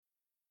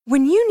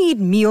When you need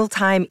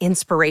mealtime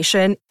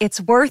inspiration,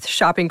 it's worth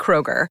shopping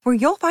Kroger, where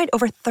you'll find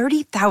over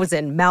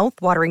 30,000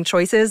 mouth-watering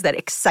choices that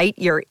excite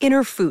your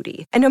inner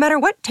foodie. And no matter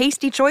what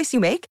tasty choice you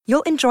make,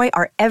 you'll enjoy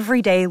our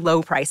everyday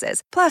low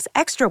prices, plus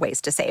extra ways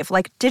to save,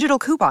 like digital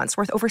coupons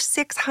worth over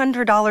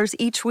 $600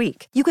 each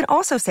week. You can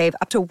also save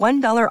up to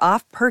 $1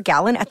 off per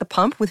gallon at the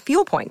pump with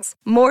fuel points.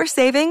 More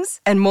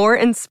savings and more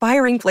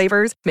inspiring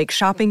flavors make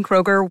shopping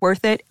Kroger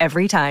worth it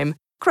every time.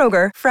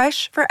 Kroger,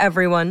 fresh for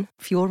everyone.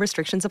 Fuel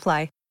restrictions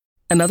apply.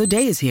 Another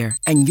day is here,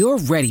 and you're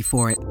ready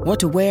for it. What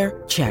to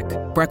wear? Check.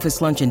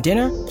 Breakfast, lunch, and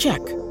dinner? Check.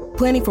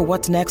 Planning for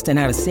what's next and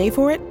how to save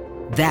for it?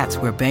 That's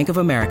where Bank of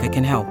America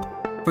can help.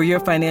 For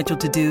your financial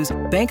to-dos,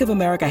 Bank of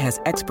America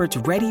has experts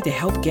ready to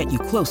help get you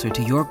closer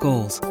to your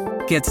goals.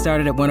 Get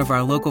started at one of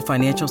our local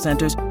financial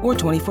centers or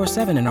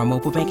 24/7 in our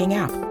mobile banking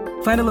app.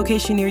 Find a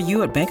location near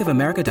you at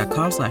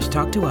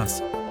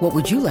bankofamerica.com/talktous. What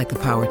would you like the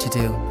power to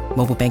do?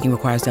 Mobile banking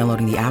requires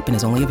downloading the app and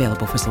is only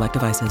available for select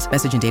devices.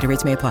 Message and data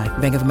rates may apply.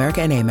 Bank of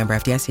America NA, member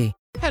FDIC.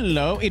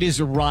 Hello, it is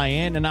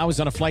Ryan, and I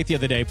was on a flight the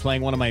other day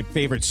playing one of my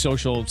favorite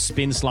social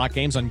spin slot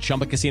games on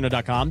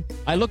ChumbaCasino.com.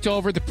 I looked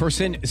over at the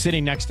person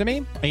sitting next to me,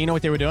 and you know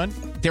what they were doing?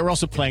 They were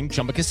also playing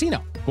Chumba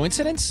Casino.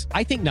 Coincidence?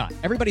 I think not.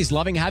 Everybody's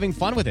loving having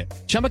fun with it.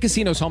 Chumba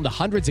Casino is home to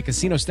hundreds of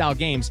casino-style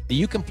games that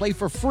you can play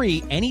for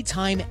free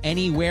anytime,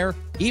 anywhere,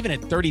 even at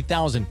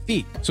 30,000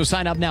 feet. So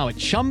sign up now at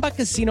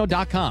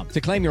ChumbaCasino.com to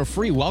claim your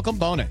free welcome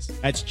bonus.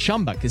 That's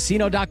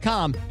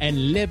ChumbaCasino.com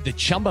and live the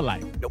Chumba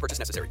life. No purchase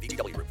necessary.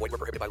 VGW. Void where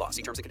prohibited by law.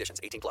 See terms and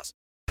conditions. 18+.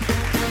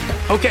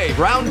 Okay,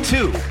 round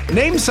two.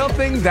 Name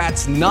something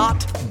that's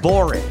not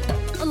boring.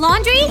 A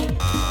laundry?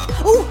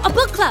 Ooh, a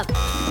book club.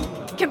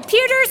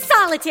 Computer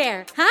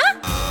solitaire, huh?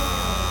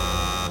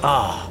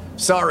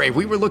 Sorry,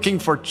 we were looking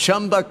for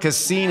Chumba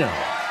Casino.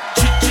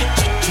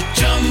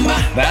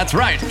 That's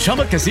right.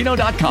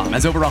 ChumbaCasino.com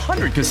has over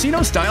 100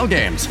 casino-style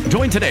games.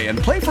 Join today and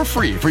play for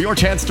free for your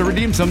chance to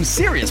redeem some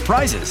serious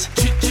prizes.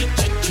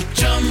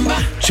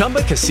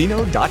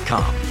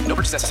 ChumbaCasino.com. No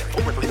purchase necessary.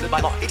 Void where prohibited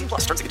by law.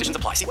 18+. Terms and conditions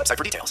apply. See website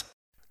for details.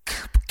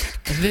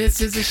 This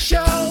is a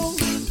show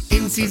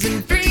in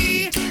season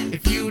 3.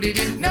 If you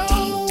didn't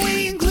know,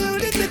 we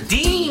included the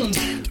Dean,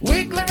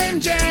 Wiggler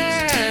and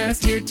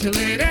Jess, here till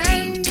it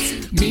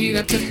ends. Meet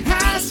up to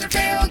pass or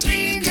fail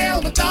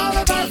Greendale with all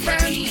of our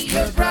friends.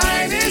 The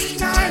brightest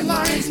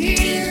timelines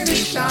here to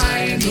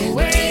shine the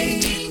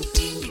way.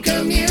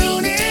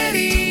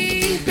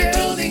 Community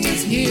building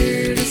is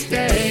here to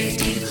stay.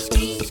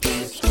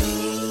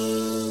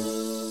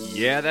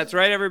 Yeah, that's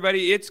right,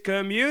 everybody. It's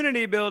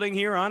community building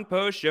here on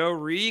Post Show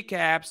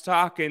Recaps,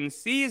 talking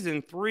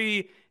season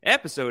 3,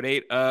 episode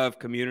 8 of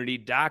Community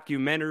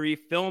Documentary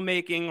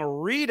Filmmaking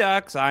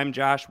Redux. I'm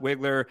Josh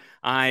Wiggler.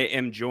 I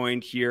am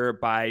joined here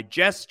by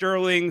Jess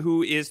Sterling,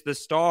 who is the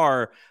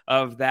star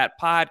of that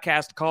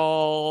podcast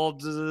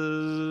called,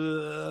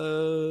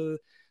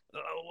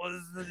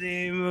 what's the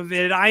name of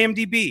it?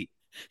 IMDb.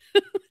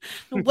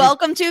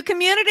 Welcome to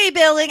community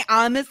building.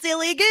 I'm a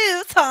silly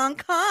goose.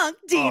 Honk, honk,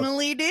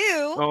 deanily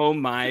do. Oh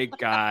my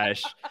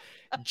gosh.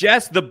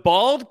 Jess, the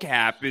bald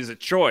cap is a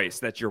choice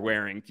that you're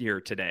wearing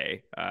here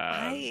today.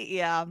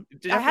 I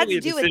had to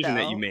do a decision it, though.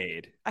 that you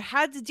made. I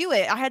had to do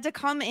it. I had to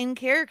come in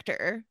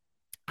character.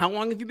 How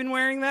long have you been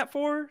wearing that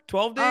for?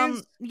 12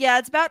 days? Yeah,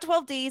 it's about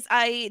 12 days.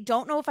 I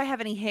don't know if I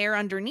have any hair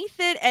underneath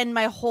it, and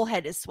my whole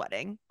head is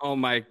sweating. Oh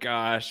my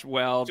gosh.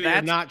 Well, so that's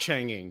you're not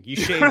changing. You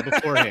shaved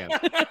beforehand.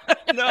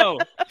 No.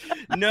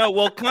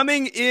 Well,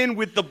 coming in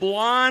with the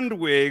blonde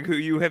wig, who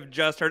you have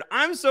just heard,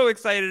 I'm so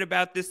excited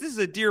about this. This is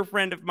a dear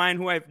friend of mine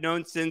who I've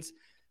known since.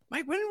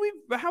 Mike,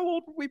 how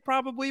old were we?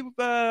 Probably. We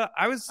were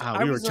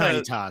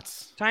tiny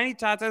tots. Tiny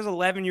tots. I was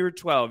 11. You were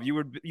 12. You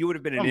would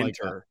have been an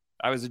intern. Like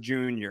I was a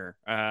junior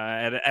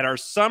at our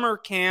summer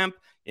camp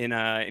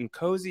in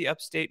cozy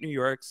upstate New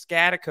York.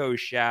 Scatico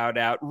shout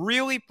out.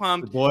 Really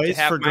pumped. For boys,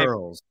 for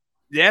girls.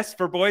 Yes,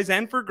 for boys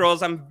and for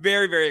girls. I'm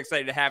very, very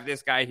excited to have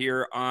this guy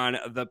here on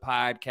the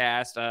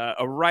podcast.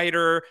 A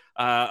writer,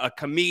 a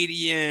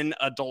comedian,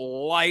 a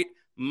delight.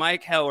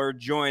 Mike Heller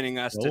joining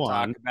us to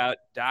talk about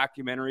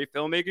documentary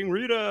filmmaking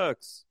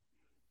Redux.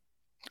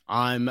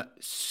 I'm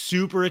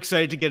super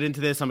excited to get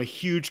into this. I'm a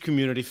huge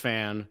Community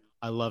fan.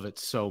 I love it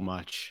so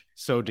much,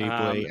 so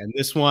deeply. And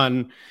this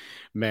one,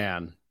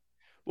 man,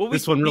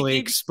 this one really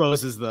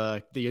exposes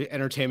the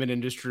entertainment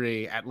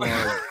industry at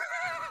large.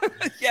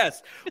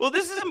 Yes. Well,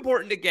 this is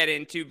important to get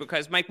into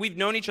because, Mike, we've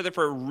known each other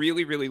for a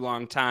really, really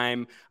long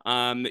time.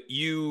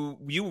 You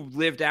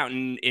lived out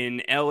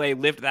in LA,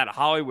 lived that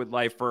Hollywood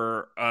life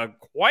for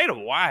quite a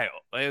while.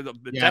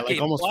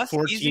 Like almost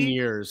 14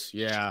 years.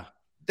 Yeah.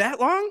 That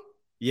long?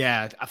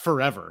 Yeah,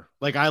 forever.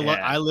 Like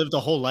I lived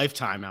a whole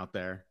lifetime out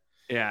there.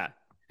 Yeah.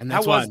 And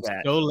that's why I'm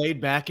so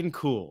laid back and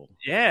cool.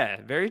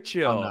 Yeah, very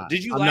chill.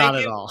 Did you I'm like not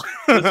it? At all.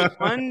 Was it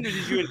fun? Did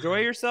you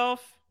enjoy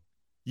yourself?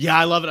 Yeah,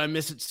 I love it. I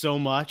miss it so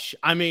much.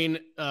 I mean,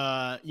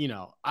 the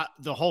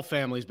whole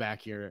family's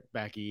back here,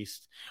 back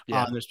east.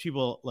 Yeah. There's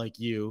people like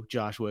you,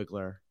 Josh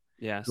Wiggler.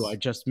 Yes. who I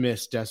just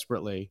miss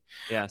desperately.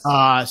 Yes.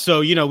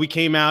 So, you know, we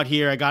came out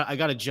here. I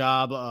got a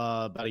job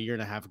about a year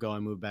and a half ago. I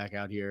moved back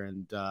out here,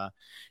 and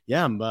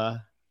I'm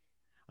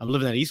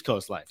living that East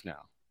Coast life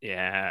now.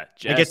 Yeah.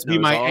 I get to be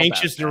my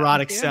anxious,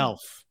 neurotic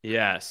self.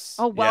 Yes.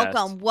 Oh,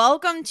 welcome. Yes.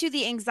 Welcome to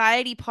the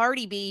anxiety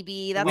party,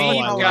 baby. That's we what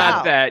all got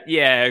about. that.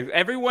 Yeah.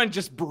 Everyone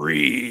just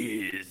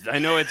breathe. I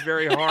know it's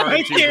very hard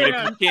to, but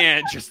if you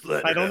can't, just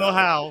let I don't know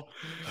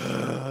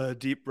how.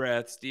 Deep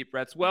breaths.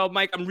 Well,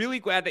 Mike, I'm really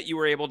glad that you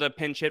were able to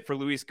pinch hit for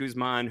Luis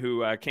Guzman,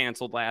 who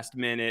canceled last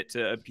minute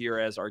to appear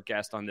as our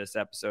guest on this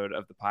episode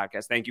of the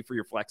podcast. Thank you for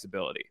your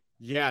flexibility.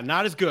 Yeah,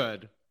 not as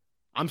good.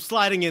 I'm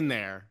sliding in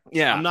there.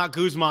 Yeah. I'm not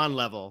Guzman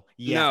level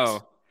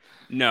yet.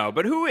 No,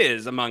 but who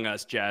is among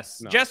us,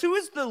 Jess? No. Jess, who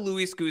is the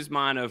Luis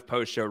Guzman of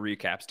post-show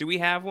recaps? Do we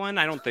have one?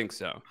 I don't think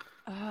so.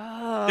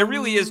 There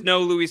really is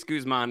no Luis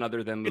Guzman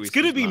other than Luis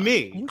Guzman. It's going to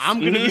be me. I'm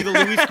going to be the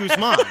Luis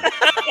Guzman.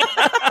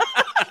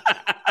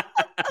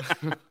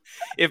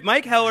 If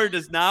Mike Heller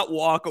does not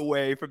walk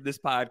away from this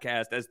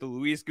podcast as the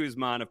Luis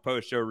Guzman of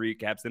post-show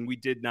recaps, then we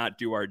did not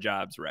do our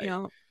jobs right.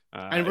 Yeah.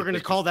 And we're going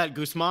to call that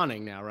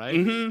Guzmaning now, right?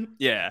 Mm-hmm.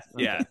 Yeah.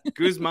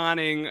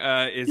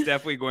 Guzmaning is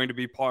definitely going to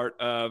be part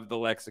of the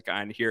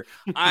lexicon here.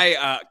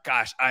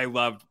 I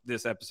loved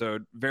this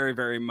episode very,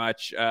 very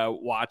much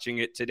watching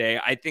it today.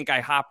 I think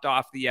I hopped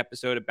off the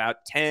episode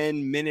about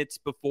 10 minutes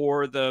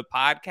before the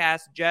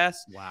podcast,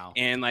 Jess. Wow.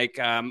 And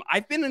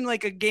I've been in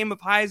like a game of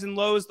highs and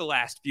lows the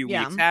last few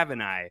weeks,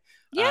 haven't I?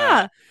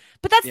 Yeah.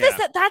 But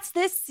that's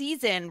this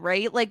season,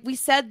 right? Like we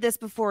said this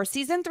before,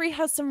 season 3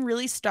 has some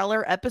really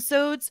stellar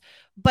episodes,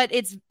 but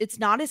it's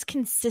not as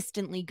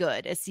consistently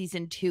good as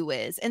season 2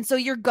 is. And so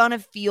you're going to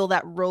feel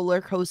that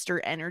roller coaster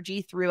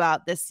energy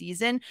throughout this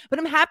season. But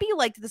I'm happy you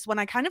liked this one.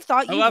 I kind of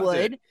thought you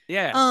would. It.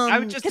 Yeah. I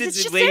just did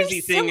the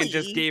lazy thing and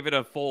just gave it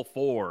a full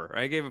 4.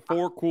 I gave it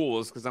 4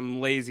 cools because I'm a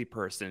lazy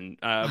person.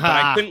 But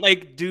I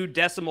couldn't do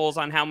decimals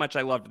on how much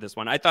I loved this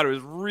one. I thought it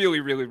was really,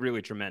 really,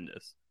 really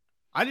tremendous.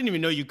 I didn't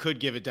even know you could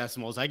give it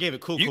decimals. I gave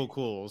it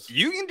cools.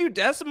 You can do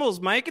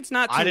decimals, Mike. It's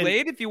not too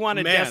late if you want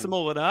to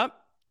decimal it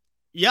up.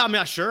 Yeah, I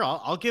mean, sure.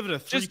 I'll give it a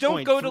 3. Just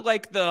don't go to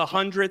like the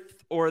 100th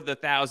or the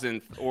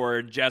 1000th,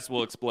 or Jess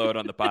will explode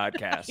on the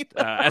podcast.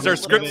 As our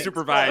script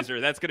supervisor,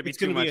 that's going to be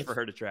too much for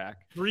her to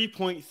track.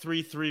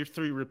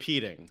 3.333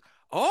 repeating.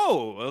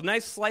 Oh, a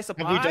nice slice of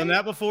pie. Have we done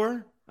that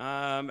before?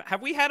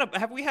 Have we had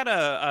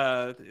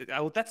a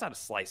oh, that's not a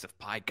slice of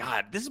pie.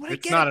 God, this is what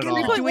it's I get. Not at all.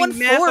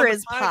 3.14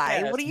 is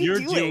pie. What are you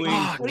doing?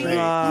 What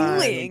are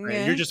you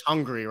doing? You're just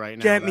hungry right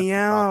now. Get me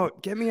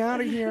out. Get me out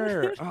of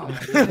here. Oh,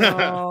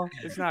 no,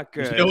 it's not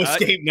good. There's no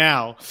escape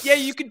now. Yeah,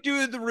 you could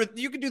do the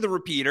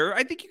repeater.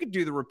 I think you could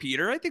do the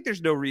repeater. I think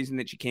there's no reason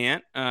that you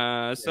can't.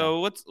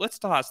 So let's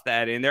toss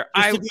that in there.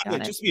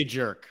 Just be a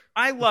jerk.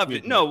 I loved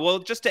it. No, well,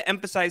 just to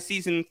emphasize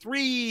season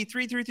 3.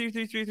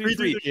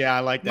 Yeah, I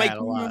like that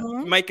a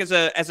lot. Mike, as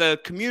a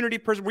community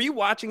person, were you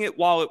watching it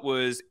while it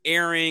was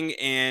airing?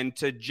 And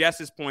to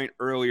Jess's point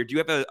earlier, do you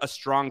have a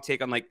strong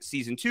take on like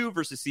season 2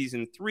 versus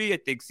season 3? I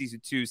think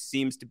season 2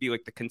 seems to be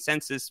like the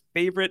consensus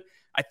favorite.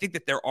 I think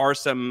that there are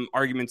some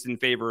arguments in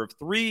favor of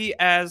 3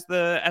 as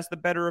the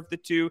better of the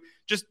two.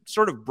 Just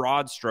sort of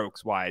broad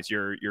strokes wise,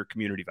 your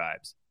community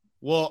vibes.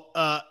 Well,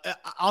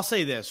 I'll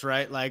say this,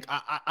 right? Like,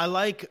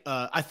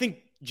 I think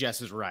Jess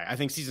is right. I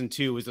think season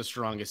 2 is the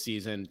strongest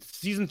season.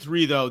 Season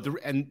 3, though,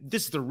 and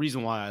this is the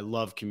reason why I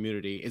love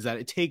Community, is that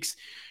it takes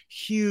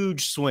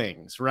huge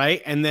swings,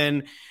 right? And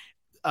then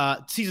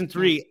season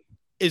 3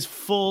 is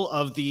full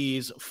of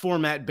these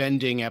format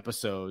bending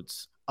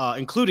episodes,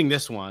 including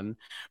this one.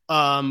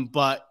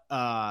 But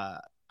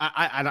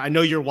I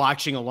know you're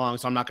watching along,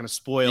 so I'm not going to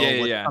spoil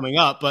what's coming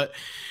up. But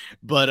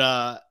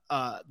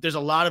there's a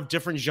lot of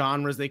different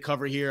genres they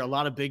cover here, a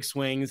lot of big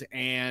swings,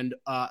 and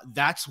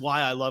that's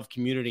why I love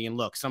Community. And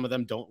look, some of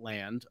them don't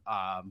land,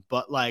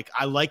 but like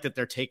I like that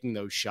they're taking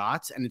those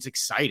shots, and it's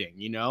exciting,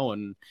 you know,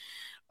 and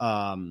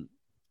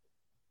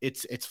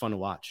it's fun to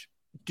watch.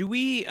 Do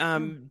we,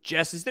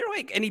 Jess, is there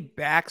like any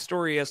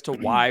backstory as to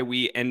why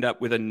we end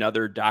up with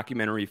another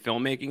documentary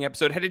filmmaking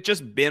episode? Had it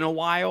just been a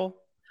while?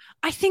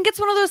 I think it's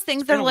one of those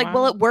things that are like,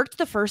 well, it worked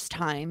the first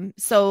time,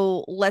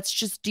 so let's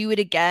just do it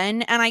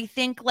again. And I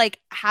think like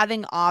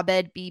having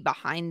Abed be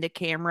behind the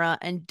camera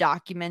and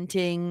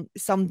documenting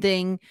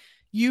something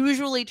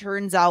usually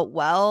turns out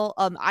well.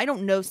 I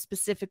don't know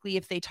specifically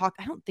if they talked.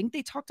 I don't think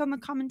they talked on the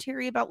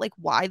commentary about like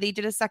why they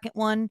did a second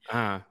one.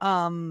 But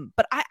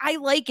I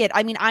like it.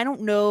 I mean, I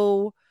don't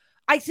know.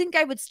 I think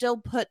I would still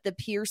put the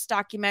Pierce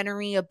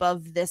documentary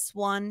above this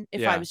one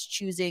if I was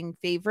choosing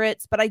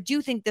favorites, but I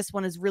do think this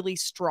one is really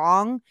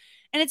strong,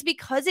 and it's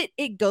because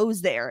it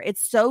goes there.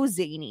 It's so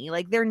zany.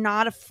 Like they're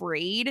not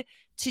afraid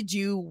to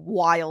do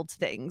wild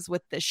things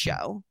with this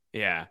show.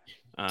 Yeah.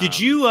 Did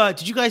you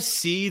guys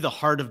see the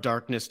Heart of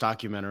Darkness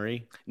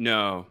documentary?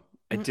 No,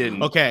 I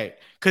didn't. Okay,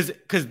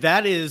 because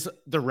that is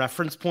the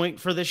reference point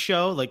for this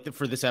show, like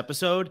for this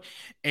episode.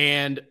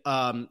 And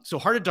so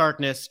Heart of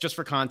Darkness, just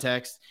for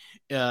context,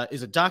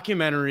 is a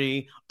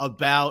documentary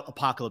about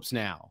Apocalypse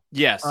Now.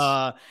 Yes.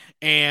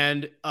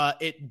 And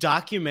it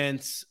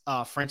documents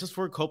Francis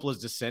Ford Coppola's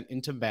descent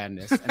into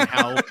madness and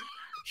how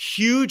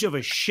huge of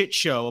a shit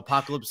show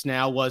Apocalypse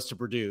Now was to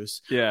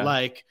produce. Yeah.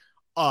 Like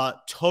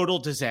total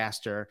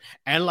disaster.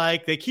 And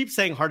like they keep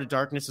saying Heart of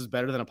Darkness is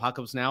better than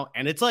Apocalypse Now,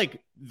 and it's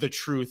like the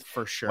truth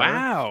for sure.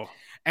 Wow.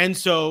 And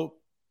so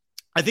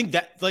I think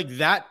that like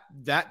that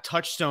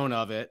touchstone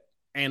of it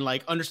and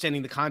like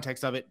understanding the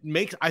context of it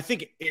I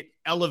think it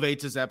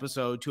elevates this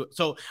episode to.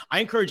 So I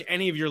encourage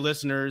any of your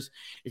listeners,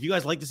 if you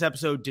guys like this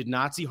episode, did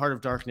not see Heart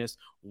of Darkness,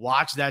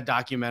 watch that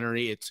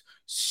documentary. It's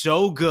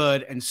so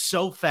good and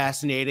so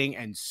fascinating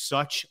and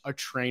such a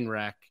train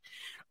wreck.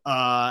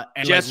 And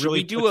Jess, like really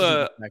should we do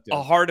a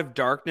Heart of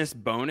Darkness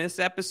bonus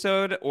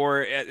episode,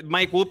 or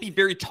Mike, will it be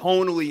very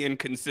tonally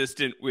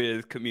inconsistent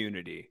with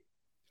Community?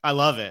 I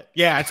love it.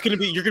 Yeah, it's gonna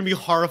be. You're gonna be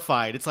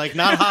horrified. It's like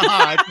not ha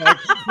ha. It's like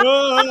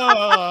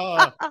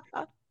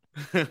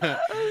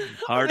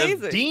Heart of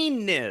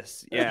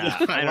Deanness. Yeah,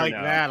 I like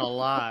that a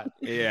lot.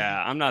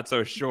 Yeah, I'm not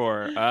so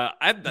sure.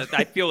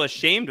 I feel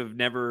ashamed of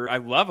never. I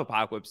love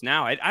Apocalypse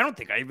Now. I don't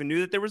think I even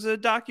knew that there was a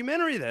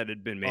documentary that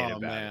had been made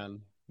about it.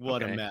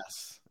 What a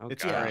mess. Oh,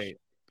 it's gosh. great.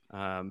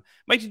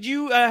 Mike, did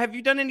you have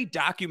you done any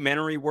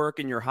documentary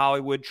work in your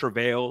Hollywood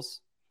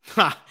travails?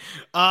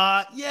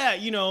 Yeah,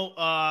 you know,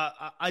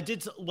 I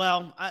did.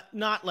 Well,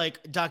 not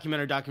like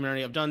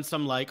documentary. I've done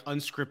some like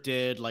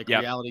unscripted, like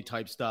reality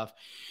type stuff.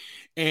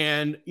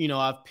 And, you know,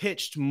 I've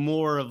pitched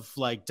more of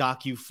like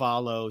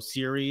docu-follow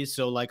series.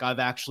 So like I've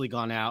actually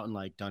gone out and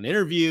like done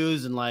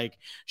interviews and like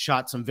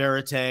shot some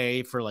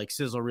verite for like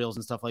sizzle reels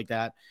and stuff like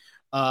that.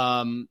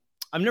 I've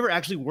never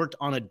actually worked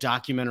on a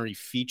documentary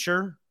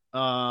feature.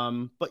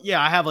 But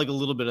yeah, I have like a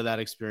little bit of that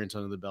experience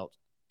under the belt.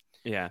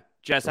 Yeah.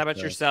 Jess, how about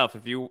yourself?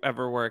 Have you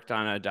ever worked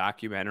on a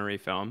documentary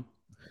film?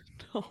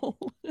 No,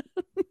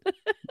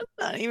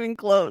 not even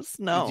close.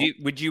 No.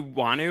 Would you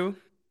want to?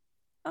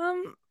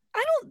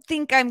 I don't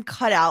think I'm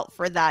cut out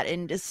for that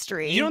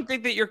industry. You don't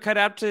think that you're cut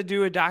out to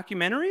do a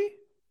documentary?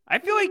 I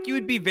feel like you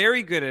would be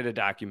very good at a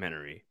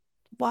documentary.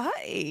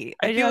 Why?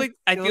 I feel like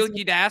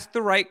you'd ask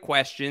the right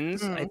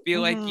questions. I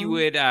feel like you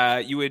would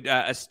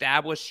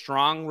establish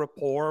strong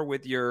rapport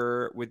with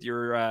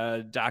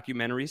your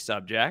documentary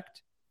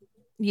subject.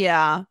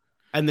 Yeah.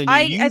 And then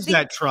you use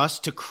that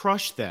trust to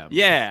crush them.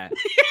 Yeah.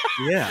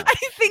 Yeah. I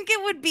think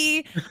it would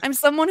be, I'm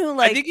someone who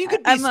like, I think you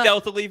could be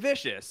stealthily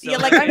vicious. So yeah,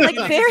 like I'm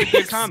like very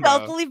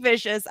stealthily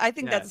vicious. I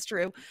think that's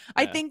true. Yeah.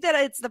 I think that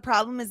it's the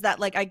problem is that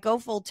like I go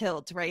full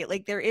tilt, right?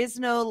 Like there is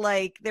no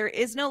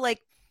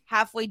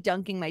halfway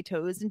dunking my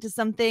toes into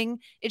something.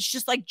 It's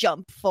just like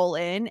jump full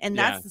in. And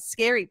that's the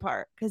scary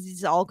part because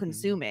it's all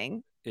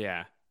consuming.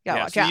 Yeah.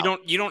 So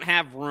you don't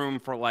have room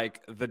for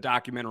like the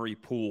documentary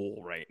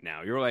pool right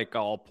now. You're like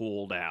all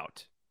pooled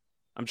out.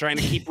 I'm trying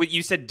to keep what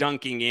you said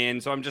dunking in,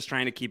 so I'm just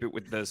trying to keep it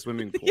with the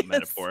swimming pool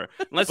metaphor.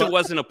 Unless it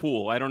wasn't a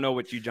pool, I don't know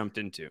what you jumped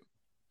into.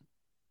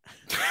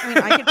 I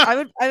mean,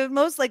 I would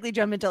most likely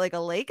jump into like a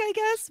lake, I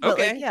guess. But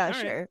okay, like, yeah, all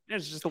sure. Right.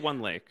 It's just the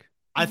one lake.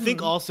 I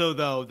think also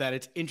though that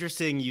it's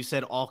interesting you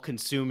said all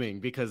consuming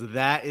because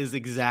that is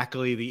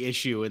exactly the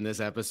issue in this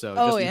episode.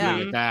 Oh, just to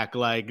bring it back,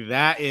 like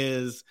that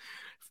is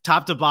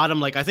top to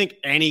bottom, like I think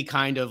any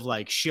kind of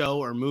like show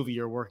or movie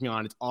you're working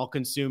on, it's all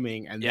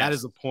consuming. And that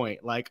is the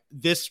point. Like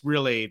this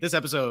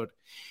episode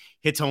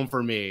hits home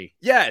for me.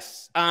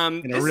 Yes.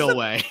 In a real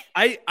way.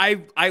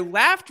 I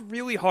laughed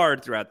really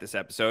hard throughout this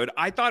episode.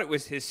 I thought it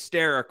was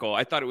hysterical.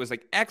 I thought it was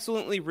like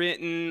excellently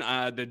written.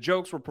 The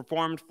jokes were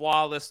performed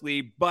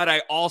flawlessly, but I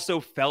also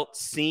felt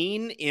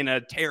seen in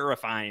a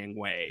terrifying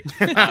way.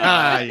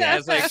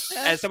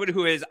 As someone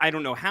who has, I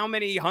don't know how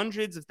many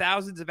hundreds of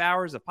thousands of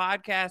hours of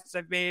podcasts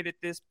I've made at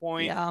this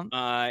point.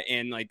 Yeah.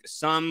 And like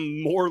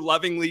some more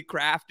lovingly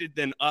crafted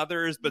than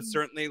others, but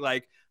certainly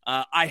like,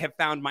 I have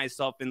found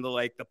myself in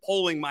the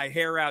pulling my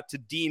hair out to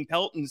Dean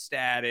Pelton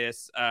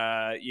status,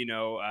 some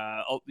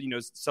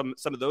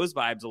of those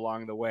vibes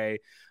along the way.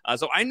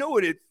 So I know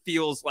what it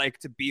feels like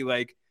to be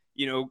like,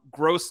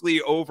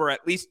 grossly over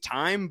at least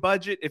time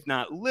budget, if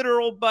not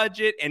literal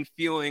budget, and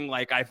feeling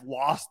like I've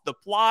lost the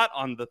plot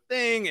on the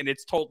thing and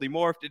it's totally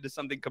morphed into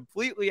something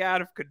completely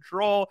out of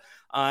control.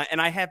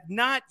 And I have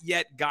not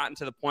yet gotten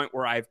to the point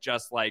where I've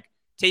just like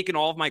taken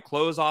all of my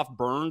clothes off,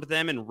 burned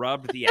them, and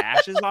rubbed the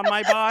ashes on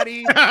my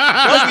body.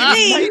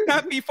 Might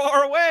not be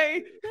far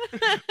away.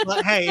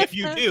 But hey, if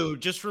you do,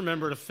 just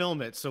remember to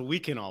film it so we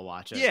can all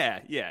watch it. Yeah.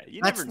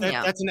 That's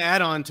an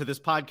add-on to this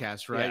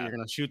podcast, right? Yeah. You're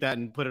gonna shoot that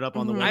and put it up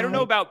on the website. I don't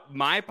know about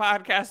my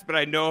podcast, but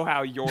I know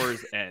how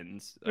yours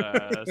ends.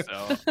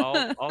 So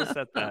I'll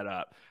set that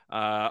up.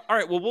 All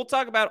right. Well, we'll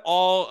talk about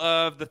all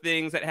of the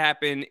things that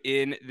happen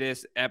in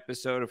this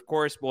episode. Of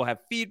course, we'll have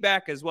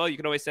feedback as well. You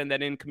can always send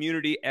that in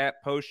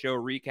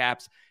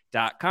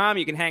community@postshowrecaps.com.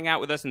 You can hang out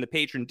with us in the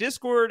patron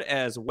Discord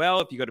as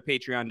well. If you go to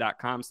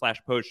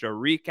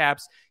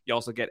patreon.com/postshowrecaps, you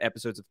also get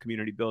episodes of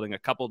Community Building a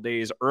couple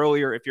days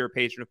earlier if you're a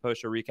patron of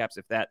Post Show Recaps,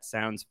 if that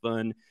sounds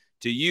fun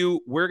to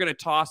you. We're going to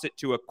toss it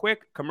to a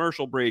quick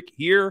commercial break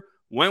here.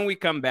 When we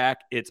come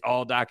back, it's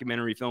all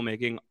documentary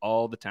filmmaking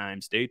all the time.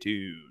 Stay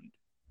tuned.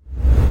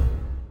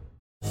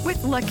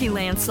 With Lucky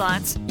Land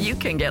Slots, you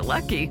can get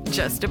lucky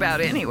just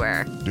about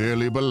anywhere.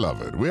 Dearly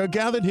beloved, we are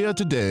gathered here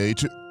today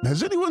to...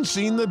 Has anyone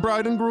seen the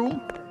bride and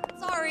groom?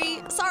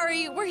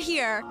 Sorry, we're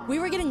here. We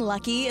were getting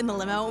lucky in the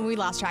limo and we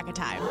lost track of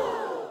time.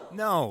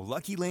 No,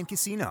 Lucky Land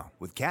Casino,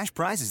 with cash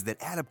prizes that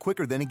add up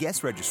quicker than a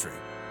guest registry.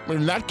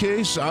 In that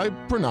case, I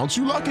pronounce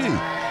you lucky.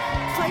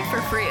 Play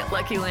for free at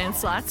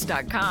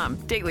LuckyLandSlots.com.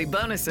 Daily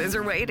bonuses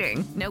are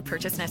waiting. No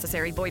purchase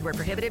necessary. Void where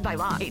prohibited by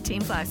law.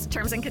 18+.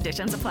 Terms and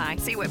conditions apply.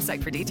 See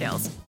website for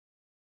details.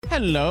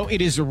 Hello,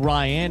 it is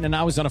Ryan, and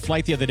I was on a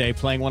flight the other day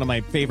playing one of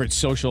my favorite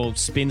social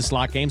spin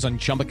slot games on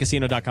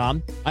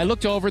ChumbaCasino.com. I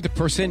looked over at the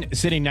person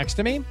sitting next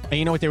to me, and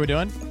you know what they were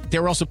doing? They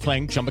were also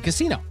playing Chumba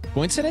Casino.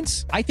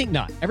 Coincidence? I think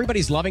not.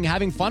 Everybody's loving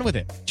having fun with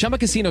it. Chumba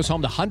Casino is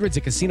home to hundreds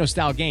of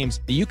casino-style games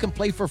that you can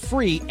play for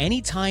free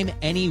anytime,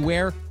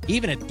 anywhere,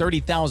 even at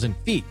 30,000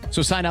 feet.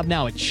 So sign up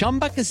now at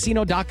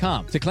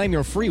ChumbaCasino.com to claim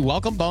your free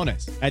welcome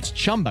bonus. That's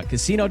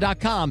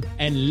ChumbaCasino.com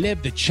and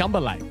live the Chumba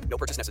life. No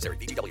purchase necessary.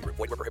 VGW. Void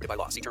where prohibited by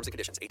law. See terms and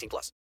conditions.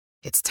 18+.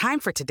 It's time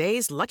for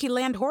today's Lucky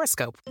Land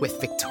horoscope with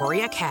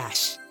Victoria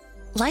Cash.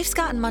 Life's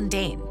gotten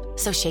mundane,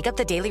 so shake up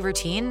the daily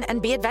routine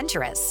and be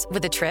adventurous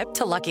with a trip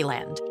to Lucky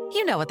Land.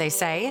 You know what they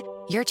say,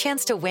 your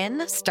chance to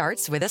win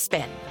starts with a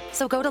spin.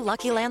 So go to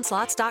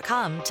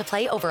LuckyLandSlots.com to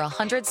play over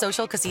 100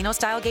 social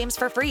casino-style games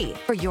for free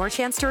for your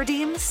chance to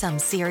redeem some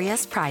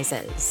serious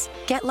prizes.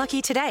 Get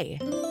lucky today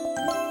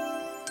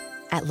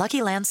at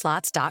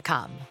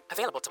LuckyLandSlots.com.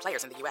 Available to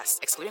players in the U.S.,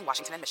 excluding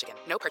Washington and Michigan.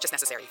 No purchase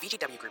necessary.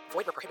 VGW Group.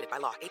 Void where prohibited by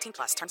law.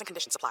 18+. Terms and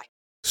conditions apply.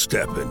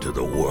 Step into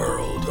the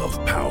world of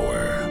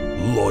power,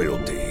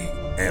 loyalty,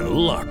 and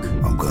luck.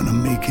 I'm gonna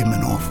make him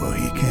an offer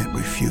he can't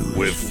refuse.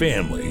 With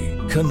family,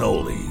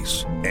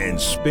 cannolis, and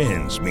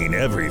spins mean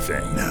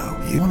everything. Now,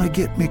 you wanna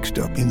get mixed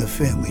up in the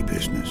family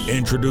business.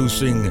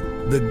 Introducing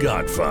The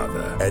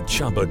Godfather at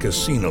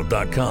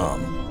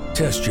ChumbaCasino.com.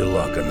 Test your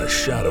luck in the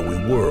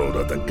shadowy world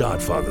of The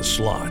Godfather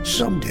slot.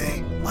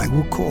 Someday, I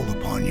will call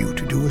upon you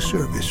to do a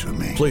service for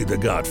me. Play The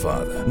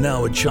Godfather,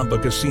 now at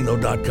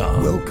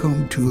ChumbaCasino.com.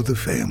 Welcome to the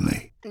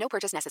family. No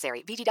purchase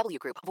necessary. VGW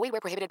Group. Void where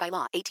prohibited by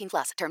law.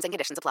 18+. Terms and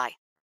conditions apply.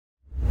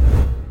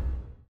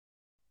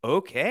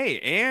 Okay,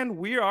 and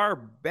we are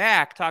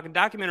back talking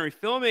documentary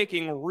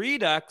filmmaking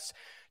Redux,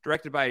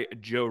 directed by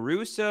Joe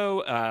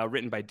Russo,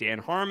 written by Dan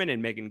Harmon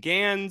and Megan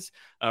Gans.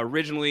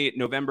 Originally,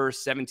 November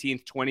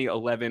 17th,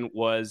 2011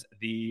 was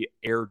the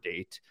air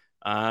date.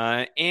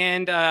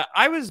 And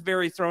I was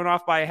very thrown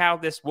off by how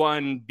this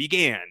one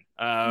began.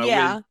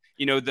 With,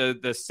 you know,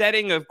 the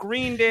setting of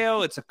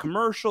Greendale. It's a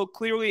commercial,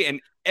 clearly, and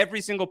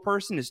every single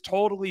person is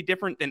totally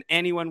different than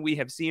anyone we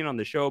have seen on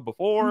the show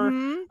before.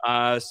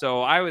 Mm-hmm.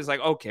 So I was like,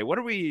 okay, what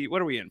are we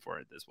in for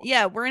at this one?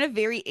 Yeah, we're in a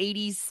very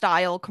 80s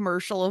style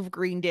commercial of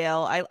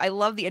Greendale. I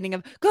love the ending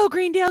of "Go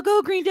Greendale,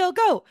 go Greendale,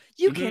 go."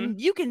 You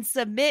can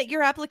submit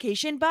your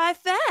application by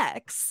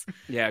fax.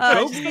 Yeah,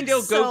 go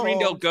Greendale, go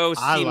Greendale, go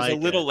seems like a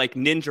little like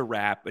ninja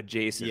rap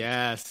adjacent.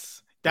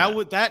 Yes.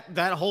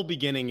 That whole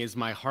beginning is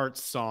my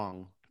heart's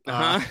song.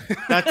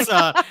 That's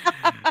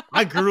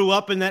I grew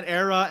up in that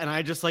era, and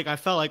I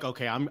felt like,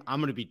 okay, I'm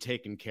gonna be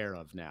taken care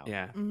of now.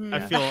 Yeah. Mm-hmm.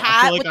 The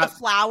hat with the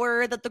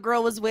flower that the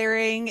girl was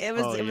wearing, it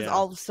was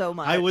all so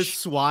much. I was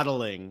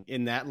swaddling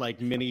in that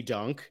like mini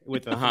dunk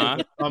with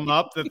a thumb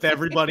up that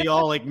everybody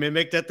all like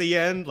mimicked at the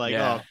end. Like,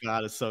 oh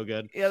god, it's so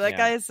good. Yeah, that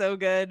guy is so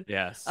good.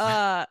 Yes.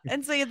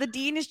 And so the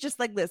dean is just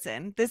like,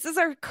 listen, this is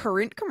our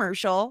current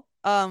commercial.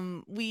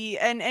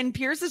 And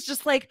Pierce is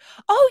just like,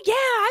 oh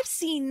yeah, I've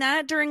seen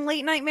that during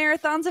late night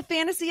marathons of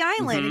Fantasy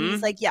Island. And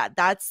he's like, yeah,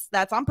 that's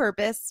on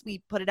purpose. We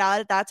put it out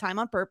at that time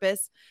on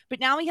purpose. But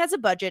now he has a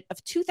budget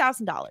of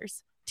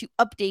 $2,000 to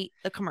update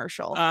the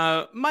commercial.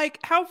 Mike,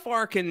 how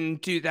far can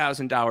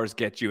 $2,000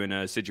 get you in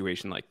a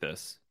situation like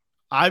this?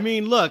 I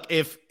mean, look,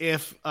 if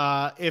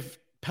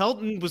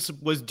Pelton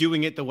was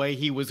doing it the way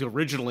he was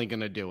originally going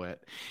to do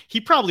it,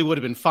 he probably would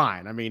have been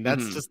fine. I mean,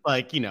 that's just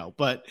like,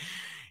 but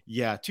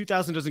yeah,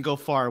 2,000 doesn't go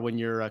far when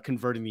you're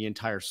converting the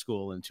entire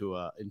school into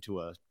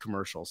a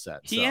commercial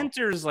set. He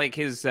enters like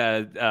his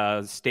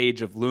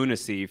stage of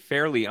lunacy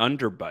fairly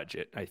under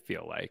budget, I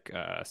feel like.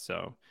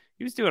 So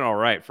he was doing all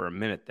right for a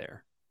minute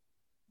there.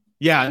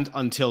 Yeah,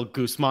 until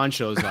Guzman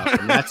shows up,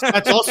 and that's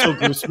also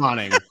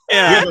Guzmaning.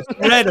 Yeah, we have a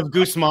thread of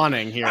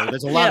Guzmaning here.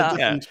 There's a lot of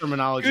different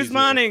terminology.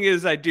 Guzmaning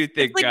is, I do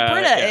think, it's like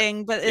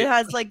Brita-ing, but it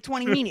has like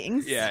 20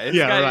 meanings.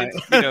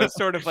 It's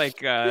sort of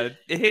like it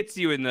hits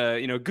you in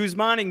the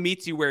Guzmaning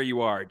meets you where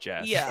you are,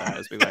 Jess. Yeah,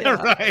 as we like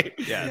right.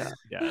 Yes.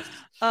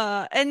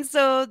 And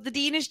so the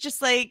dean is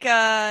just like,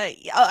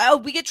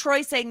 we get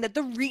Troy saying that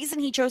the reason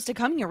he chose to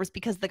come here was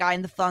because the guy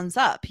in the thumbs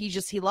up. He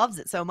loves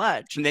it so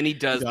much. And then he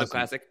does the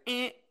classic.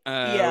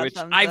 which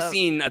I've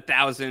seen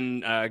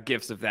 1,000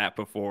 gifs of that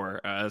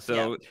before.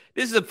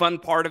 This is a fun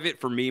part of it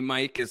for me,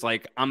 Mike, is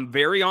like I'm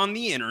very on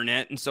the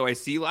internet. And so I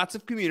see lots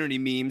of community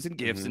memes and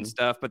gifs and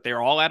stuff, but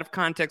they're all out of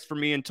context for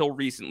me until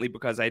recently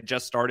because I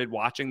just started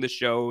watching the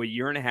show a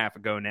year and a half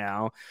ago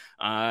now.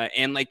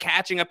 And like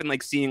catching up and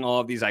like seeing all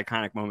of these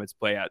iconic moments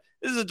play out.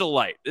 This is a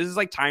delight. This is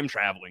like time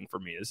traveling for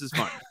me. This is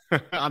fun.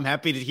 I'm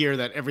happy to hear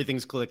that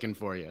everything's clicking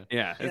for you.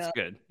 Yeah, it's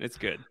good. It's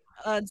good.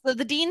 So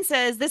the dean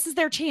says this is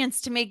their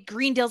chance to make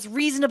Greendale's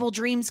reasonable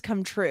dreams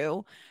come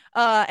true.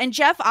 And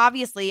Jeff,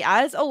 obviously,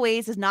 as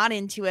always, is not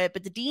into it,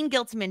 but the dean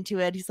guilts him into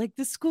it. He's like,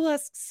 the school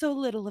asks so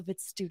little of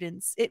its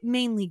students. It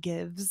mainly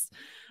gives.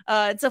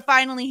 And so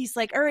finally he's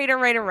like, all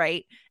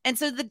right. And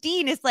so the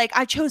dean is like,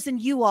 I've chosen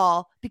you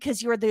all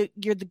because you're the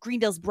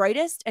Greendale's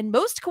brightest and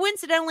most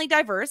coincidentally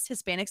diverse,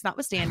 Hispanics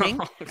notwithstanding.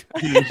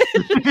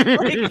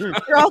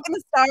 You're all going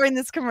to star in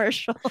this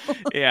commercial.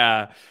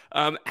 Yeah.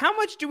 How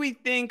much do we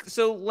think?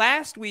 So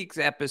last week's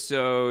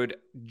episode,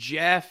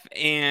 Jeff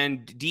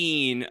and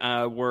Dean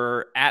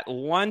were at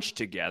lunch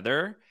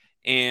together.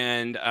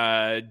 And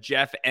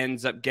Jeff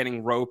ends up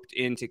getting roped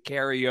into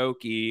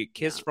karaoke,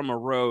 Kiss from a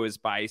Rose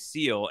by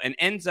Seal, and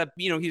ends up,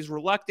 he's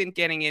reluctant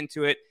getting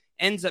into it,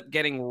 ends up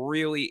getting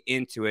really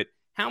into it.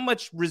 How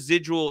much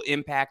residual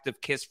impact of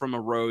Kiss from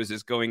a Rose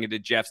is going into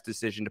Jeff's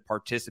decision to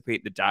participate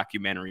in the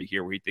documentary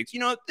here where he thinks,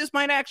 this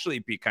might actually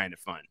be kind of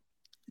fun?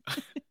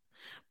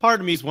 Part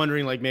of me is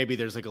wondering, like, maybe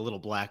there's like a little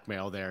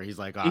blackmail there. He's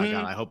like, God,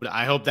 I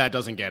hope that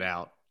doesn't get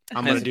out.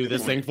 I'm going to do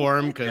this thing for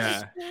him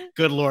because,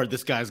 good Lord,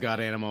 this guy's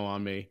got Animo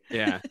on me.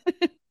 Yeah.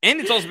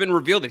 And it's also been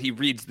revealed that he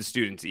reads the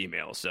students'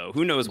 emails, so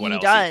who knows what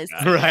else does.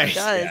 He does. Right. He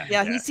does.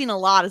 Yeah, he's seen a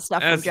lot of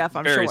stuff from Jeff,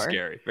 I'm sure. Very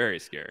scary. Very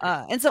scary.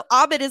 And so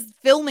Abed is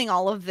filming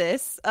all of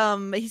this.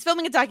 He's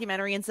filming a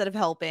documentary instead of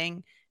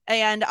helping.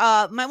 And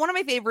one of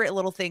my favorite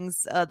little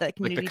things that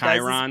community like the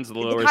Chirons, does. The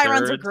lower Chirons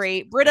thirds. are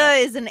great. Britta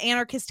is an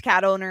anarchist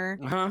cat owner.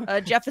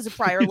 Jeff is a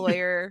prior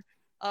lawyer.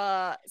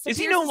 Is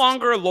he no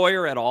longer a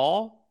lawyer at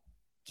all?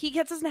 He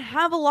doesn't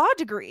have a law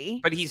degree,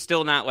 but he's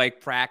still not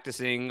like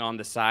practicing on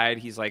the side.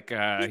 He's like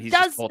he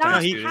does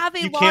not have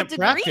a law degree.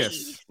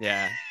 Practice.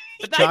 Yeah,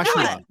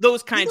 but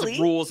those kinds of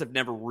rules have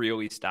never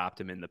really stopped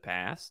him in the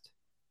past.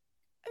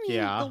 I mean,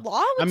 the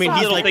law. He's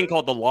a little thing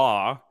called the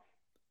law.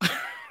 I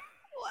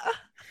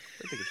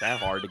don't think it's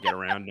that hard to get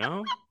around.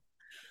 No.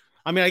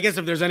 I mean, I guess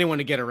if there's anyone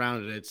to get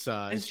around it, it's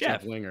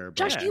Jeff Winger.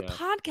 Josh, you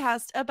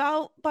podcast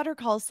about Better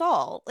Call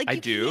Saul. Like I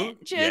do.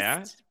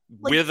 Yeah.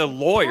 With a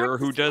lawyer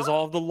who does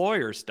all the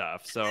lawyer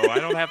stuff, so I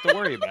don't have to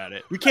worry about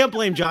it. We can't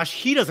blame Josh.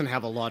 He doesn't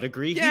have a law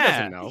degree. Yeah. He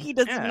doesn't know. He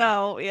doesn't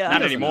know. Yeah,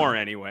 not anymore.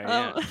 Anyway.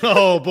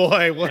 Oh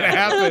boy, what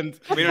happened?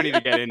 We don't need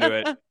to get into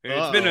it.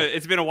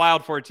 It's been a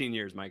wild 14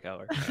 years, Mike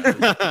Heller.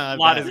 A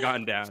lot has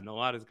gone down.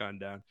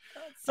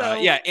 So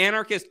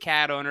anarchist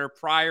cat owner,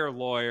 prior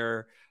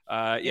lawyer.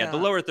 The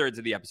lower thirds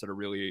of the episode are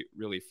really,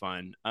 really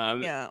fun.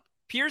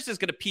 Pierce is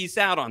going to peace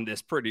out on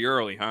this pretty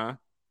early, huh?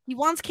 He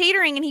wants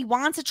catering and he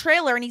wants a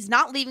trailer and he's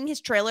not leaving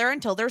his trailer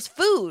until there's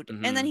food.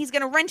 And then he's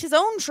going to rent his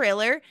own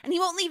trailer and he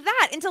won't leave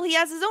that until he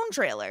has his own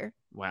trailer.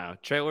 Wow.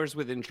 Trailers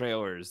within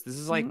trailers. This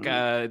is like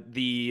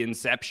the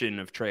inception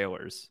of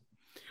trailers.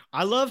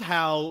 I love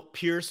how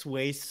Pierce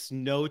wastes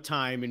no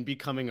time in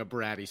becoming a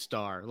bratty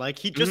star. Like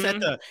he just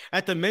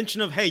at the mention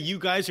of, hey, you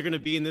guys are going to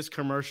be in this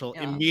commercial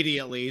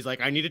immediately. He's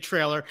like, I need a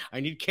trailer. I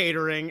need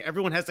catering.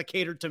 Everyone has to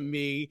cater to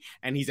me.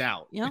 And he's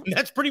out. Yeah. And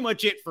that's pretty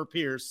much it for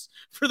Pierce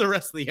for the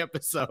rest of the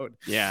episode.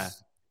 Yeah.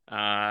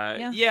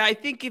 I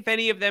think if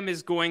any of them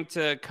is going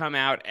to come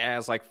out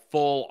as like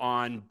full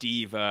on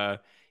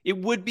diva, it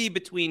would be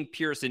between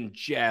Pierce and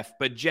Jeff,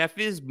 but Jeff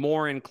is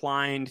more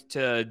inclined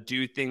to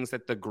do things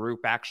that the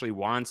group actually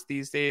wants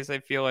these days, I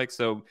feel like.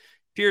 So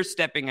Pierce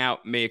stepping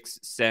out makes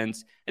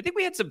sense. I think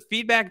we had some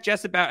feedback,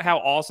 Jess, about how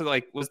also,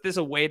 like, was this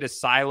a way to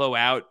silo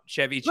out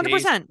Chevy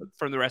Chase 100%.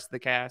 from the rest of the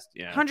cast?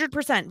 Yeah,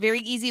 100%. Very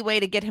easy way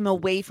to get him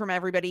away from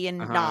everybody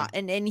and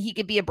and he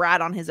could be a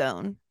brat on his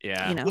own.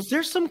 Yeah. Was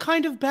there some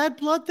kind of bad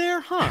blood there?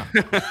 Huh?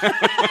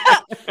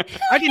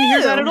 I didn't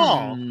hear that at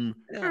all.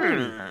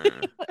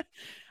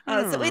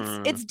 So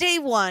it's day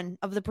one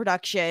of the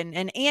production,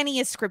 and Annie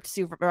is script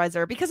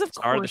supervisor because of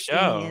course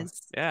Annie is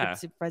script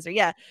supervisor.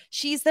 Yeah,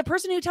 she's the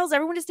person who tells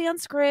everyone to stay on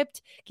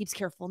script, keeps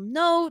careful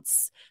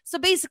notes. So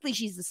basically,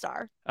 she's the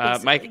star.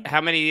 Mike,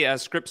 how many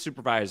script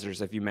supervisors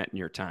have you met in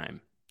your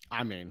time?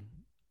 I mean,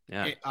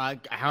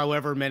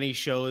 however many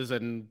shows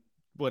and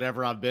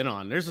whatever I've been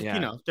on. There's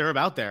they're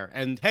about there.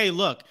 And hey,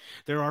 look,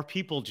 there are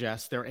people,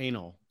 Jess. They're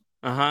anal.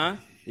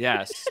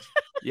 Yes.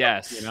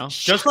 Yes.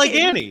 Just like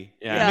Annie.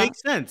 Yeah. It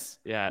makes sense.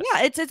 Yeah.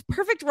 Yeah. It's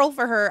perfect role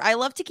for her. I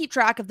love to keep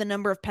track of the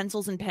number of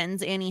pencils and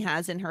pens Annie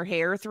has in her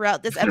hair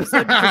throughout this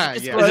episode.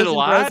 Is it a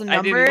lot?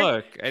 I didn't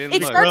look.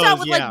 It starts out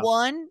with like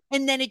one,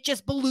 and then it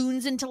just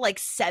balloons into like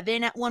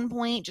 7 at one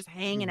point, just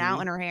hanging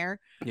out in her hair.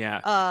 Yeah.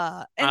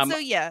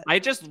 I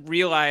just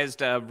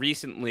realized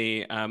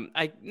recently,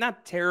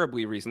 not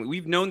terribly recently,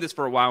 we've known this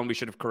for a while and we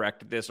should have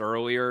corrected this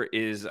earlier,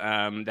 is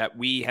that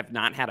we have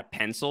not had a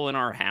pencil in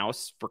our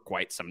house for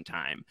quite some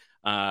time.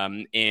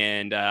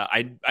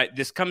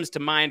 This comes to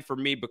mind for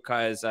me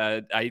because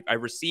I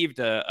received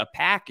a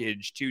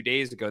package 2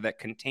 days ago that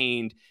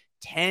contained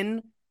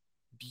 10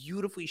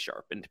 beautifully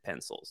sharpened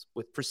pencils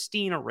with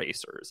pristine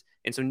erasers.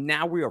 And so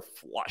now we are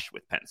flush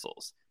with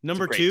pencils.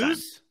 Number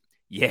 2s?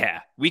 Yeah,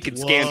 we could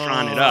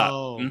Scantron it up.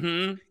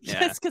 Mm-hmm. Yeah.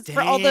 Just because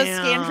for all those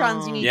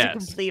Scantrons you need to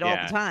complete all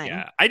the time.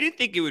 Yeah. I do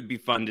think it would be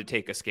fun to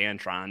take a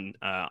Scantron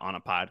on a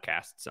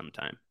podcast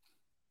sometime.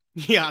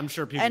 Yeah, I'm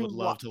sure people would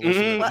love to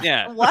listen to that.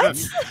 Yeah. What?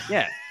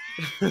 Yeah.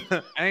 I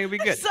think it'd be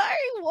good. Sorry,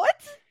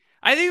 what?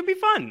 I think it'd be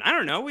fun. I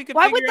don't know. We could.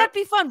 Why would that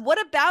be fun? What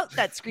about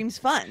that screams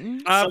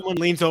fun? Someone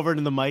leans over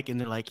into the mic and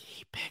they're like,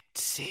 "He picked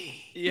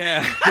C."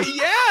 Yeah.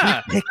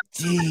 Yeah. He picked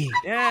D.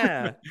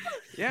 Yeah.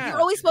 Yeah. You're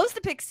always supposed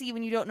to pick C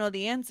when you don't know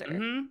the answer.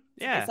 Mm-hmm.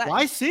 Yeah.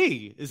 Why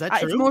C? Is that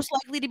true? It's most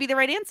likely to be the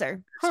right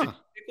answer.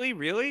 Statistically,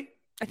 really?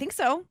 I think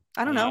so.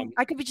 I don't know.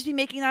 I could just be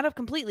making that up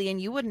completely,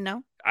 and you wouldn't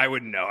know. I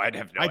wouldn't know. I'd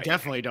have no idea. I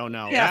definitely don't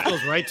know. Yeah. That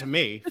feels right to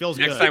me. Feels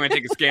Next good. time I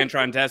take a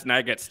Scantron test and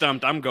I get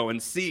stumped, I'm going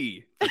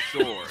C for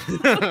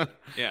sure.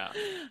 Yeah.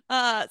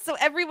 So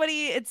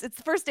everybody, it's the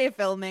first day of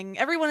filming.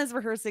 Everyone is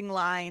rehearsing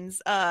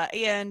lines,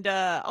 and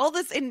all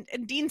this. And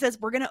Dean says,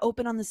 "We're gonna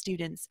open on the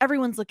students.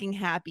 Everyone's looking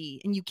happy,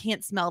 and you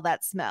can't smell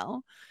that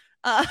smell."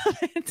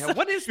 Yeah,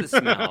 what is the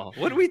smell?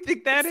 What do we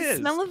think that is?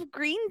 The smell of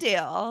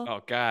Greendale.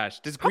 Oh gosh,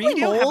 does Probably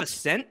Greendale have mold. a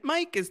scent,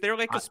 Mike? Is there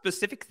like a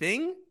specific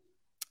thing?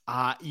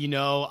 And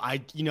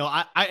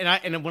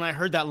when I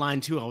heard that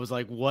line too, I was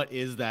like, what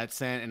is that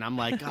scent? And I'm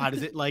like, God,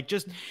 is it like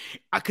just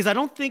because I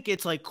don't think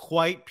it's like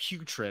quite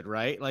putrid,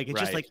 right? Like it's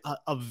just like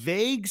a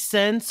vague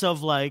sense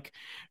of like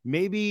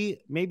maybe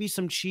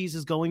some cheese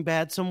is going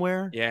bad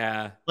somewhere.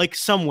 Yeah. Like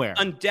somewhere.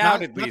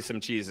 Undoubtedly some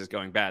cheese is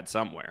going bad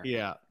somewhere.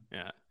 Yeah.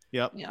 Yeah.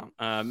 Yep. Yeah.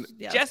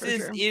 Jess, for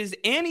sure. is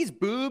Annie's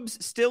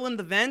boobs still in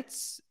the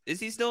vents? Is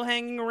he still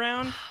hanging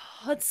around?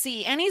 Let's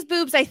see. Annie's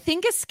boobs, I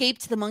think,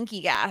 escaped the monkey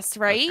gas,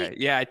 right? Okay.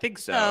 Yeah, I think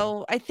so.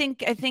 So I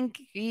think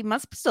he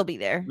must still be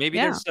there. Maybe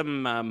there's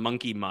some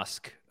monkey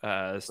musk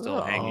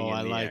still hanging in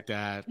I the like air.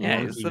 that. Yeah,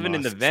 Monkey he's living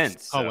in the musk.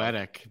 vents. so,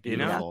 Poetic. you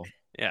know? Beautiful.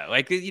 Yeah,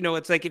 like,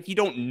 it's like if you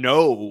don't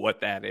know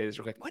what that is,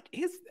 you're like, what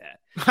is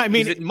that? I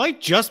mean, it might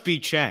just be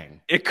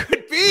Chang. It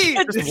could be.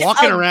 Just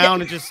walking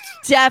around and just...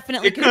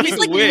 Definitely. It could He's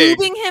be like the wig.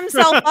 lubing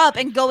himself up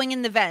and going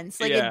in the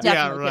vents. Like, it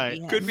definitely could be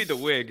him. Could be the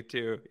wig,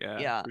 too. Yeah,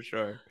 Yeah. for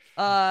sure.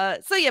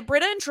 So yeah,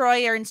 Britta and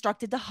Troy are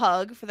instructed to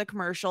hug for the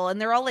commercial,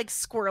 and they're all like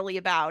squirrely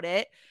about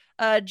it.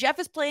 Jeff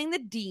is playing the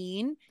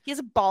dean. He has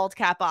a bald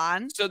cap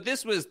on. So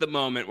this was the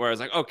moment where I was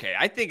like, okay,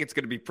 I think it's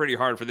going to be pretty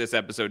hard for this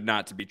episode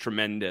not to be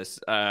tremendous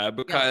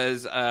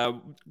because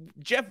the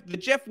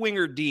Jeff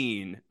Winger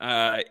Dean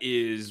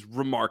is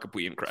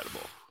remarkably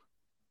incredible.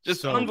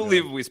 Just So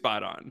unbelievably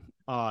spot on.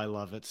 Oh, I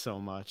love it so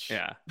much.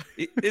 Yeah.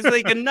 It's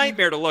like a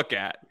nightmare to look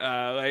at.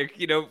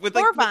 With like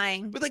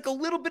horrifying. With like a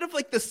little bit of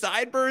like the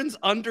sideburns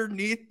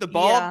underneath the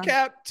bald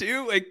cap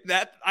too. Like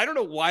that. I don't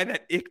know why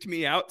that icked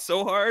me out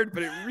so hard,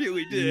 but it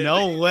really did.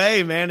 No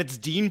way, man. It's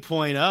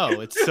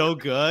Dean.0. It's so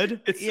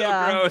good. It's so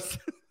gross.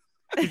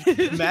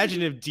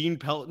 Imagine if Dean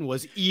Pelton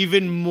was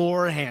even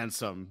more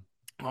handsome.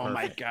 Oh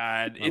my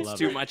God, I it's love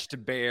too it. much to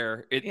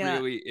bear. It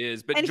really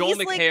is. But And Joel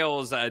he's like-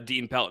 McHale's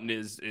Dean Pelton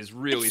is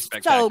really It's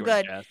spectacular. so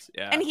good. Jess.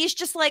 Yeah. And he's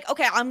just like,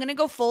 okay, I'm gonna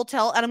go full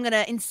tilt and I'm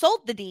gonna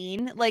insult the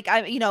dean, like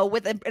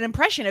with an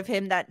impression of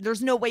him that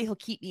there's no way he'll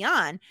keep me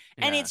on.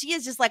 And Yeah. he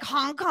is just like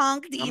honk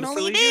honk, I'm a Dean-ily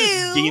silly do.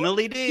 goose.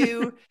 Dean-ily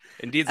do.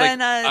 And Dean's like,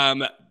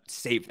 And,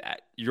 save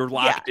that. You're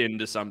locked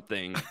into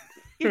something.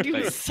 You're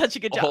doing Like, such a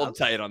good job. Hold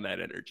tight on that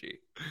energy.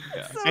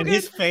 Yeah. And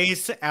his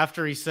face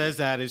after he says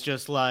that is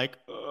just like,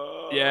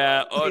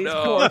 Yeah. Oh He's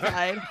no.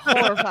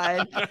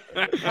 horrified.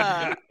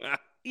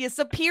 Yeah,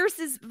 so Pierce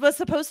was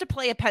supposed to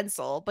play a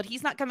pencil, but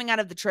he's not coming out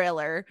of the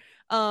trailer.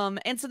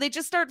 And so they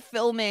just start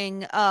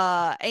filming.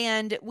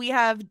 And we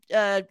have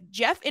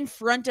Jeff in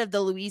front of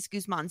the Luis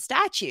Guzman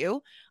statue.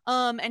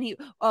 And he,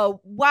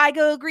 why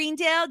go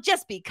Greendale?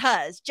 Just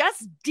because.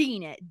 Just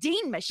Dean it.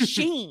 Dean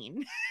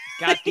machine.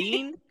 Got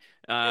Dean?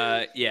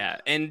 Yeah.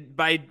 And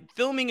by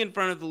filming in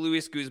front of the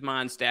Luis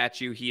Guzman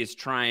statue, he is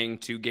trying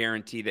to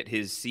guarantee that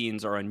his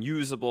scenes are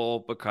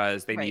unusable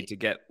because they need to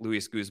get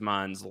Luis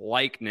Guzman's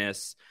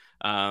likeness.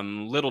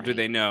 Little do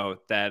they know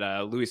that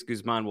Luis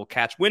Guzman will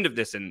catch wind of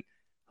this and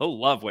he'll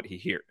love what he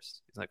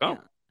hears. He's like, oh,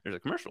 there's a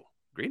commercial.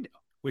 Greendale.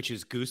 which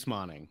is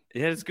Goosemanning.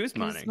 Yeah, it's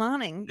Goosemanning.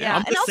 Goosemanning. Yeah.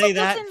 I'm going to say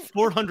that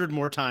 400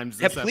 more times.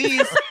 Yeah, This please.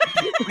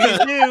 episode. Please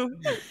do.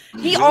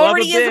 He We love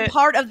already is a bit.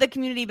 part of the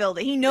community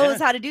building. He knows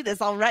how to do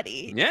this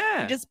already.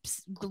 Yeah. You just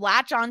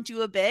latch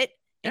onto a bit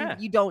and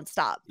you don't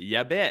stop.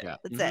 Yeah, bet.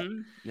 That's Mhm.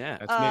 it.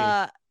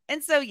 Yeah.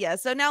 And so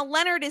so now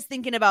Leonard is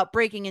thinking about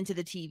breaking into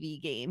the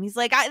TV game. He's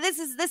like, this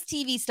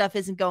TV stuff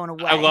isn't going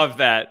away. I love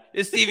that.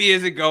 This TV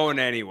isn't going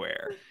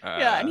anywhere.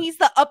 Yeah, and he's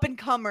the up and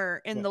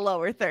comer in the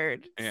lower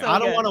third. Yeah. So I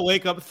don't good. want to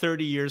wake up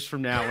 30 years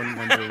from now and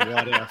wonder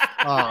what if.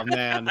 Oh,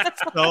 man.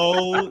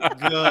 So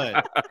good.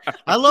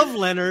 I love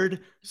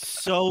Leonard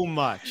so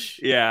much.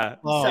 Yeah.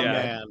 Oh, Yeah.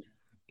 man.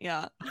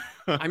 Yeah.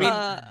 I mean,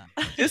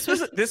 this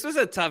was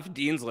a tough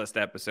Dean's List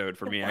episode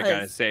for me, I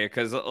gotta say,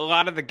 because a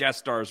lot of the guest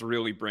stars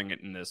really bring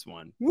it in this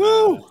one.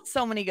 Woo!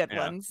 So many good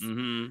ones.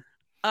 Mm-hmm.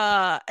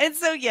 And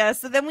so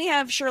then we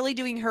have Shirley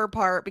doing her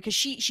part because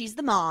she's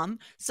the mom.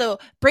 So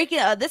breaking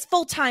this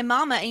full-time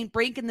mama ain't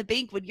breaking the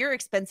bank with your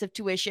expensive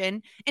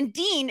tuition. And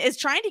Dean is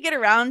trying to get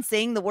around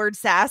saying the word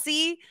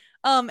sassy.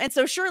 And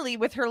so Shirley,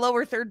 with her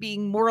lower third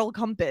being moral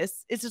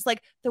compass, is just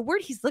like, the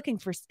word he's looking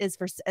for is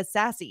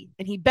sassy,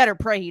 and he better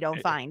pray he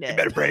don't find it. He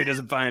better pray he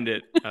doesn't find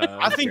it.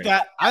 I think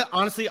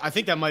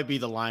that might be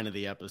the line of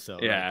the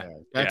episode. Yeah,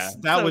 right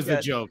that was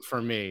the joke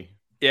for me.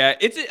 Yeah,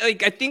 it's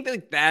like I think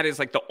that is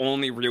like the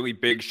only really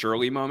big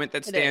Shirley moment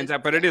that stands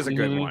out, but it is a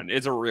good one.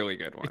 It's a really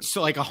good one. It's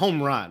like a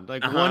home run,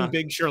 like one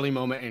big Shirley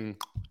moment, and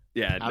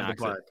out the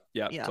park.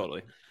 Yeah,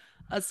 totally.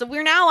 So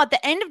we're now at the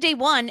end of day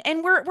one,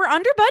 and we're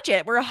under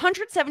budget. We're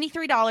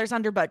 $173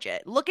 under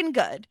budget, looking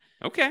good.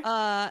 Okay.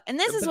 And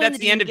this is when that's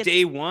the end of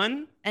day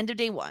one. End of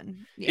day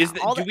one. Yeah,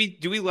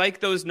 do we like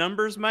those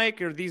numbers,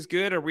 Mike? Are these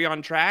good? Are we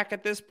on track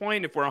at this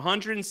point? If we're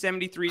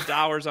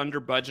 $173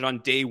 under budget on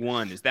day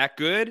one, is that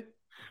good?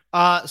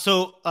 Or does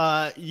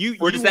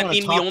that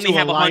mean we only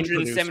have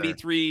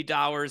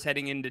 $173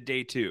 heading into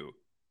day two?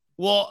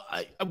 Well,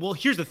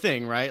 here's the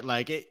thing, right?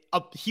 Like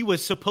he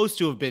was supposed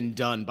to have been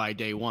done by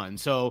day one.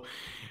 So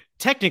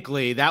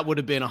technically that would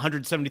have been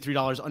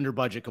 $173 under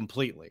budget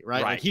completely,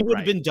 right? Like he would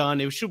have been done.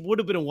 It would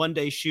have been a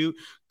one-day shoot.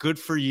 Good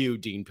for you,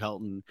 Dean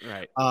Pelton.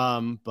 Right.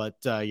 But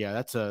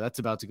that's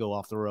about to go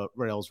off the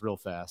rails real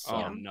fast. So.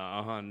 Oh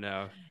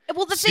no.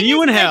 Well, the See thing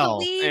you is, in hell.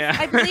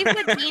 I believe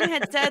that Dean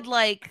had said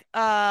like,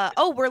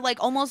 we're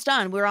like almost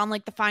done. We're on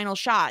like the final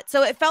shot.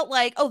 So it felt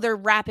like, they're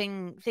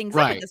wrapping things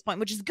up at this point,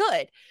 which is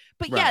good.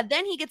 But yeah,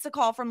 then he gets a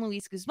call from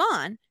Luis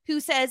Guzman, who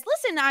says,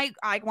 listen, I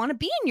want to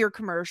be in your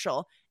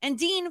commercial. And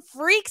Dean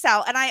freaks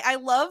out. And I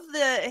love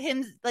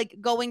him like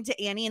going to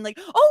Annie and like,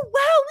 oh, wow,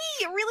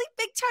 a really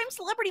big time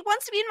celebrity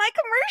wants to be in my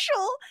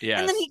commercial.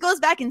 Yes. And then he goes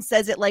back and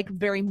saes it like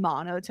very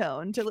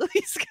monotone to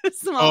Luis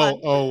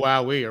Guzman. Oh,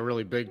 wow, a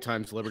really big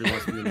time celebrity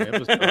wants to be in the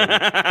episode.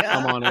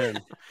 Come on in.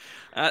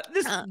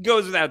 This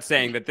goes without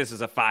saying that this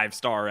is a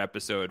 5-star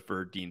episode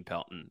for Dean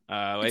Pelton.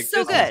 It's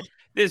so good.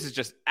 This is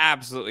just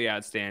absolutely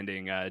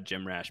outstanding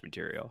Jim Rash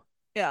material.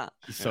 Yeah.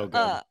 He's so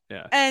good.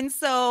 Yeah. And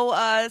so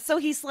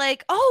he's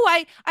like,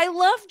 I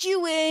loved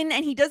you in,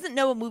 and he doesn't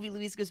know what movie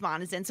Luis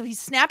Guzman is in. So he's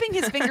snapping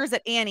his fingers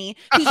at Annie,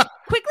 who's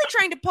quickly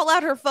trying to pull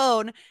out her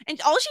phone, and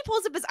all she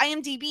pulls up is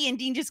IMDb, and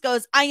Dean just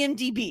goes,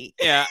 IMDb.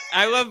 Yeah.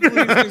 I love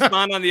Luis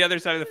Guzman on the other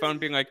side of the phone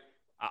being like,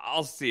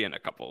 I'll see you in a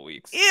couple of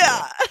weeks.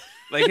 Yeah.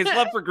 Like his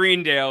love for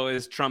Greendale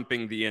is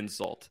trumping the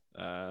insult.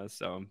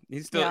 So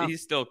he's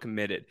still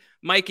committed.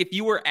 Mike, if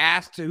you were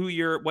asked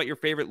what your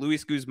favorite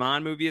Luis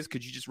Guzman movie is,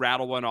 could you just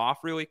rattle one off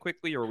really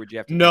quickly, or would you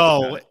have to?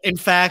 No. In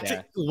fact,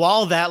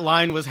 while that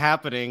line was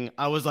happening,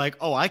 I was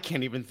like, I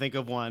can't even think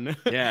of one.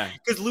 Yeah.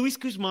 Because Luis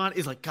Guzman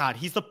is like, God,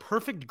 he's the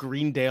perfect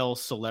Greendale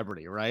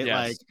celebrity, right?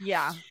 Yes. Like,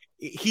 yeah.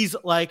 He's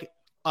like,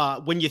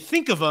 when you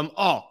think of him,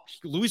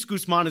 Luis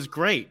Guzman is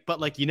great, but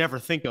like you never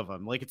think of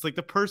him. Like it's like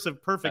the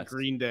perfect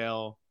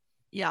Greendale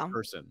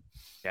person.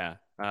 Yeah.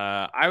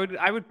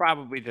 I would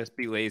probably just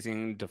be lazy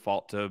and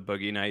default to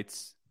Boogie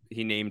Nights.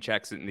 He name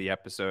checks it in the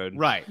episode.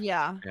 Right.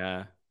 Yeah.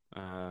 Yeah.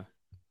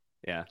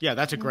 Yeah,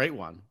 that's a great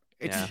one.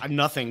 It's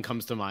nothing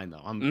comes to mind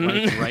though. I'm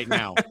running right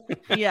now.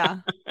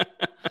 Yeah.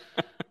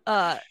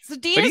 So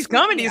Dean, but he's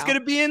coming. He's going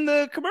to be in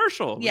the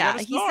commercial. Yeah,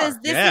 he says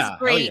this is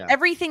great. Yeah.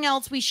 Everything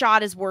else we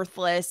shot is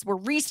worthless. We're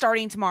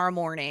restarting tomorrow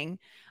morning.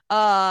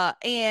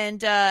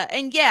 Dean's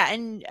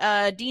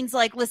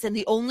like, listen,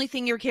 the only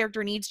thing your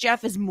character needs,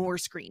 Jeff, is more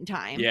screen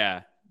time.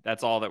 Yeah,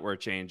 that's all that we're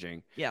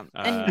changing. Yeah,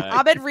 and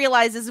Abed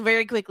realizes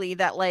very quickly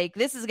that like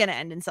this is going to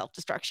end in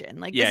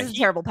self-destruction. Like this is a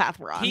terrible path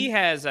we're on. He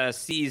has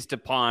seized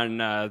upon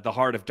the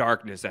heart of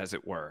darkness, as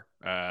it were.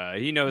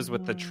 He knows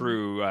what the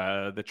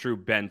true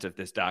bent of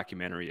this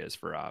documentary is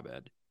for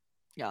Abed.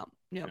 Yeah.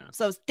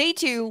 So day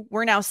 2,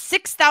 we're now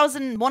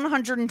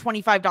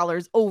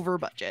 $6,125 over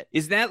budget.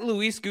 Is that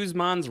Luis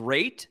Guzman's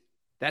rate?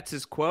 That's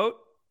his quote?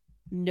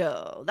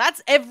 No, that's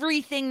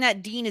everything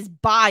that Dean is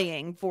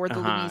buying for the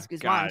Luis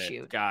Guzman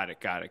shoot. Got it.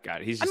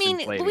 He's just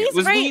inflating it.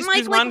 Was Luis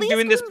Guzman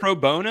doing this pro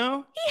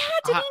bono? He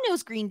had to. He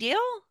knows Greendale.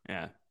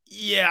 Yeah.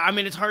 Yeah, I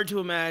mean, it's hard to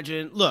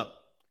imagine. Look,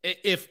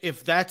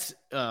 if that's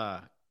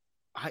I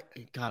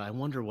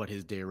wonder what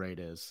his day rate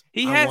is.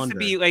 He has to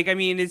be like, I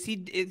mean, is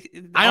he?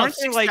 I don't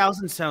think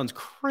 6,000 sounds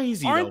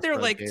crazy. Aren't there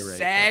like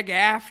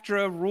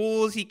SAG-AFTRA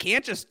rules? He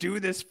can't just do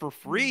this for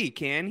free,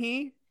 can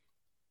he?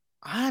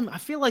 I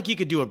feel like you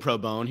could do a pro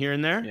bono here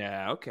and there.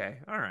 Yeah. Okay.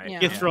 All right.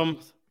 Yeah. Throw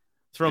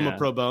him a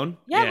pro bono.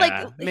 Yeah,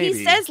 like maybe.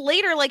 He says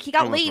later, like he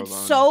got laid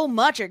so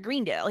much at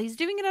Greendale. He's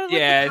doing it out of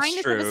like, the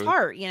kindness of his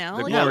heart, you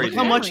know. Look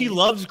how much he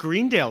loves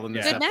Greendale in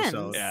this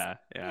episode. Yeah.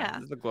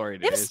 This is the glory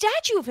days. They have a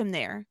statue of him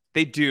there.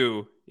 They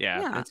do.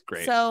 Yeah, that's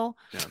great. So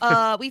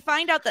we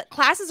find out that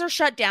classes are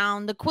shut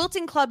down. The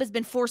quilting club has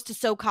been forced to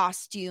sew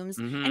costumes,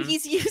 and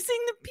he's using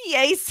the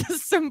PA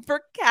system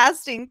for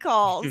casting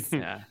calls,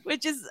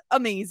 which is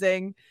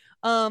amazing.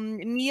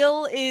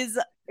 Neil is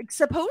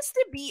supposed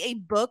to be a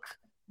book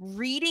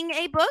reading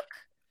a book?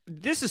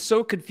 This is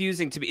so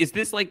confusing to me. Is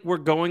this like we're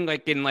going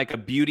like in like a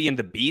Beauty and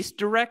the Beast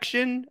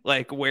direction?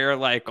 Like where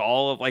like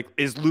all of like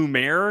is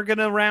Lumiere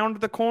gonna round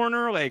the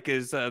corner? Like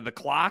is the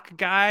clock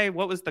guy?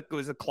 What was the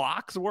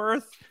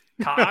Clocksworth?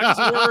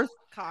 Cogsworth?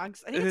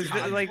 Cogs. I think it's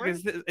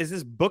Cogsworth. Is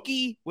this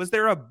Bookie? Was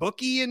there a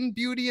Bookie in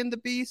Beauty and the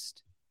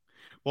Beast?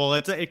 Well,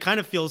 it kind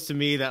of feels to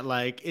me that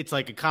like it's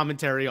like a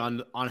commentary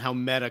on how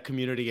meta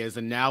Community is,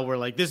 and now we're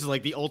like this is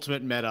like the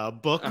ultimate meta. A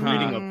book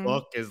reading a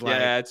book is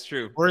like it's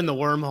true. We're in the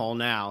wormhole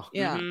now.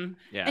 Yeah.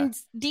 Yeah. And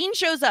Dean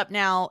shows up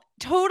now,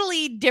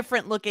 totally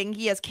different looking.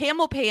 He has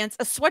camel pants,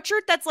 a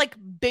sweatshirt that's like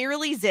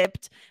barely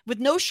zipped with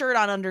no shirt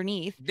on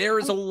underneath. There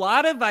is a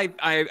lot of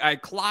I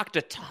clocked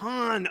a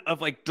ton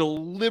of like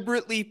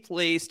deliberately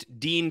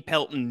placed Dean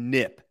Pelton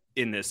nip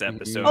in this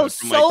episode. Oh,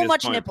 so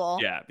much nipple.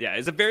 Yeah.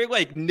 It's a very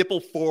like nipple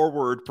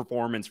forward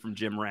performance from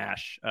Jim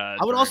Rash. I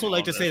would also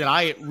like to say that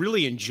I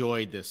really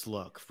enjoyed this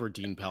look for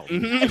Dean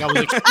Pelton. Like I was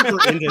like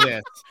super into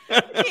this.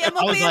 I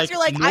was like, you're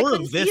like I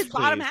couldn't see his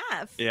bottom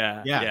half.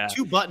 Yeah.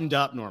 Too buttoned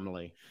up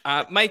normally.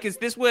 Mike, is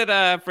this what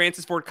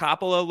Francis Ford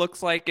Coppola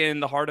looks like in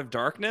The Heart of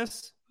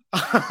Darkness?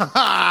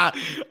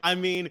 I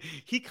mean,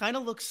 he kind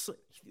of looks.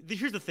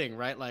 Here's the thing,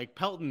 right? Like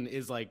Pelton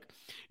is like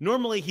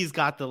normally he's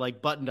got the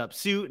like buttoned up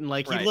suit and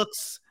like he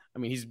looks. I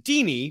mean, he's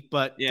Deanie,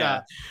 but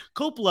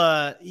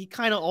Coppola, he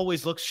kind of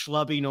always looks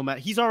schlubby. No matter,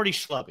 he's already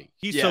schlubby.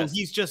 So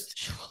he's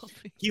just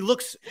he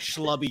looks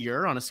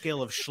schlubbier on a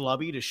scale of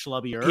schlubby to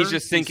schlubbier. He's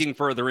just sinking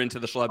further into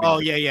the schlubby. Oh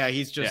yeah.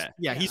 He's just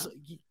he's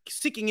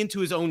sinking into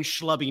his own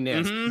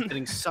schlubbiness, he's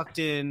getting sucked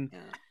in.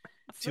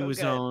 To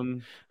his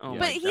own,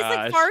 but he's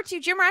like far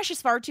too. Jim Rash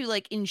is far too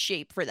like in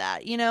shape for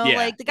that, you know.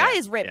 Like the guy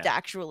is ripped,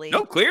 actually.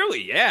 No,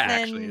 clearly,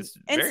 actually,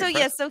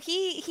 so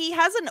he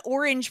has an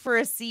orange for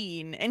a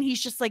scene, and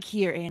he's just like,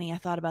 "Here, Annie, I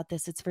thought about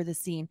this. It's for the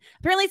scene."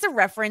 Apparently, it's a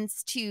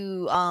reference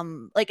to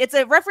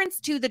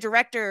the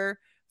director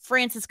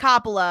Francis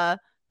Coppola,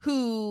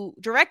 who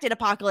directed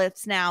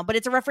Apocalypse Now, but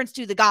it's a reference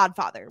to The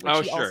Godfather.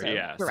 Which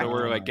So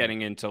we're like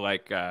getting into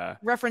like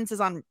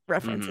references on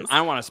references. I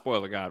don't want to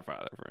spoil The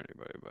Godfather for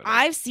anybody, but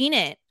I've seen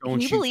it.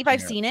 Can you believe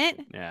I've seen it?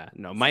 Yeah,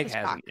 no, Mike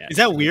hasn't yet. Is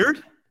that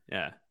weird?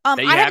 Yeah,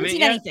 I haven't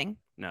seen anything.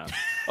 No.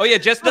 Oh yeah,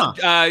 just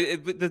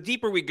the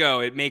deeper we go,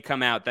 it may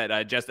come out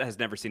that Jess has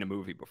never seen a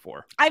movie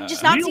before. I've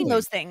just not seen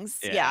those things.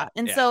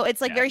 So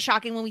it's like very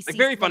shocking when we see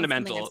very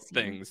fundamental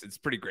things. It's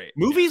pretty great.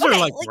 Movies are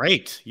like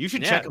great. You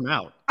should check them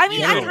out. I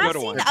mean, I have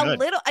seen a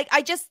little.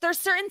 I just there's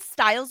certain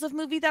styles of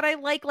movie that I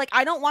like. Like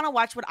I don't want to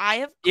watch what I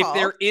have called.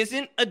 If there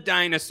isn't a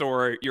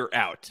dinosaur, you're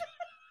out.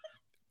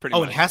 Pretty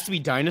much. It has to be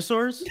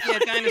dinosaurs? Yeah,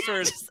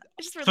 dinosaurs.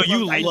 So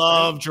you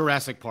love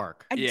Jurassic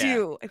Park? I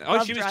do.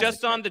 She was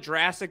just on the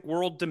Jurassic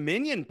World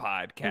Dominion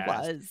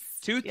podcast. It was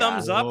 2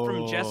 thumbs up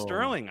from Jess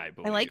Sterling, I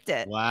believe. I liked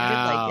it. Wow.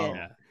 I did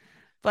like it.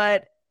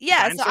 But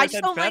so I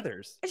just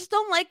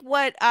don't like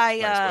what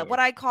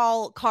I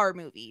call car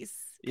movies.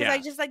 Because I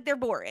just like they're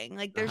boring.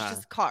 Like there's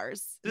just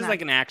cars. This is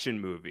like an action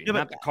movie,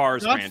 not the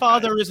Cars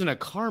Godfather franchise. isn't a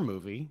car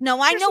movie.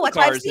 No, I know. That's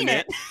why I've seen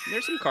it.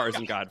 There's some cars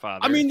in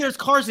Godfather. I mean, there's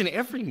cars in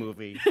every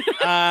movie.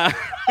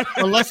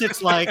 Unless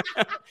it's like...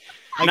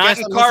 Not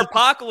in Car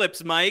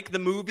Apocalypse, Mike, the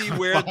movie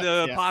where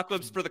the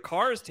apocalypse for the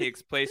cars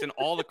takes place and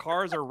all the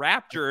cars are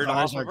raptured.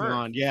 Cars are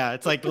gone. Yeah,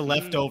 it's like the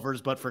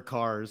leftovers, but for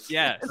cars.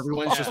 Yes.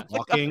 Everyone's just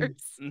walking.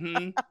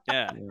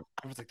 Yeah.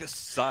 I was like, this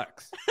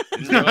sucks. I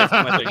didn't realize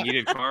how much I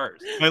needed cars.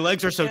 My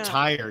legs are so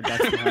tired.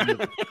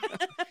 That's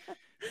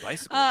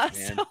bicycles,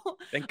 man.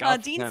 Thank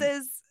God. Dean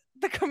says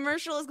the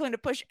commercial is going to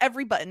push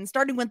every button,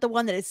 starting with the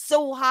one that is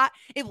so hot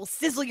it will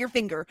sizzle your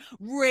finger.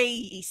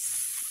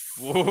 Race.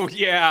 Oh,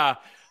 yeah.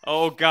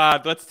 Oh,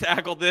 God, let's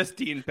tackle this,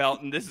 Dean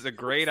Pelton. This is a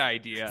great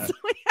idea. So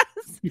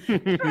yes, Troy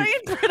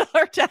and Britta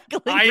are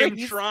tackling I am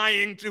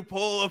trying to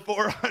pull a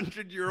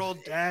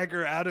 400-year-old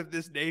dagger out of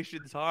this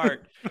nation's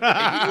heart. And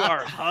you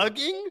are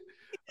hugging?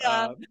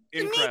 To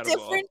meet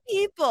different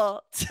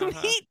people.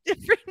 Meet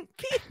different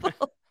people.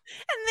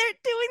 And they're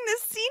doing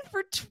this scene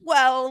for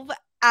 12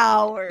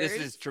 hours.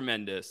 This is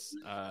tremendous.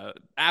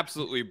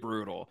 Absolutely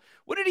brutal.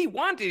 What did he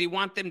want? Did he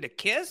want them to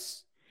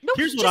kiss? No,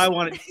 Here's what I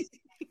wanted.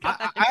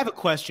 I have a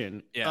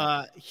question.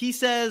 Yeah. He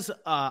says,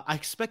 "I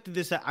expected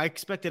this. I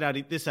expected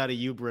this out of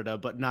you, Britta,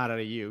 but not out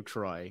of you,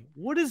 Troy."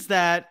 What does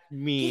that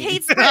mean? He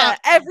hates Britta.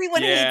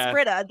 Everyone hates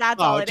Britta.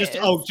 That's all it is.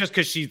 Just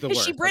because she's the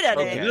worst. She Britta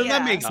it.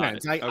 That makes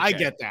sense. I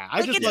get that.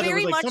 I just thought there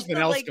was like something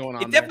else going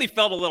on. It definitely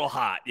felt a little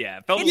hot. Yeah.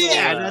 It felt a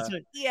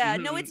little,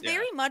 No, it's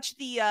very much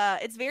the.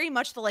 It's very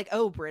much the like.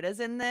 Oh, Britta's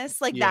in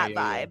this. Like that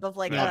vibe of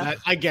like.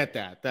 I get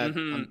that.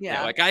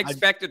 Like I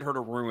expected her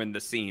to ruin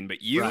the scene,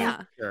 but you,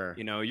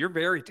 you know, you're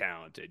very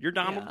talented. You're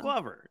Donald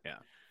Glover. Yeah.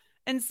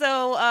 And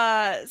so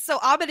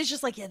Abed is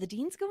just like, the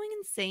Dean's going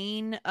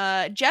insane.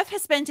 Jeff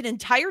has spent an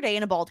entire day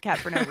in a bald cap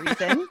for no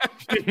reason.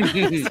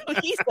 So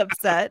he's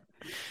upset.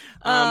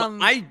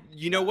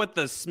 You know what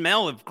the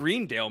smell of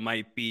Greendale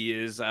might be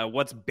is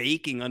what's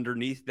baking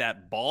underneath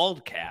that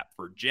bald cap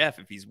for Jeff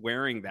if he's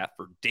wearing that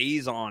for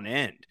days on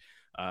end.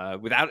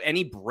 Without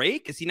any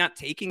break? Is he not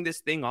taking this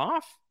thing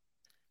off?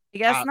 I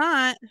guess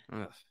not.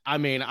 I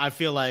mean, I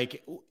feel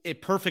like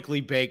it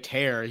perfectly baked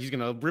hair. He's going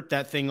to rip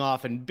that thing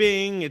off and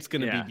bing, it's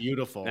going to be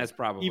beautiful. That's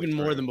probably even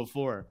more than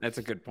before. That's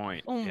a good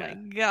point. Oh my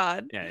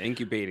God. Yeah,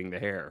 incubating the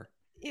hair.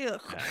 Yeah.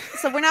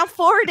 So we're now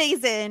 4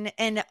 days in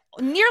and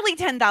nearly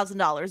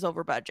 $10,000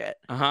 over budget.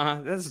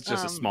 That's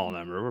just a small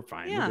number. We're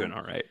fine. We're doing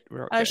all right.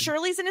 We're okay.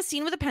 Shirley's in a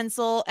scene with a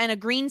pencil and a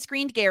green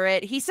screened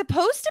Garrett. He's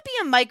supposed to be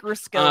a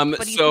microscope,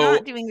 but he's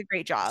not doing a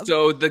great job.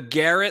 So the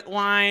Garrett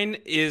line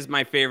is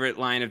my favorite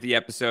line of the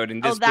episode,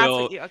 and this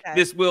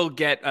this will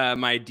get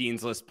my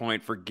Dean's List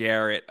point for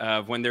Garrett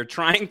of when they're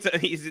trying to.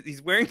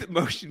 He's wearing the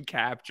motion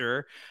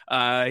capture.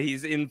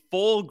 He's in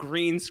full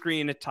green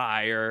screen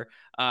attire.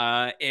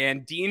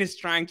 And Dean is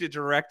trying to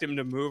direct him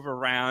to move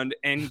around,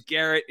 and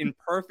Garrett, in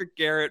perfect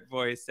Garrett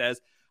voice, says,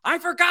 "I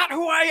forgot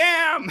who I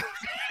am."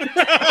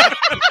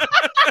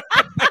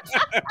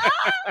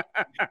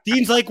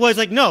 Dean's like,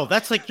 no,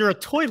 that's like you're a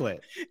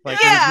toilet. Like,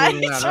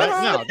 no, that's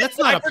not a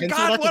pencil. I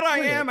forgot what I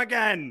am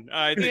again.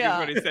 I think is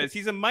what he says.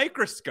 He's a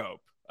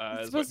microscope.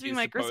 It's supposed to be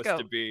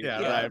microscope.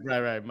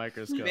 Right.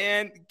 Microscope.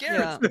 Man,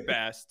 Garrett's the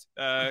best.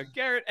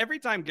 Garrett, every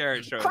time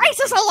Garrett shows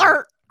Crisis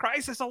alert!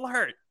 Crisis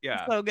alert.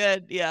 Yeah. So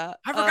good. Yeah.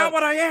 I forgot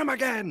what I am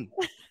again.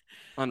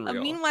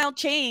 Unreal. Meanwhile,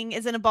 Chang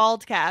is in a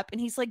bald cap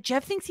and he's like,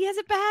 Jeff thinks he has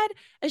it bad.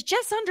 As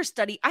Jeff's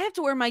understudy, I have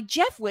to wear my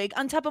Jeff wig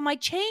on top of my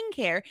Chang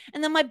hair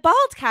and then my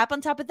bald cap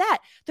on top of that.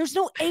 There's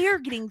no air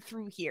getting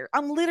through here.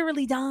 I'm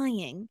literally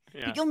dying.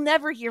 But you'll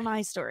never hear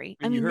my story.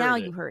 I mean, now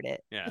you heard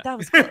it. Yeah. But that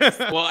was close.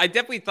 Well, I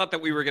definitely thought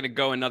that we were going to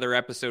go another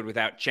episode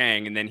without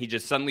Chang, and then he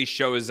just suddenly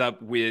shows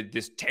up with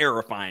this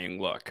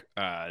terrifying look.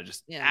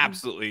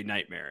 Absolutely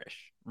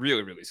nightmarish.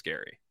 Really, really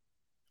scary.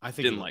 I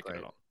think didn't like it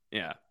at all.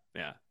 Yeah.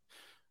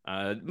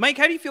 Mike,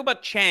 how do you feel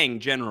about Chang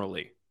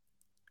generally?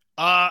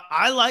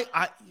 I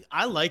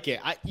like it.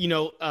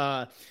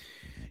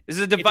 This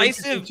is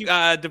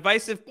a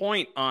divisive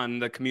point on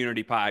the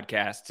community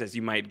podcasts, as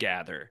you might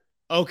gather.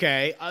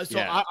 Okay, I'm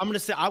going to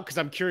say, because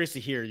I'm curious to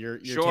hear your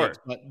takes,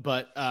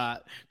 but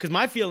because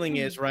my feeling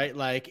is, right,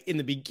 like in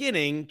the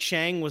beginning,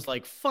 Chang was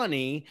like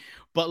funny,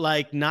 but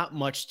like not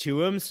much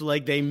to him. So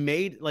like they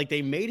made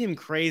him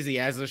crazy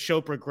as the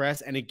show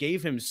progressed, and it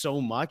gave him so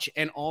much,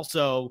 and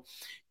also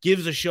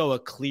gives the show a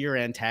clear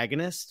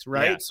antagonist,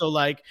 right? Yeah. So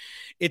like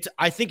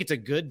I think it's a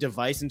good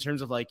device in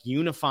terms of like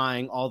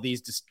unifying all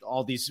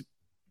these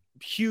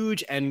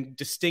huge and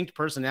distinct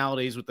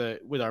personalities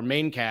with our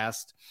main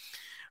cast.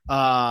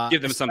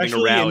 Give them something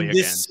to rally in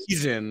this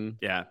season.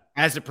 Yeah,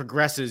 as it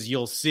progresses,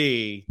 you'll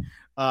see.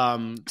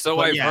 So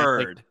I've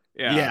heard.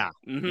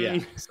 Mm-hmm. Yeah.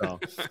 So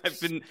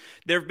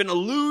there have been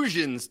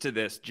allusions to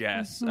this,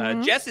 Jess.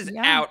 Jess is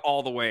out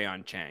all the way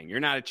on Chang.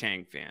 You're not a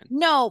Chang fan.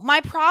 No, my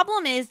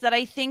problem is that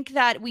I think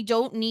that we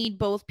don't need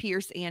both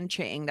Pierce and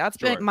Chang. That's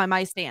been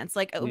my stance.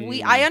 Like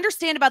I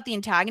understand about the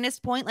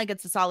antagonist point, like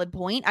it's a solid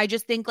point. I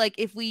just think like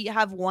if we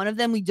have one of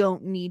them, we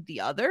don't need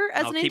the other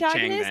as an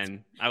antagonist. Chang,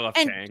 then. I love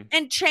Chang.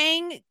 And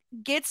Chang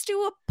gets to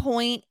a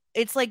point.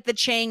 It's like the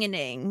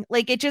Chang-ing.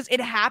 Like it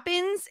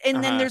happens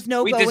and then there's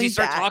no going back. Does he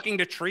start talking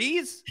to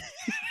trees?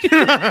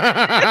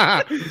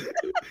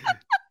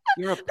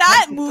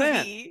 That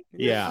movie.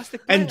 Yeah.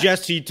 And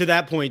Jess, to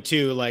that point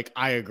too, like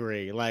I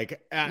agree.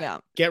 Like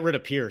get rid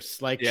of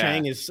Pierce. Like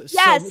Chang is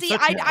a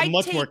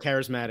much more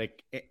charismatic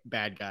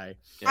bad guy.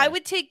 Yeah. I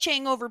would take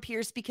Chang over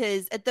Pierce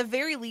because at the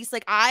very least,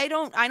 like I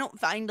don't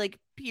find like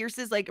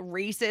Pierce's like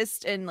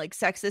racist and like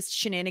sexist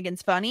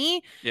shenanigans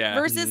funny. Yeah.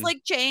 Versus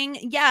like Chang,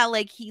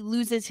 like he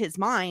loses his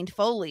mind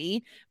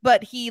fully,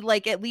 but he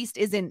like at least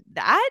isn't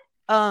that.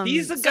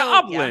 He's a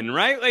goblin,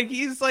 right? Like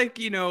he's like,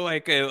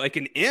 like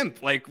an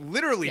imp, like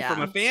literally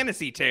from a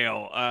fantasy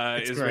tale.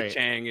 Is great. What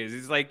Chang is.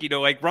 He's like,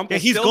 like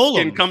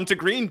Rumpelstiltskin come to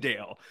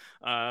Greendale.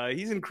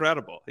 He's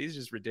incredible. He's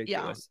just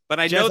ridiculous. Yeah.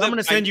 But Jess, I'm going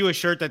to send you a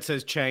shirt that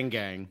says Chang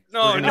Gang.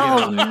 No.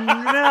 No.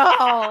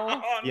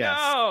 Yes.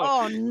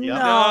 Oh no.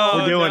 Yep.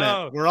 We're doing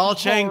it. We're all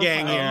Chang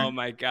Gang here. Oh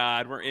my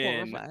God, we're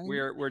in.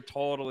 We're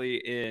totally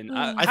in.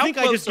 I think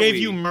I just gave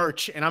you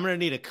merch, and I'm going to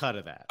need a cut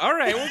of that. All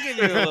right, we'll give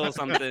you a little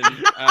something.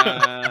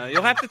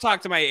 You'll have to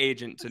talk to my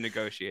agent to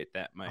negotiate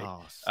that, Mike.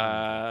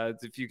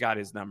 If you got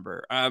his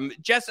number.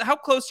 Jess, how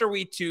close are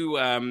we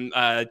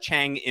to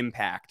Chang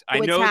Impact? I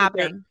know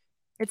happening.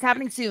 It's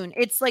happening soon.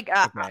 It's like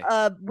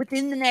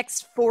within the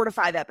next 4 to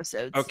 5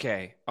 episodes.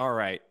 Okay. All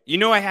right.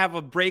 I have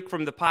a break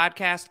from the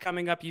podcast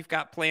coming up. You've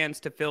got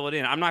plans to fill it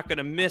in. I'm not going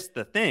to miss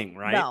the thing,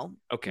 right? No.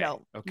 Okay.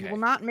 No. Okay. You will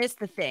not miss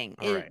the thing.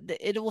 Right.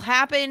 It will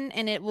happen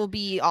and it will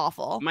be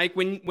awful. Mike,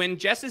 when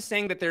Jess is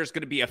saying that there's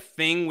going to be a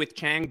thing with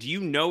Chang, do you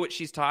know what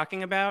she's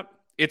talking about?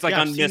 It's like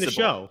unmissable. I've seen the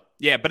show.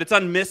 Yeah, but it's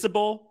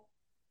unmissable.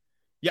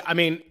 Yeah, I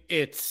mean,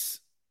 it's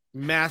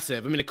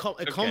massive. I mean, it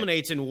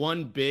culminates in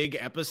one big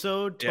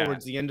episode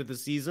towards the end of the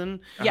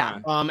season. Yeah.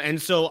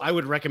 And so I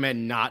would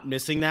recommend not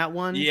missing that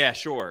one. Yeah,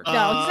 sure. No,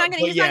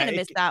 he's not gonna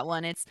miss that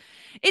one. It's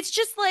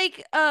just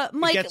like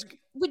Mike,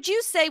 would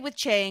you say with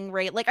Chang,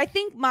 right? Like I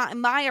think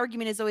my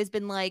argument has always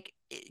been like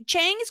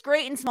Chang is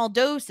great in small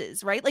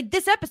doses, right? Like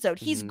this episode,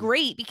 he's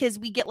great because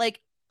we get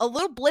like a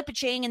little blip of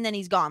Chang and then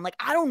he's gone. Like,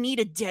 I don't need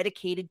a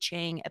dedicated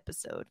Chang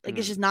episode. Like,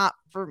 it's just not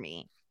for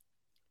me.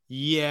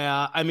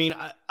 Yeah, I mean,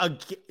 I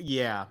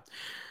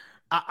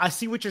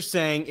see what you're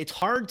saying. It's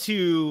hard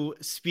to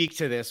speak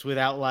to this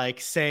without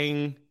like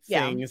saying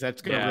things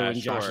that's going to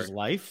ruin Josh's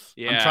life.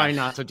 Yeah. I'm trying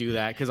not to do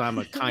that because I'm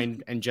a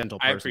kind and gentle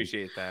person. I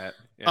appreciate that.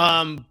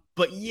 Yeah.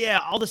 But yeah,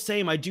 all the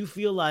same, I do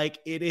feel like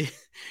it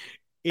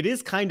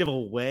is kind of a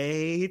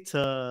way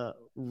to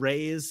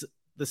raise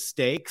the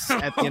stakes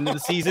at the end of the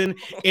season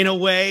in a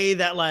way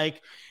that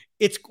like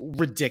it's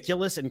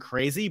ridiculous and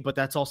crazy, but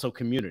that's also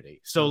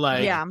Community. So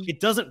like it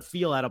doesn't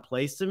feel out of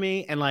place to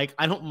me. And like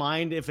I don't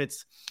mind if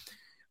it's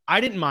I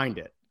didn't mind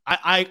it.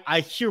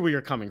 I hear where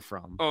you're coming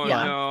from. Oh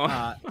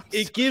no.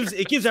 It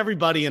gives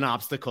everybody an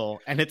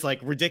obstacle, and it's like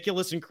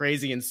ridiculous and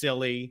crazy and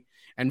silly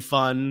and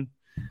fun.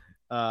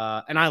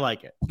 And I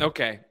like it.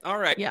 Okay. All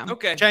right. Yeah.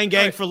 Okay. Chang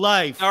Gang for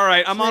life. All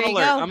right. I'm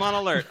on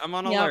alert.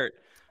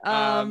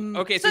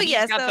 Okay. So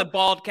he's got the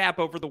bald cap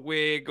over the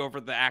wig, over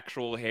the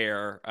actual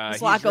hair.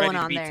 He's ready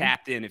to be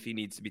tapped in if he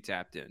needs to be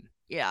tapped in.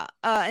 Yeah.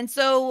 And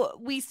so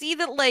we see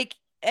that like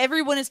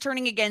everyone is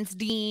turning against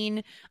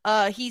Dean.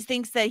 He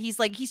thinks that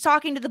he's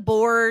talking to the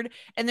board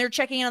and they're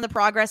checking in on the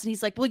progress. And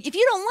he's like, well, if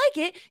you don't like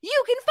it,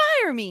 you can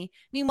fire me.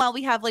 Meanwhile,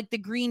 we have like the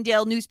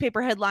Greendale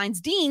newspaper headlines,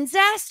 Dean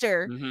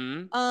Zaster.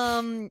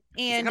 Mm-hmm.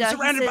 And I'm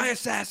surrounded by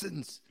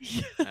assassins.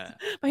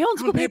 My own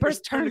school papers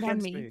turned on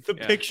me. The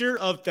picture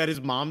of that his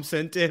mom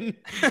sent in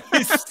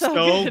is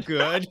so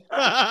good.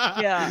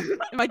 Yeah.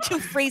 My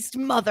two-faced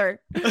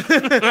mother.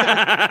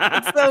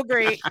 It's so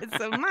great. It's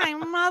so my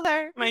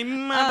mother.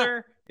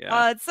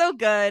 Yeah. It's so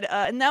good.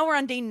 And now we're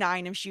on day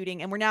 9 of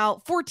shooting, and we're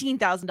now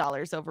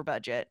 $14,000 over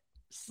budget.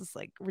 This is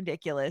like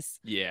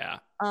ridiculous. Yeah.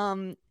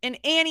 And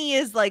Annie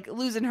is like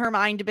losing her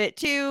mind a bit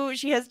too.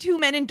 She has 2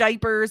 men in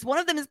diapers. One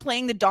of them is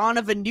playing the dawn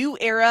of a new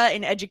era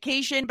in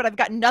education, but I've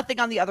got nothing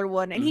on the other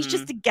one. And he's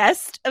just a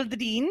guest of the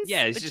deans.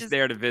 Yeah, he's just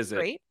there to visit.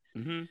 Great.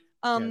 Mm-hmm.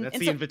 That's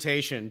the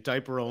invitation.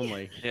 Diaper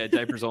only. Yeah,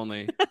 diapers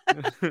only.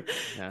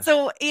 Yeah.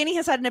 So Annie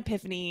has had an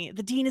epiphany.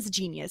 The dean is a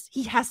genius.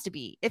 He has to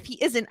be. If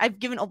he isn't, I've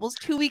given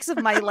almost 2 weeks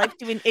of my life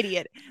to an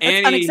idiot.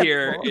 That's Annie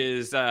here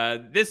is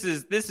this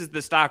is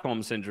the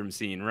Stockholm syndrome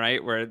scene,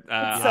 right? Where Abed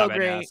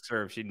asks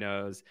her if she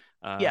knows.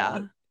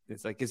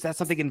 It's like, is that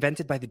something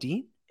invented by the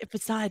dean? If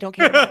it's not, I don't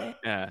care about it.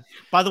 Yeah.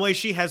 By the way,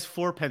 she has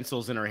 4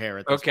 pencils in her hair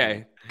at this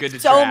point. Good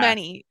to so track.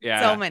 many.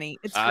 Yeah. So many.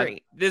 It's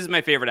great. This is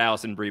my favorite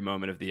Allison Brie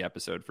moment of the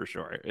episode for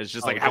sure. It's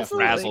just like how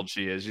frazzled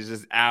she is. She's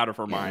just out of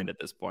her mind at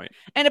this point.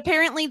 And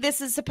apparently this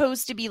is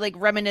supposed to be like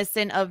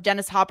reminiscent of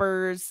Dennis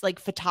Hopper's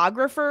like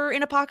photographer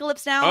in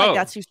Apocalypse Now. Like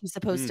that's who she's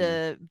supposed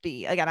to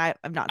be. Again, I've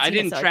not seen I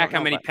didn't it, so track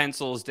how many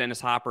pencils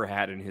Dennis Hopper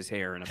had in his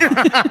hair in Maybe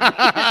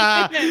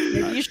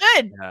you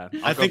should.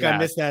 I think I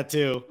missed that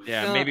too.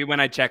 Yeah, maybe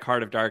when I check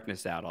Heart of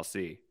Darkness out, I'll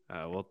see.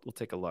 We'll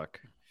take a look.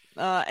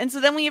 And so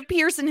then we have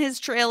Pierce in his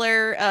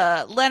trailer.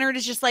 Leonard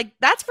is just like,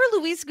 that's for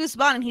Luis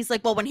Guzman. And he's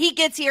like, well, when he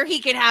gets here, he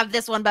can have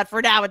this one, but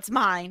for now it's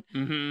mine.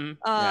 Mm-hmm.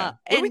 What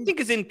do we think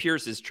is in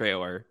Pierce's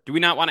trailer? Do we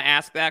not want to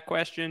ask that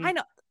question? I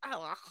know.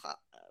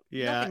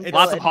 Yeah, it's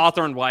lots of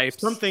Hawthorne wife.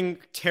 Something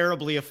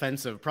terribly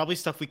offensive. Probably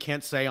stuff we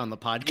can't say on the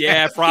podcast.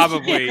 Yeah,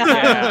 probably.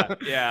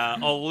 yeah.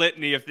 A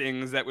litany of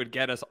things that would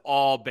get us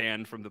all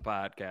banned from the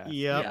podcast.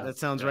 Yep, that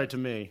sounds right to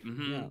me.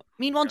 Mm-hmm. Yeah.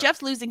 Meanwhile,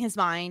 Jeff's losing his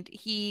mind.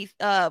 He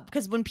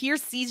because when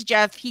Pierce sees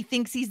Jeff, he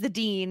thinks he's the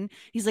dean.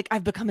 He's like,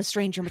 I've become a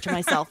stranger to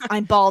myself.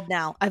 I'm bald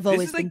now. I've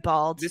always been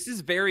bald. This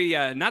is very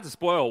not to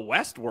spoil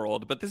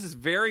Westworld, but this is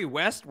very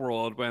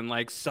Westworld when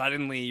like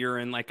suddenly you're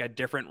in like a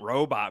different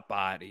robot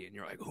body and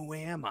you're like, who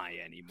am I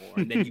anymore?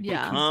 And then you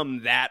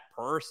become that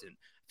person.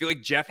 I feel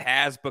like Jeff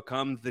has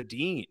become the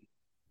dean.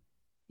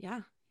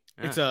 Yeah.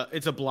 It's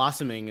a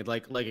blossoming.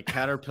 Like a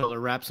caterpillar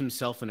wraps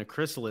himself in a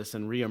chrysalis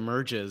and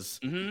reemerges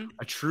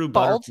a true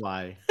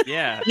butterfly.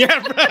 Yeah.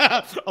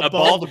 Yeah. a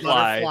bald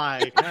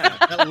butterfly.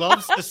 That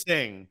loves to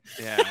sing.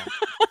 Yeah.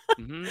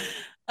 Mm-hmm.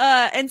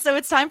 And so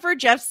it's time for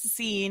Jeff's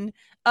scene.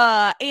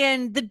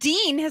 And the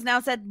dean has now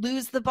said,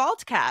 lose the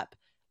bald cap.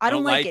 I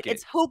don't like it.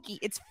 It's hokey.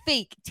 It's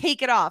fake.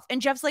 Take it off. And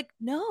Jeff's like,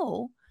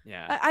 no.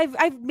 Yeah.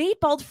 I've made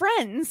bald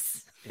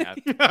friends. Yeah.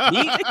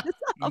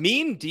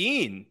 Mean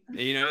dean.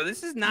 You know,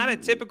 this is not a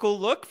typical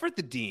look for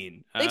the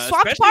dean. They've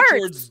swapped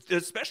parts.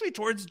 Especially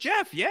towards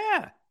Jeff.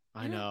 Yeah.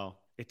 I know.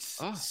 It's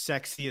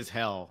sexy as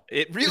hell.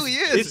 It really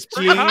is. It's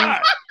Dean.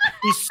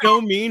 He's so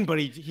mean, but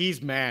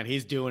he's man.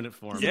 He's doing it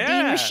for me. Yeah.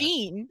 Dean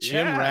machine.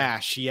 Jim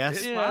Rash.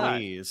 Yes,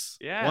 please.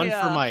 Yeah. One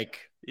for Mike.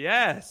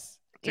 Yes.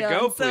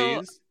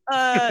 Please.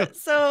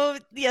 So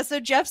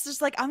Jeff's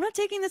just like, I'm not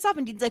taking this off,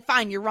 and Dean's like,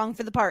 fine, you're wrong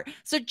for the part.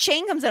 So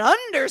Chang comes in,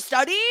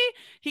 understudy.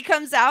 He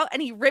comes out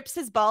and he rips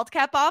his bald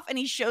cap off and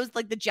he shows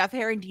like the Jeff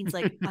hair, and Dean's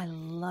like, I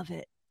love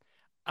it.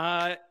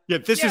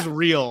 This is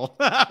real.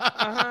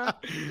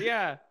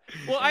 Yeah.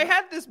 Well, I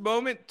had this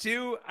moment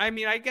too. I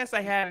mean, I guess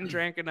I hadn't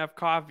drank enough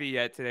coffee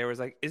yet today. I was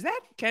like, is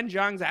that Ken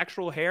Jeong's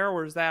actual hair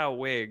or is that a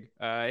wig?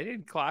 I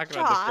didn't clock it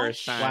on the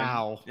first time.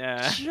 Wow.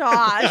 Yeah.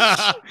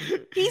 Josh.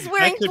 He's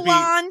wearing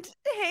blonde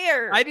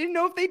hair. I didn't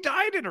know if they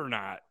dyed it or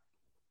not.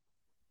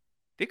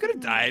 They could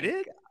have dyed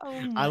it.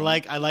 I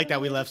like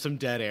that we left some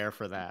dead air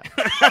for that.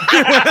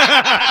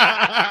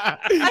 I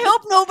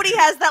hope nobody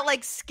has that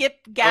like skip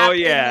gap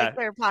in like,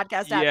 their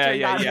podcast app.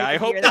 Yeah. I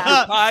hope that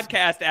the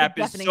podcast app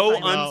is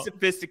so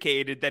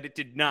unsophisticated that it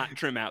did not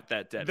trim out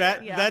that dead air.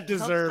 That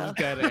deserves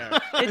dead air.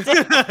 It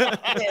did.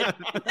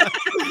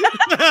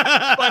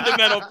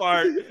 Fundamental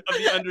part of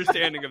the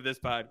understanding of this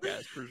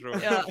podcast, for sure.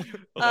 Yeah.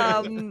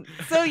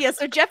 So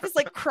Jeff is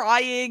like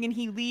crying and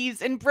he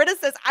leaves, and Britta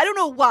says, I don't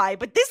know why,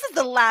 but this is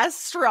the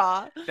last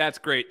straw. That's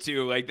great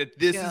too. Like that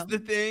this is the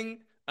thing.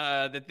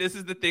 That this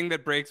is the thing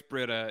that breaks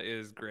Britta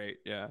is great.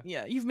 Yeah.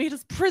 Yeah. You've made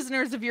us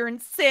prisoners of your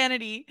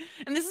insanity.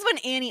 And this is when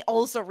Annie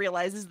also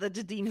realizes that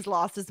Dean has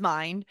lost his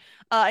mind.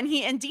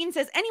 And Dean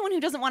says anyone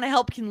who doesn't want to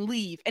help can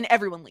leave, and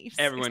everyone leaves.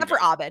 Except for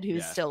Abed,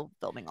 who's still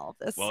filming all of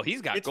this. Well,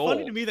 he's got It's gold.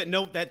 funny to me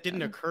that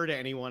didn't occur to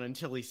anyone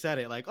until he said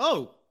it. Like,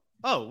 oh,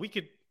 we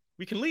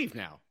can leave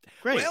now.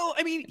 Great. Well,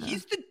 I mean,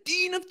 he's the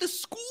dean of the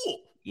school.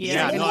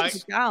 Yeah,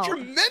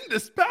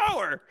 tremendous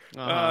power.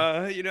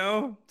 You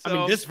know, I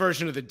mean, this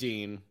version of the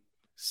dean,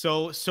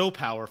 so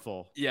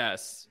powerful.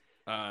 Yes,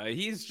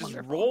 he's just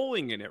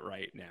rolling in it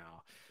right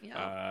now.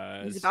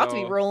 Yeah, he's about to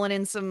be rolling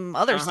in some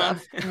other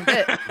stuff. In a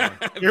bit.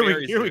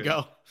 Here we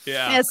go.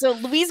 Yeah. So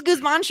Luis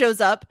Guzman shows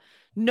up.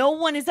 No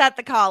one is at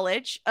the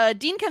college.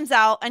 Dean comes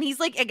out and he's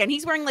like, again,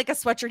 he's wearing like a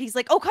sweatshirt. He's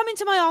like, oh, come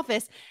into my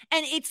office,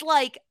 and it's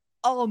like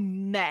a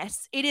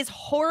mess. It is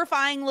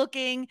horrifying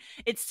looking.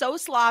 It's so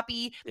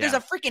sloppy. There's a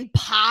freaking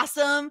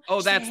possum.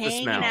 Oh, that's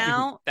the smell.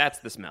 Out. That's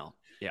the smell.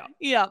 Yeah.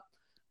 Yeah.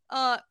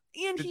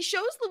 And he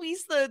shows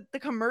Luis the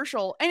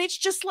commercial, and it's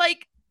just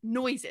like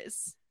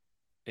noises.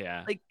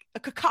 Yeah. Like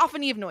a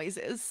cacophony of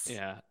noises.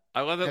 Yeah.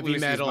 I love that. Heavy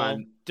Luis metal,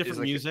 different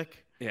like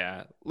music.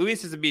 Yeah.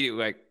 Luis is immediately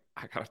like,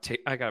 I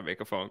gotta make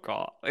a phone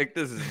call. Like,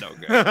 this is no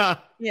good.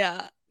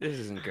 Yeah. This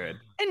isn't good.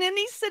 And then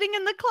he's sitting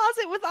in the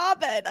closet with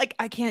Abed. Like,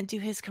 I can't do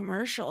his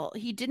commercial.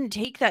 He didn't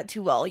take that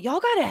too well. Y'all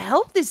gotta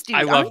help this dude.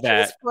 I love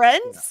that. His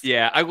friends.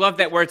 Yeah, I love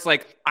that where it's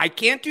like, I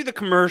can't do the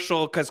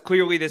commercial because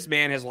clearly this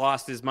man has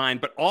lost his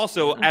mind. But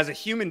also, as a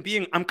human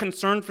being, I'm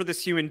concerned for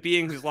this human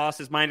being who's lost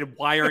his mind. And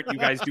why aren't you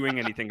guys doing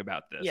anything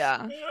about this?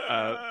 Yeah.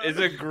 It's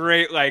a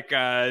great, like,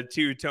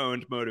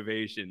 two-toned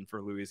motivation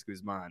for Luis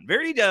Guzman.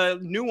 Very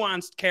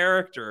nuanced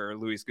character,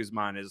 Luis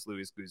Guzman is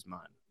Luis Guzman.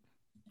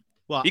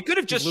 Well, he could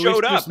have just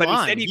showed up, but he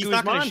said he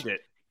Guzman'd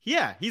it.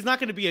 Yeah, he's not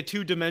going to be a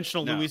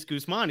two-dimensional Luis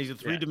Guzman. He's a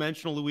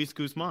three-dimensional Luis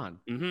Guzman.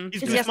 Mm-hmm.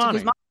 He's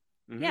Guzman.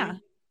 Mm-hmm. Yeah.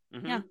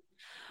 Mm-hmm.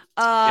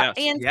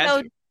 And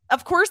so,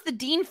 of course, the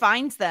dean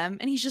finds them,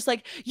 and he's just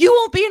like, you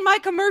won't be in my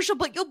commercial,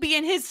 but you'll be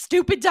in his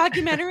stupid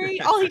documentary.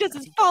 All he does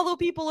is follow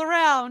people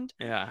around.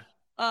 Yeah.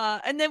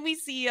 And then we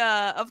see,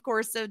 of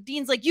course, so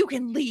Dean's like, you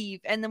can leave.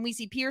 And then we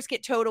see Pierce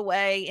get towed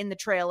away in the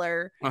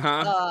trailer.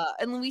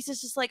 And Luis is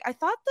just like, I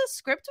thought the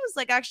script was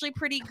like actually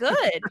pretty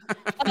good.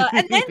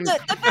 And then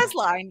the best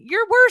line,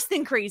 you're worse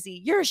than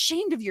crazy. You're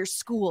ashamed of your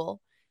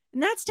school.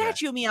 And that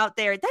statue of me out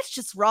there, that's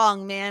just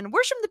wrong, man.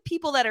 Worship the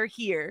people that are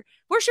here.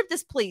 Worship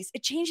this place.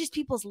 It changes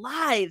people's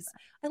lives.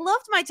 I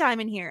loved my time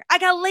in here. I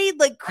got laid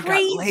like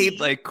crazy.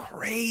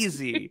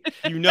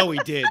 You know he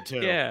did, too.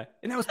 Yeah.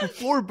 And that was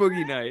before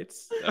Boogie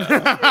Nights.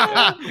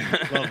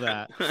 Love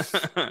that.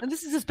 And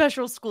this is a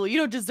special school. You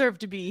don't deserve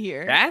to be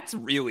here. That's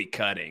really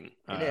cutting.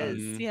 It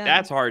is. Yeah.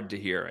 That's hard to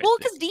hear. Well,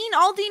 because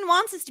all Dean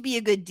wants is to be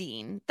a good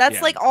dean.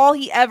 That's like all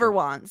he ever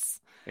wants.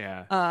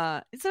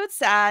 Yeah. So it's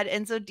sad,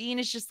 and so Dean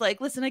is just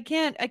like, listen, I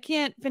can't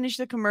finish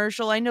the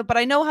commercial. I know, but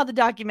I know how the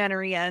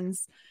documentary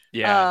ends.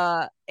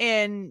 Yeah.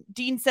 And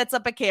Dean sets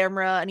up a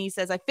camera and he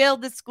says, I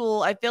failed this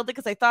school. I failed it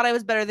because I thought I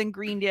was better than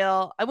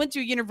Greendale. I went to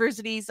a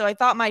university, so I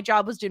thought my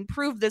job was to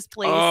improve this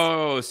place.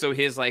 Oh, so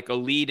his like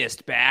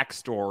elitist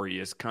backstory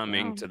is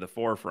coming to the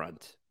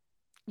forefront.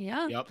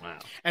 Yeah. Yep. Wow.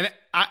 And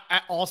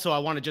I also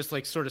want to just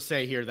like sort of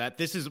say here that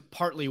this is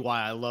partly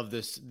why I love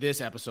this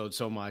episode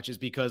so much, is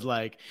because,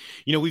 like,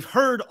 you know, we've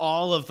heard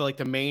all of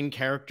the main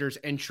characters'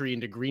 entry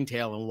into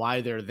Greendale and why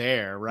they're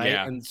there, right?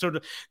 Yeah. And sort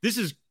of this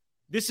is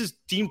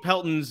Dean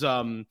Pelton's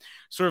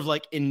sort of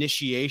like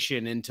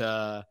initiation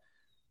into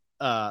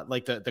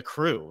like the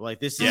crew.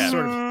 Like this is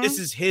this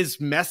is his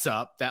mess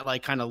up that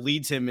like kind of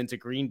leads him into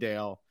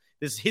Greendale.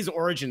 This is his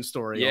origin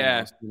story. Yeah.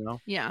 Almost, you know?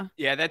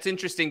 Yeah, that's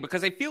interesting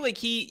because I feel like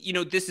he, you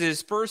know, this is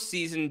his first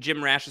season,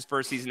 Jim Rash's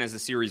first season as a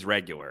series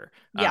regular.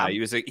 Yeah. He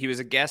was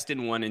a guest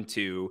in 1 and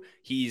 2.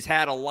 He's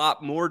had a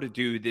lot more to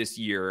do this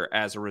year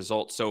as a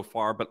result so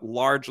far, but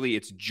largely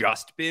it's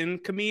just been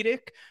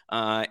comedic.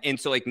 And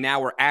so like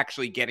now we're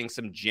actually getting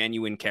some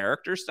genuine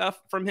character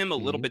stuff from him a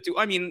little bit too.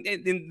 I mean,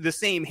 in the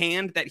same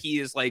hand that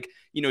he is like,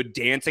 you know,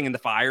 dancing in the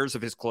fires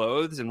of his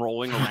clothes and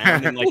rolling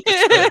around and like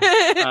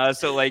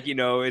so like, you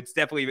know, it's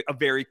definitely a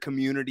very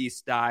Community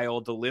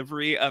style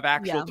delivery of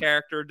actual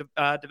character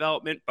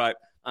development, but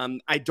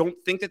I don't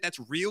think that that's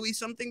really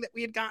something that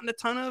we had gotten a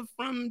ton of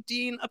from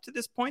Dean up to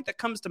this point. That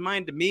comes to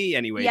mind to me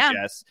anyway,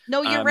 Jess.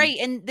 No, you're right.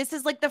 And this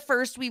is like the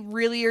first we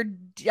really are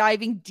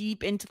diving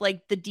deep into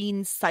like the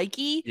Dean's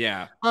psyche.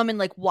 Yeah. And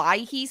like why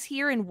he's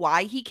here and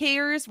why he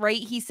cares,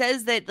 right? He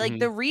says that like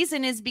the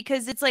reason is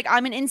because it's like,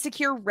 I'm an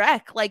insecure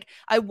wreck. Like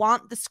I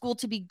want the school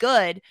to be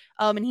good.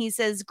 And he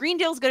says,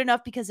 Greendale's good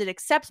enough because it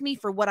accepts me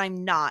for what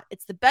I'm not.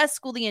 It's the best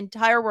school in the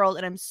entire world.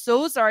 And I'm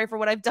so sorry for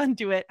what I've done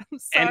to it. I'm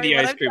sorry and the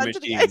what ice I've cream done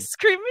machine. to the ice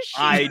cream machine.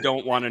 I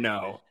don't want to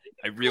know.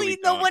 I really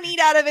don't. No one eat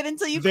out of it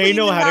until you They clean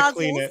know the how nozzles. to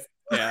clean it.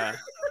 Yeah.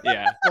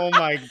 Yeah. Oh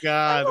my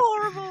God.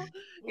 Horrible.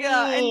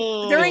 Yeah. And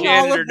The during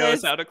all janitor of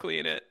knows this, how to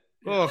clean it.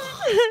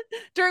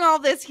 during all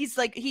this, he's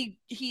like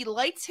he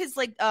lights his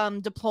like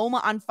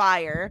diploma on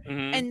fire,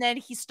 and then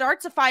he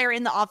starts a fire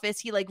in the office.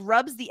 He like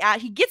rubs the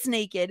he gets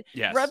naked,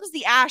 rubs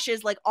the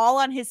ashes like all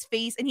on his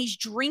face, and he's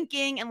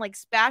drinking and like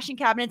smashing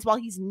cabinets while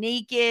he's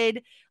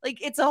naked.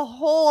 Like it's a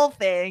whole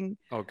thing.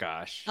 Oh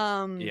gosh.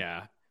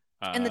 Yeah.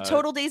 And the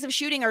total days of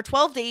shooting are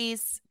 12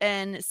 days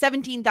and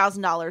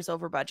 $17,000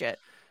 over budget.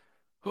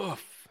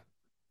 Oof.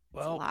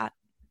 Well, a lot.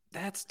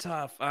 That's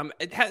tough.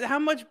 How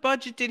much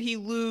budget did he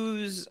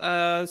lose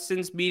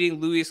since meeting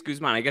Luis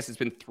Guzman? I guess it's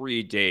been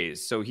 3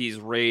 days, so he's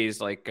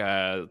raised like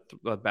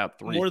about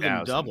 3,000. More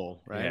than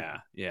double, right? Yeah,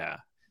 yeah.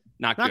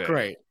 Not good.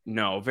 Great.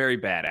 No, very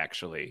bad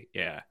actually.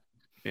 Yeah,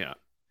 yeah.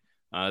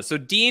 So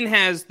Dean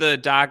has the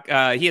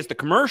he has the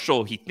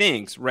commercial, he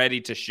thinks,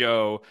 ready to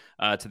show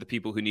to the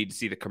people who need to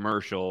see the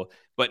commercial.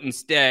 But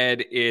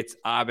instead, it's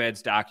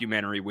Abed's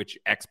documentary, which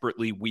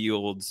expertly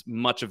wields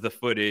much of the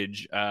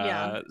footage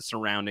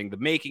surrounding the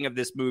making of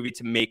this movie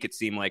to make it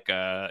seem like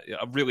a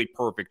really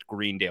perfect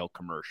Greendale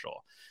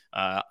commercial.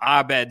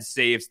 Abed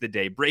saves the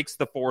day, breaks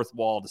the fourth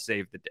wall to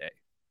save the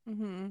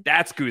day.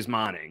 That's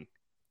Guzmaning.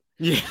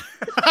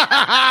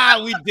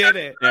 Yeah, we did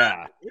it.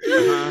 Yeah.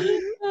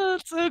 Oh,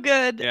 it's so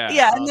good.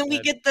 Yeah, and then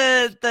we get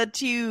the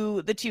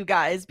two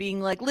guys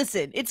being like,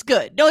 "Listen, it's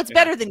good. No, it's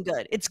better than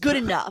good. It's good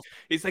enough."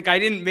 He's like, "I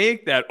didn't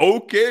make that."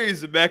 Okay,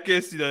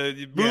 Zemeckis,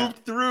 you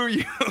moved through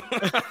you.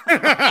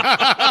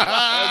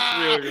 That's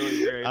really,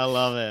 really great. I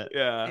love it.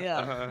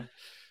 Yeah.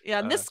 Yeah,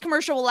 and this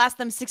commercial will last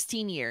them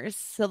 16 years,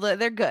 so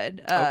they're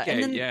good. Okay,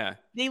 and then yeah.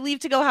 They leave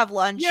to go have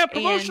lunch. Yeah,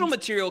 promotional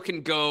material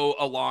can go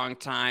a long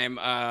time.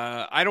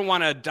 I don't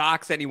want to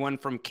dox anyone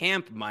from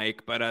Camp,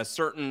 Mike, but a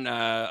certain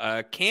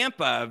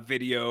Camp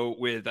video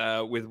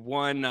with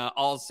one,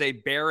 I'll say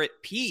Barrett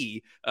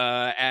P.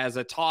 As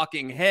a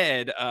talking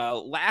head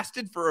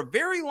lasted for a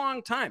very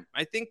long time.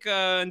 I think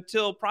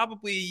until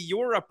probably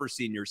your upper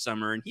senior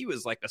summer, and he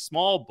was like a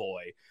small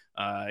boy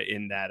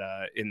in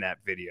that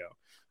video.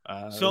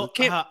 So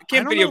Camp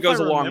video goes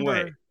a long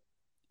way.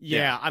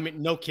 Yeah, I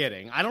mean, no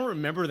kidding. I don't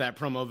remember that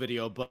promo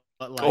video, but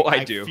like,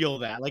 I do feel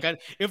that. Like,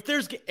 if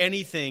there's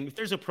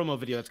a promo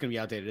video that's gonna be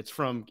outdated, it's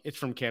from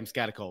Camp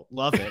Scatacult.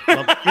 Love it.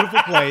 Love it.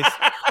 Beautiful place,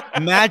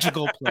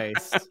 magical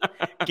place.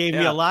 Gave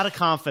me a lot of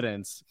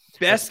confidence.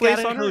 Best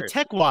place on earth.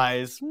 Tech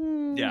wise,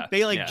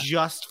 they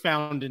just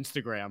found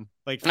Instagram.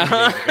 Like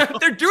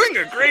they're doing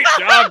a great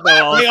job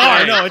though. They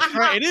are. No,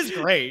 it is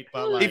great.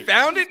 But they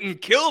found it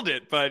and killed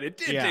it, but it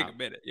did take a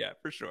minute. Yeah,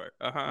 for sure.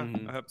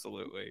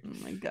 Absolutely. Oh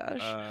my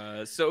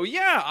gosh. So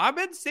yeah,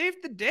 Abed saved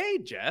the day,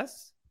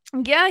 Jess.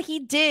 Yeah, he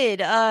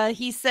did.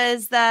 He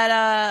says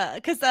that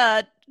because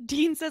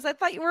Dean says, "I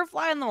thought you were a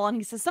fly on the wall," and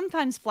he says,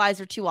 "Sometimes flies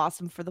are too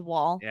awesome for the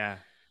wall." Yeah.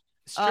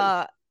 It's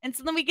true. And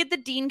so then we get the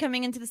dean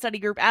coming into the study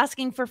group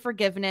asking for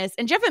forgiveness.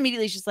 And Jeff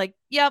immediately is just like,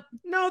 yep.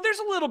 No, there's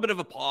a little bit of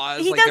a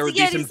pause. Like there would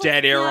be some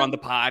dead air on the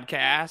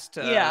podcast.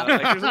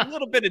 Like there's a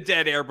little bit of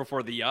dead air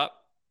before the yup.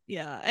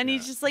 Yeah. And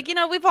he's just like,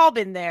 we've all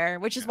been there,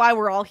 which is why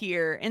we're all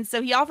here. And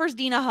so he offers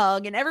Dean a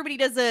hug and everybody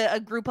does a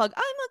group hug.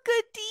 I'm a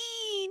good dean.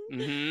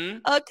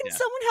 Can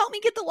someone help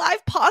me get the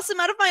live possum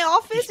out of my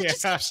office? It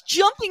just keeps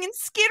jumping and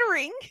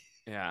skittering.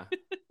 Yeah.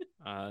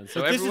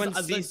 So everyone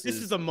this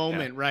is a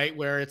moment, right,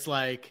 where it's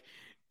like,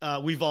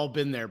 we've all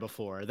been there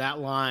before. That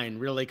line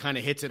really kind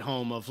of hits it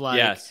home of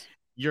like,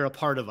 you're a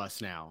part of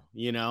us now,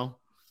 Yeah,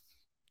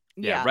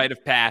 rite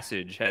of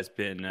passage has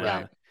been,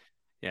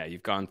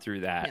 you've gone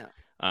through that.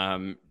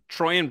 Yeah.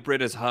 Troy and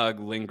Britta's hug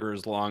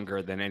lingers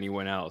longer than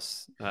anyone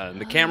else.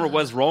 The camera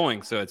was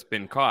rolling, so it's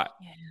been caught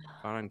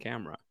on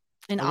camera.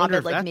 And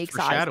Abed like makes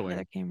eyes with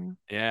the camera.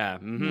 Yeah.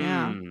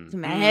 Yeah.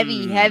 Some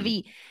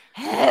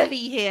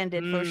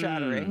heavy-handed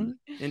foreshadowing.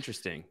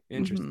 Interesting.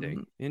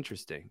 Then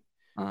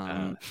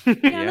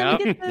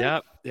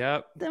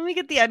Yep. we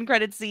get the end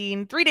credit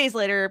scene. 3 days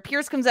later,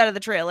 Pierce comes out of the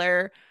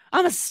trailer.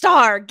 I'm a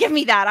star. Give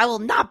me that. I will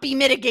not be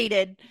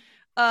mitigated.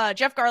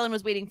 Jeff Garlin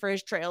was waiting for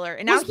his trailer,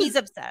 and now he's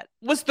upset.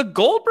 Was the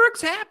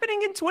Goldbergs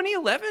happening in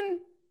 2011?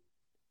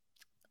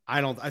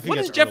 I think. What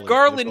is Jeff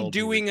Garlin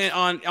doing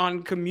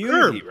on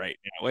Community right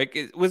now?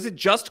 Like, was it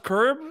just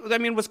Curb? I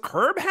mean, was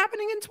Curb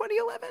happening in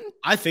 2011?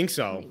 I think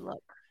so.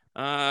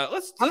 I'm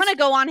gonna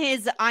go on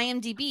his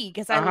IMDb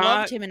because I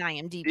loved him in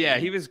IMDb. Yeah,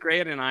 he was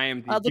great in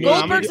IMDb. The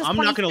Goldbergs is I'm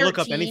not gonna look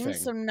up anything.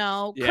 So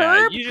no, yeah,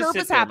 Curb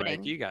is there,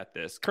 happening. Mike. You got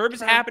this. Curb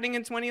is happening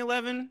in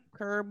 2011.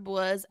 Curb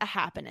was a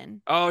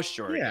happening. Oh,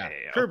 sure. Yeah.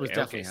 Yeah. Curb was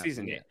definitely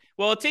season happening, 8.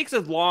 Well, it takes a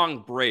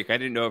long break. I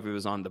didn't know if it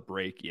was on the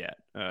break yet.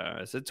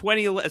 So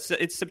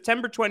it's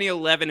September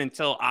 2011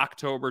 until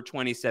October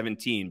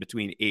 2017,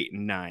 between 8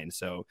 and 9.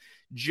 So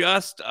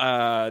just,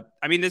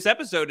 this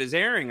episode is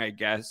airing, I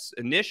guess,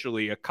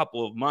 initially a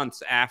couple of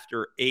months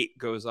after 8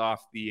 goes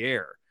off the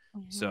air.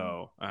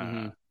 So,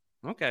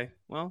 okay,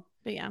 well.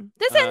 But yeah,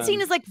 this end scene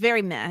is like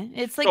very meh.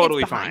 It's like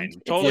totally it's behind.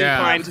 fine. Totally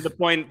fine to the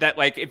point that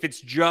like if it's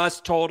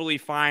just totally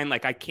fine,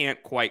 like I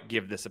can't quite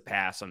give this a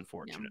pass,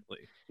 unfortunately.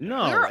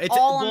 No, we're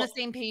all on the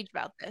same page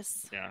about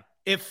this. Yeah.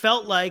 It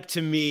felt like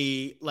to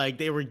me like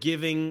they were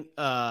giving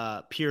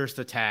Pierce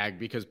the tag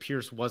because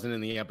Pierce wasn't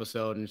in the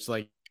episode, and it's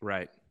like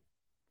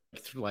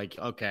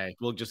okay,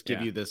 we'll just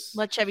give you this.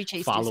 Let Chevy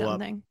Chase do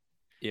something.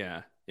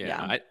 Yeah.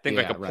 I think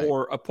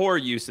a poor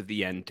use of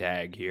the end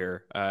tag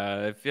here.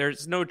 If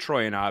there's no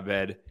Troy and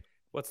Abed,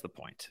 what's the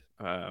point?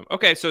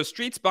 Okay, so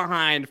Streets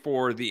Behind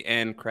for the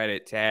end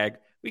credit tag.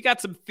 We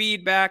got some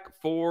feedback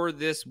for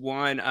this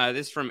one.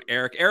 This is from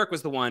Eric. Eric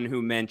was the one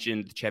who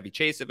mentioned the Chevy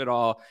Chase of it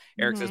all.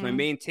 Eric says, my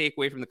main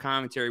takeaway from the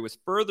commentary was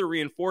further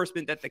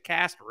reinforcement that the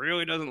cast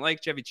really doesn't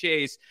like Chevy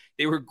Chase.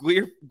 They were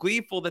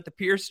gleeful that the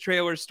Pierce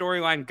trailer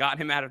storyline got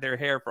him out of their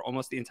hair for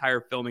almost the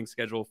entire filming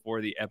schedule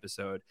for the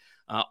episode.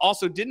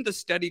 Also, didn't the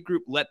study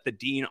group let the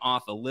dean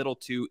off a little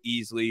too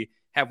easily?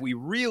 Have we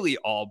really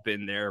all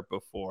been there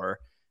before?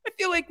 I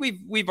feel like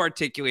we've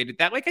articulated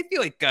that. Like, I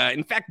feel like,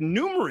 in fact,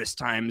 numerous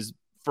times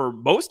for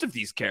most of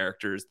these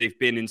characters, they've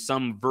been in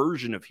some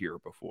version of here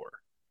before.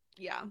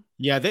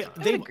 Yeah, they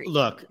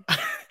look.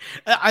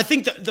 I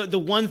think the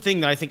one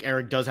thing that I think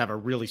Eric does have a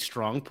really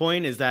strong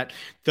point is that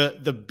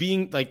the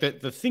being like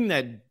the thing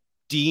that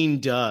Dean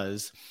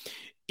does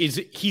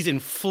is he's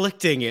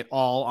inflicting it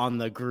all on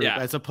the group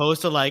as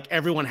opposed to like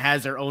everyone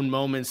has their own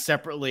moments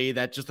separately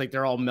that just like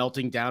they're all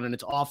melting down and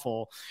it's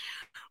awful.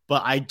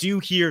 But I do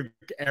hear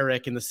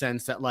Eric in the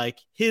sense that like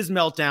his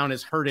meltdown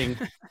is hurting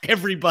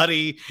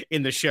everybody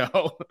in the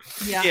show.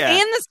 And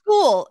the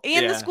school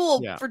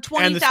for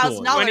 $20,000,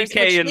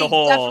 $20K in the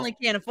hole. Definitely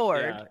can't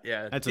afford.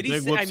 Yeah. That's a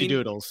big whoopsie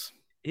doodles.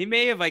 He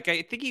may have I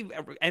think he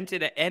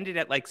ended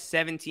at like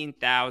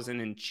 17,000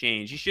 and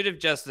change. He should have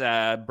just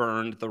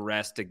burned the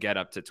rest to get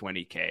up to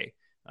 20K.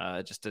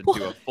 Just to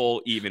do a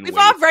full even. We've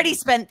already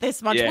spent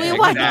this much.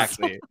 Yeah,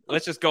 exactly.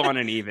 Let's just go on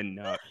an even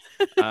note.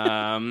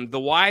 The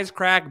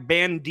wisecrack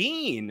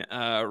Bandine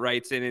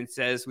writes in and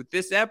says, with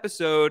this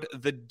episode,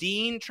 the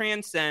Dean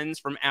transcends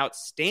from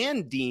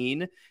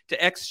outstanding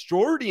to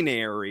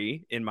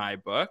extraordinary in my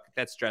book.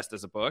 That's dressed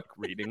as a book,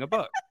 reading a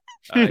book.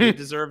 He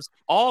deserves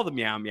all the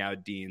Meow Meow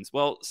Deans.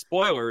 Well,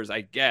 spoilers,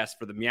 I guess,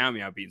 for the Meow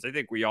Meow Beans. I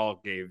think we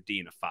all gave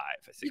Dean a 5.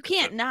 I think you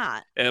can't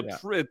not.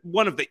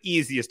 One of the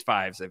easiest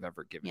 5s I've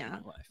ever given in my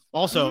life.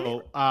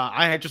 Also,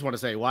 I just want to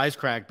say,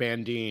 wisecrack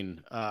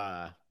Bandine.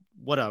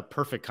 What a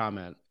perfect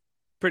comment.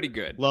 Pretty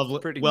good. Lovely.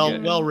 Pretty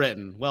good. Well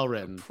written.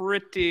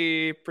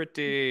 Pretty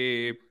good.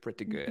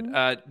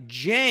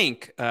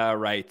 Jank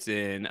writes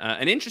in,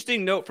 an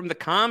interesting note from the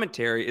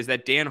commentary is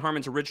that Dan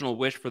Harmon's original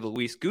wish for the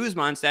Luis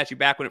Guzman statue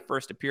back when it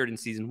first appeared in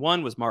season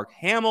 1 was Mark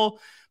Hamill.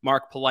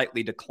 Mark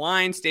politely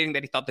declined, stating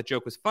that he thought the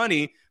joke was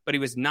funny, but he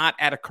was not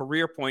at a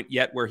career point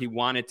yet where he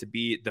wanted to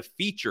be the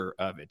feature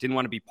of it. Didn't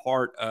want to be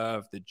part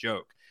of the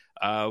joke.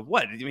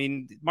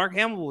 Mark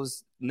Hamill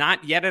was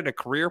not yet at a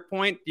career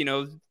point,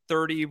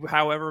 30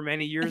 however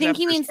many years. I think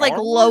he means Star like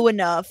Wars? Low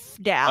enough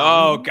down.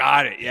 Oh,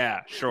 got it.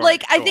 Yeah, sure.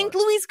 I think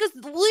Luis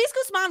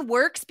Guzman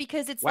works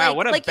because it's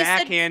what a like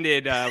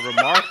backhanded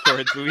remark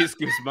towards Luis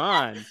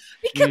Guzman.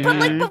 Because,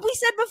 but we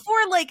said before,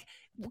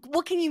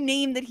 what can you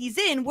name that he's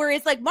in?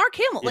 Whereas Mark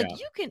Hamill,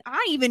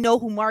 I even know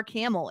who Mark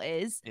Hamill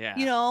is. Yeah.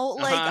 You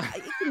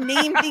can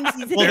name things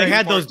he's in. Well, they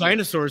had those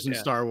dinosaurs in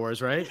Star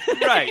Wars, right?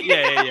 Right.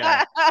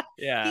 Yeah.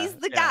 He's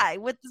the guy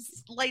with the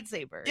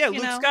lightsaber. Yeah,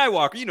 Luke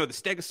Skywalker. The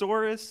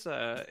Stegosaurus.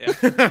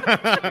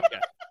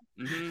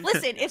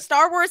 Listen, if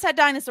Star Wars had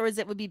dinosaurs,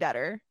 it would be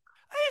better.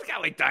 He's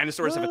got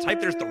dinosaurs of a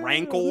type. There's the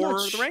Rancor.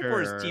 The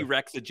Rancor is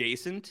T-Rex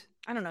adjacent.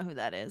 I don't know who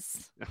that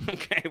is.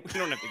 Okay, we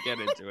don't have to get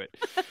into it.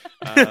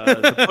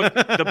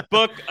 The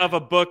book of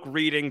a book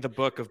reading the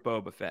book of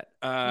Boba Fett.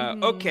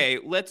 Okay,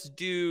 let's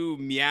do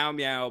Meow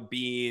Meow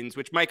Beans,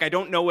 which, Mike, I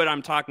don't know what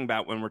I'm talking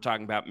about when we're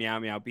talking about Meow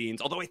Meow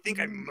Beans, although I think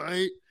I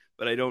might,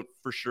 but I don't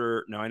for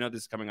sure. No, I know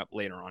this is coming up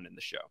later on in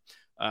the show.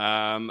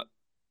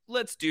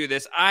 Let's do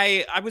this.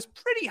 I was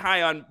pretty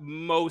high on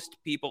most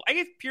people. I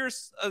gave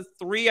Pierce a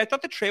 3. I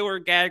thought the trailer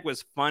gag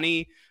was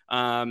funny.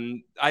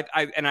 I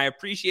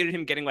appreciated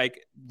him getting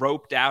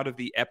roped out of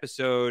the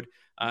episode.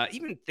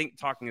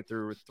 Talking it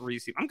through with 3.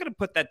 I'm gonna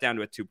put that down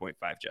to a 2.5.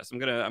 Jess, I'm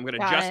gonna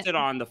adjust it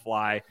on the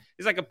fly.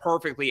 It's like a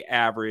perfectly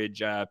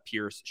average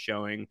Pierce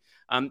showing.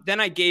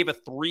 Then I gave a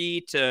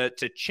 3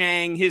 to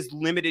Chang. His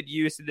limited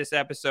use in this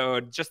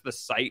episode, just the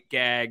sight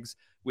gags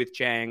with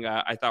Chang,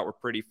 I thought were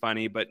pretty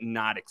funny, but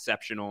not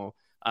exceptional.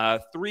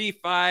 3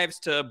 5s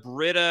to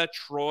Britta,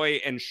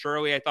 Troy, and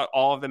Shirley. I thought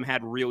all of them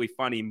had really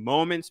funny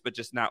moments, but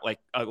just not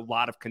a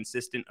lot of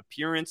consistent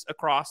appearance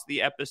across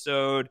the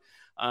episode.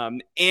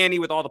 Annie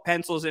with all the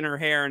pencils in her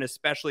hair, and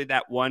especially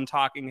that one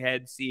talking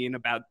head scene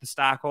about the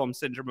Stockholm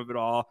syndrome of it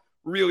all.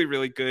 Really,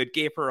 really good.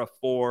 Gave her a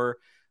 4.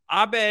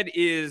 Abed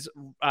is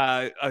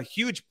a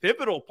huge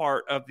pivotal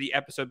part of the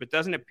episode, but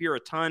doesn't appear a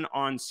ton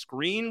on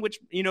screen, which,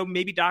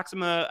 maybe docks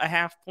him a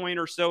half point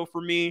or so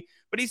for me,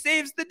 but he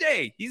saves the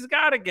day. He's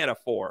got to get a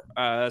 4.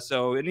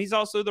 And he's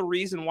also the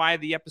reason why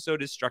the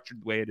episode is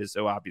structured the way it is.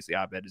 So obviously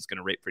Abed is going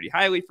to rate pretty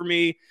highly for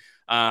me.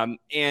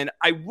 And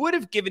I would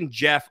have given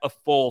Jeff a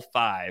full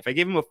 5. I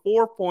gave him a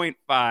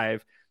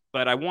 4.5.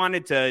 But I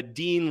wanted to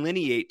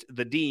delineate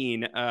the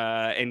Dean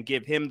and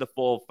give him the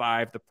full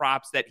 5, the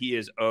props that he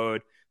is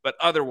owed. But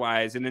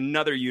otherwise, in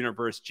another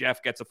universe,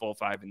 Jeff gets a full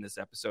 5 in this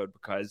episode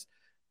because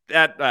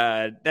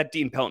that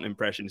Dean Pelton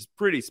impression is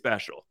pretty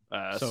special.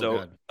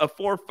 So a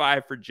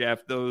 4.5 for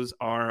Jeff. Those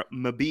are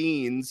my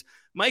beans.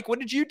 Mike, what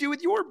did you do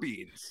with your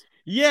beans?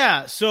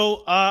 Yeah,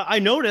 so I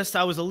noticed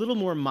I was a little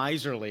more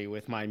miserly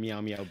with my Meow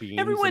Meow beans.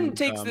 Everyone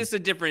takes this a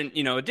different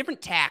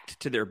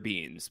tact to their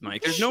beans,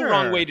 Mike. There's no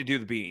wrong way to do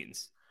the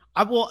beans.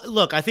 Well,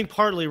 look, I think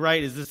partly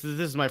right is this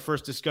is my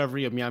first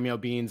discovery of Meow Meow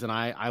beans, and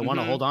I want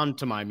to hold on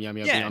to my Meow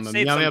Meow bean. I'm a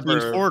Meow Meow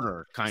beans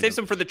hoarder, Save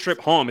some for the trip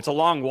home. It's a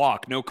long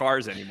walk, no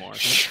cars anymore.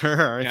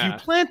 Sure. Yeah. If you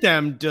plant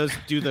them, do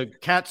the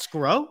cats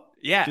grow?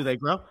 Yeah. Do they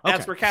grow? Okay.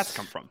 That's where cats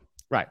come from.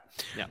 Right.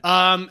 Yeah.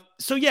 I'm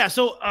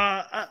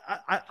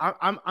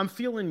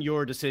feeling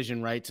your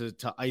decision, right, to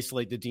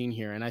isolate the Dean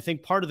here, and I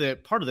think part of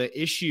the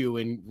issue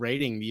in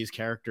rating these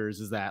characters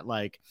is that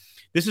like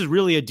this is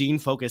really a Dean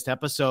focused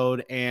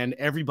episode, and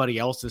everybody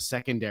else is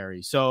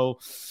secondary. So,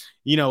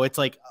 it's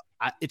like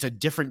it's a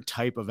different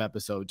type of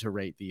episode to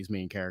rate these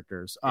main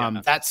characters.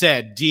 That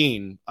said,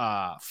 Dean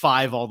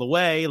 5 all the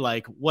way.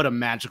 Like, what a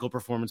magical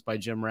performance by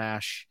Jim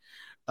Rash,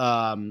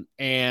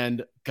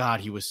 and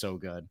God, he was so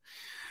good.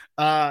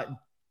 I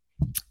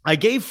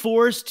gave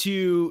 4s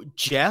to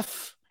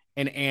Jeff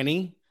and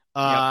Annie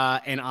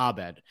and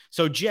Abed.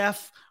 So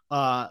Jeff,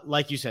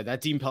 like you said, that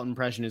Dean Pelton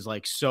impression is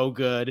like so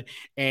good,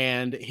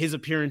 and his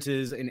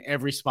appearances in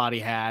every spot he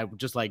had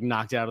just like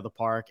knocked it out of the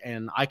park.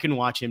 And I can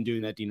watch him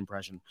doing that Dean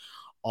impression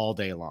all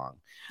day long.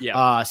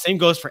 Yeah. Same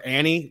goes for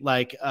Annie,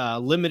 like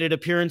limited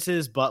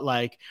appearances, but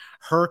like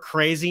her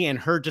crazy and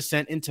her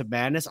descent into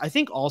madness. I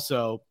think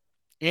also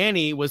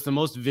Annie was the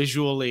most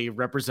visually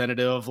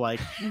representative of like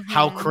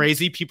how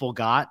crazy people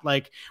got.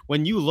 Like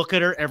when you look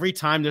at her, every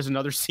time there's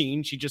another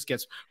scene, she just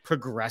gets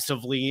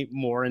progressively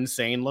more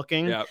insane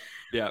looking.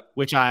 Yeah.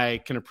 Which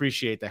I can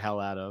appreciate the hell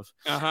out of.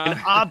 And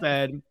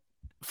Abed,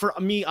 for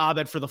me,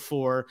 for the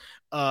 4,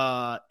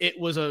 it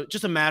was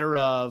just a matter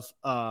of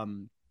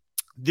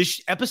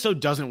this episode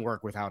doesn't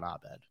work without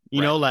Abed.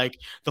 You know, like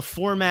the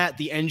format,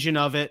 the engine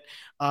of it.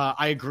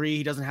 I agree,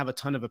 he doesn't have a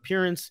ton of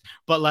appearance,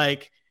 but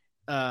like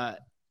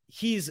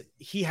he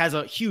has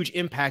a huge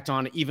impact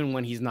on it even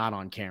when he's not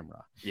on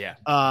camera. Yeah.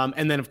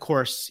 And then of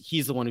course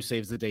he's the one who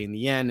saves the day in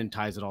the end and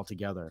ties it all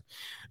together.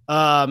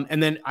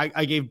 And then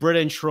I gave Britta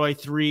and Troy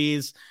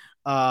 3s.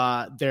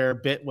 Their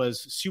bit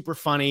was super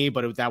funny,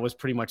 but that was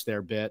pretty much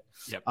their bit.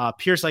 Yep.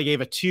 Pierce, I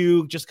gave a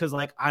 2 just because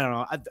like, I don't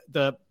know,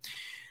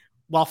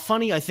 while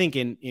funny, I think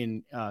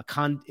in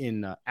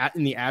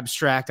the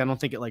abstract, I don't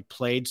think it like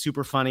played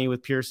super funny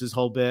with Pierce's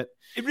whole bit.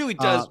 It really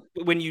does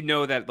when you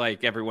know that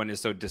like everyone is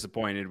so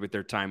disappointed with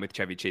their time with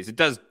Chevy Chase. It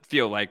does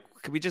feel like,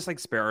 can we just like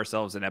spare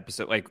ourselves an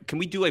episode? Like, can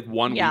we do like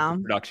 1 week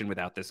of production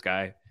without this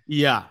guy?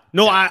 Yeah,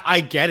 no, I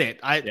get it.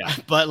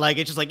 But like,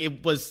 it's just like,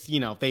 it was,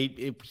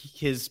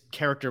 his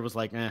character was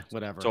like,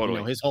 whatever.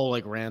 Totally. His whole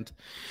like rant.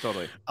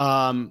 Totally.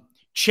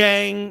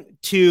 Chang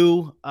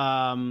 2,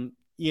 the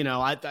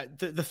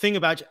thing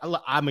about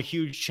I'm a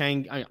huge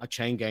Chang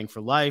gang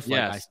for life, like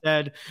I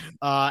said,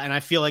 and I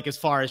feel like as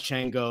far as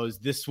Chang goes,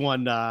 this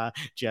one,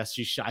 Jess,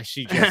 I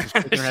see Jess is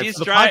shaking her head. For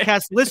the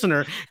podcast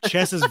listener,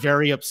 Jess is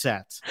very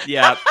upset.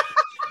 Yeah.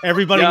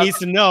 Everybody needs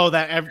to know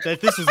that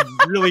this is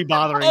really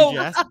bothering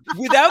Jess.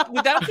 Without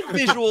the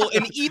visual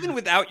and even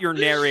without your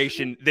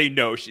narration, they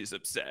know she's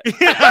upset.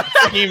 I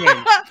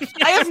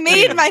have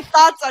made my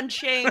thoughts on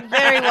Chang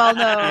very well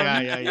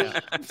known. Yeah.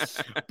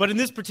 But in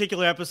this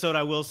particular episode,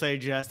 I will say,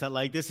 Jess, that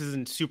like this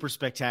isn't super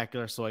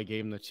spectacular, so I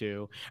gave him the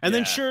 2. And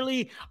then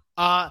Shirley,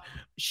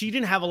 she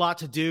didn't have a lot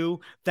to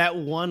do. That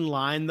one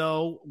line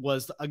though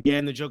was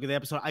again the joke of the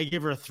episode. I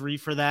give her a 3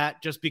 for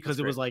that, just because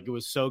it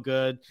was so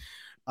good.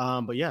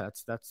 But yeah,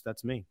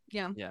 that's me.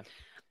 Yeah.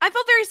 I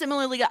felt very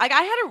similarly. Like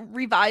I had to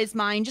revise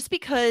mine just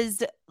because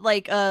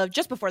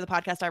just before the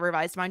podcast, I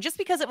revised mine just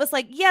because it was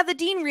like, the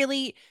Dean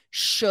really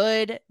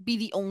should be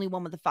the only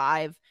one with a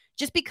 5,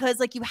 just because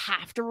like you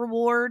have to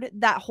reward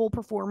that whole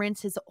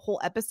performance, his whole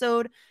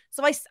episode.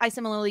 So I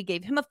similarly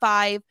gave him a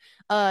 5.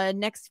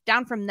 Next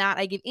down from that,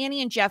 I gave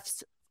Annie and Jeff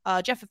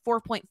at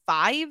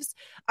 4.5s.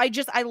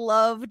 I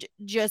loved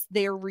just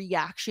their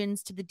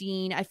reactions to the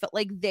Dean. I felt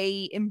like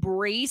they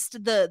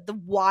embraced the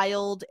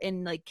wild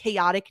and like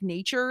chaotic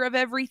nature of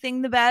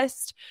everything the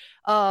best.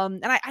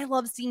 And I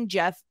love seeing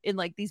Jeff in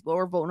like these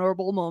more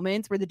vulnerable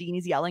moments where the Dean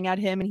is yelling at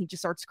him and he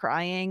just starts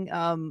crying.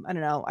 I don't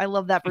know. I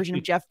love that version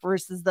of Jeff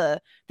versus the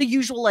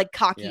usual like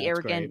cocky,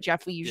 arrogant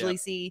Jeff we usually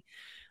see.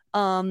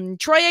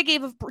 Troy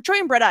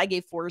and Britta I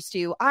gave 4s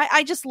to.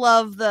 I just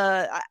love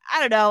I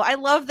don't know. I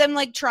love them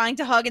like trying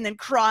to hug and then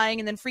crying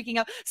and then freaking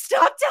out.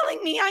 Stop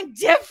telling me I'm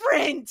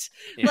different.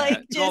 Yeah,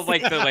 like it's all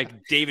like the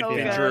David so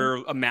Fincher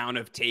amount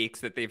of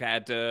takes that they've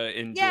had to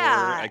endure.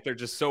 Yeah. Like they're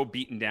just so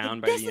beaten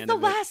down by this the is end the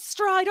of it. last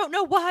straw. I don't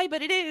know why,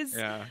 but it is.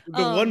 Yeah.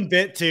 The one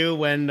bit too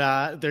when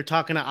they're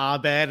talking to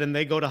Abed and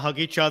they go to hug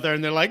each other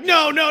and they're like,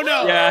 no.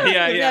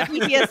 Yeah.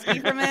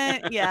 PTSD from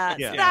it. Yeah.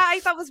 Yeah. So that I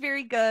thought was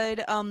very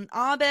good.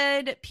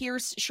 Abed,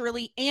 Pierce,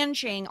 Shirley, and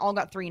Chang all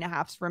got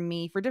 3.5s from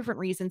me for different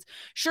reasons.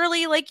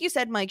 Shirley, like you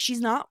said, Mike,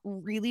 she's not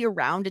really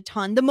around a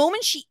ton. The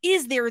moment she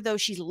is there, though,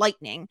 she's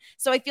lightning.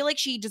 So I feel like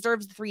she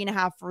deserves the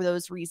 3.5 for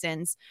those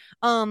reasons.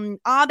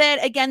 Abed,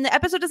 again, the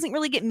episode doesn't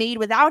really get made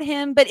without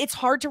him, but it's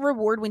hard to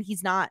reward when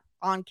he's not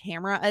on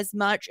camera as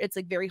much. It's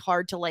like very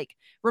hard to like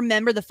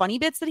remember the funny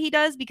bits that he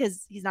does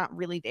because he's not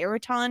really there a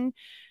ton.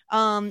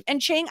 And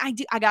Chang,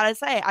 I gotta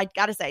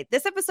say,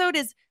 this episode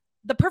is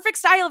the perfect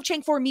style of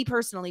Chang for me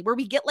personally, where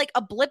we get like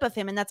a blip of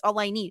him and that's all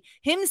I need.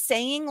 Him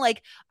saying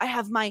like, I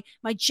have my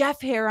Jeff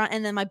hair on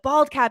and then my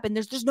bald cap and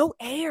there's no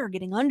air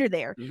getting under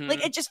there. Mm-hmm.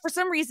 Like it just, for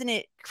some reason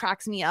it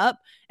cracks me up.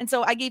 And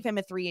so I gave him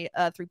a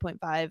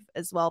 3.5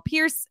 as well.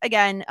 Pierce,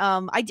 again,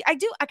 I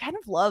kind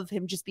of love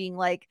him just being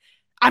like,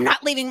 I'm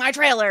not leaving my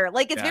trailer.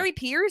 Like it's very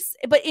Pierce,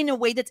 but in a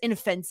way that's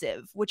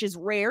inoffensive, which is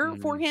rare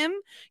for him.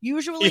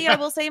 Usually I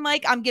will say,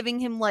 Mike, I'm giving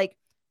him like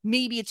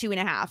maybe a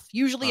 2.5,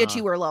 usually a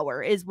 2 or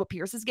lower is what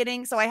Pierce is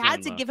getting. So I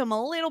had to give him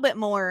a little bit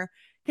more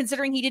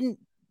considering he didn't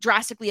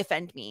drastically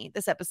offend me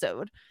this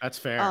episode. That's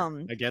fair.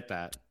 I get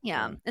that.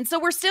 Yeah. And so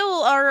we're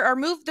still our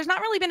move. There's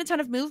not really been a ton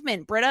of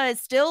movement. Britta is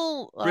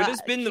still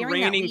Britta's been the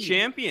carrying that reigning lead.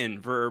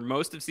 champion for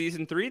most of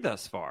season 3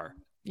 thus far.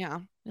 Yeah.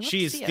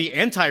 She's the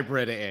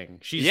anti-Britta-ing.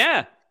 She's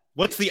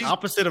What's the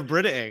opposite of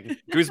Britta-ing?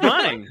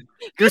 Guzmaning.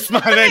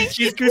 Guzmaning.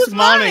 She's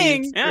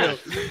Guzmaning. Yeah.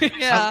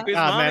 Yeah.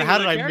 Oh, man, how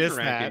did I miss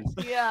that?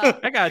 Yeah.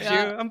 I got you.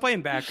 I'm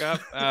playing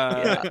backup.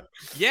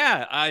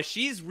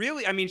 She's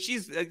really, I mean,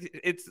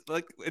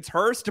 it's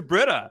hers to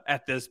Britta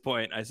at this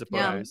point, I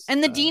suppose.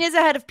 And the Dean is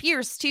ahead of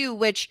Pierce too,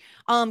 which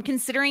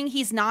considering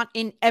he's not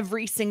in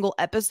every single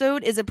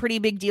episode is a pretty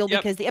big deal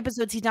because the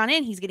episodes he's not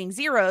in, he's getting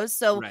 0s.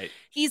 So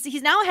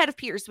he's now ahead of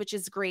Pierce, which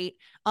is great.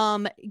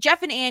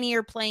 Jeff and Annie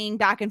are playing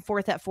back and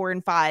forth at 4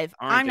 and 5.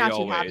 I'm not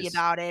too happy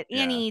about it.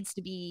 Annie needs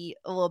to be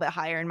a little bit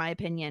higher in my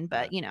opinion,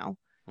 but you know.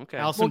 Okay.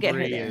 Alison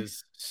Brie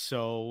is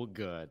so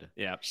good.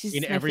 Yeah. She's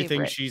in my everything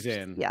favorite. she's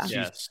in. Yeah.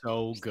 She's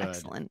so good.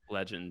 Excellent.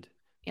 Legend.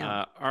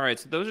 Yeah. All right,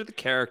 so those are the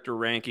character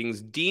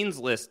rankings. Dean's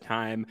List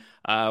time.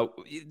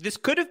 This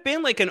could have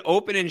been like an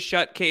open and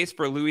shut case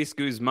for Luis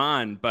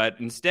Guzman, but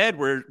instead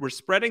we're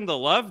spreading the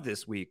love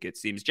this week. It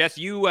seems. Jess,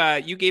 you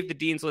gave the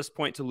Dean's List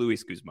point to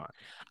Luis Guzman.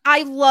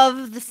 I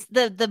love this,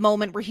 the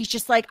moment where he's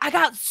just like, I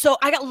got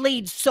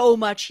laid so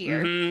much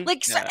here.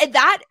 Like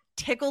that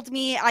tickled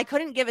me. I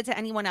couldn't give it to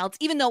anyone else,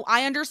 even though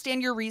I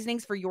understand your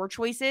reasonings for your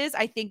choices.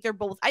 I think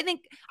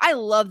I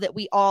love that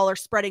we all are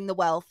spreading the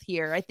wealth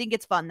here. I think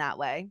it's fun that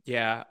way.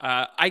 Yeah.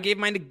 I gave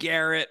mine to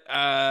Garrett.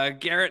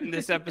 Garrett in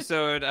this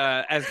episode,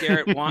 as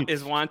Garrett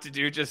is wont to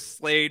do, just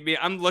slayed me.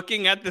 I'm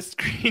looking at the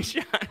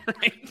screenshot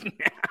right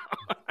now.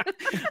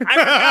 I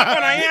forgot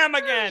what I am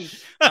again.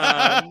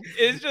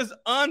 It's just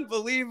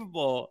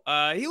unbelievable.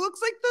 He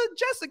looks like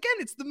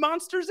it's the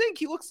Monsters Inc.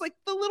 He looks like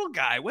the little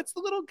guy. What's the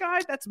little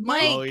guy? That's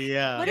Mike. Oh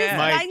yeah. What is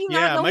Mike?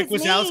 Mike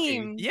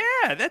Wazowski.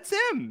 Yeah, that's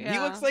him. Yeah. He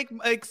looks like,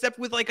 except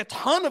with like a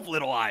ton of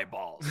little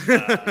eyeballs.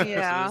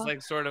 Yeah. So it's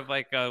like sort of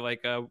like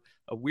a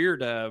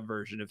weird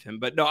version of him.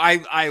 But no,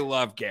 I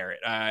love Garrett.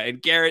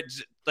 And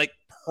Garrett's like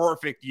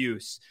perfect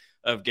use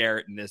of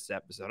Garrett in this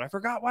episode. I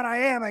forgot what I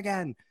am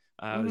again.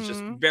 It was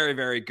just very,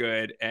 very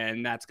good,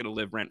 and that's going to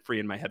live rent-free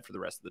in my head for the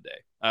rest of the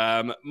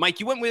day. Mike,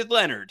 you went with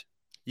Leonard.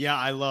 Yeah,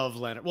 I love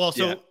Leonard. Well,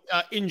 so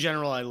in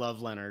general, I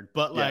love Leonard,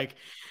 but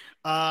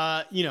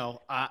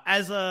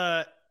as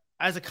a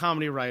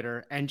comedy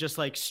writer and just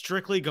like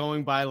strictly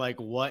going by like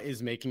what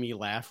is making me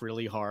laugh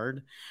really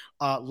hard,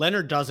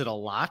 Leonard does it a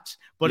lot.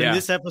 But in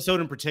this episode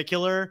in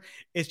particular,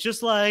 it's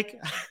just like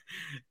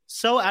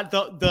so at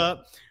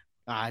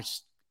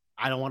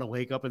I don't want to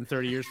wake up in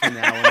 30 years from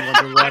now and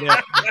wonder what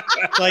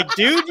if. Like,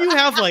 dude, you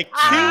have like 2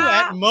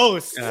 at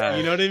most. You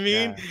know what I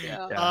mean?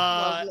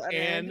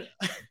 And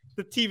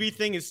the TV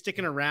thing is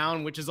sticking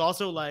around, which is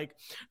also like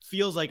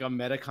feels like a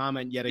meta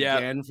comment yet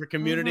again for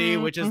Community,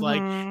 which is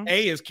like,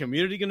 A, is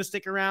Community going to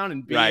stick around?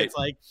 And B, it's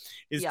like,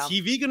 is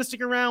TV going to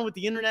stick around with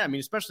the internet? I mean,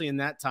 especially in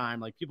that time,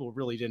 like people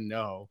really didn't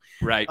know.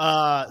 Right.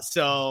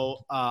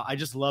 So I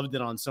just loved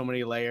it on so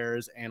many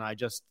layers, and I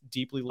just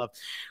deeply love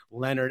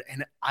Leonard.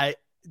 And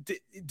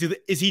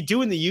is he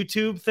doing the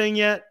YouTube thing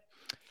yet?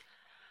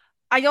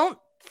 I don't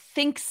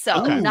think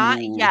so. Okay. Not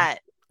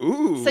yet.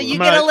 Ooh. So you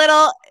get a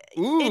little.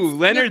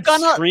 Leonard's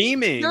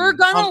screaming. You're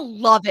gonna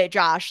love it,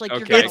 Josh. Like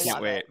you're gonna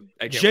love it.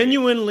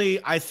 Genuinely,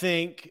 I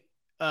think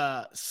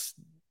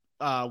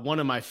one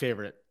of my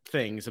favorite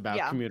things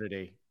about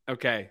Community.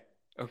 Okay.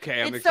 I'm it's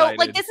excited. So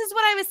like this is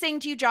what I was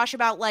saying to you, Josh,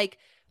 about like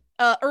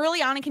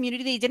early on in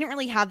Community, they didn't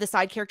really have the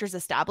side characters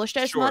established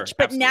as much,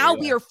 but now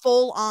we are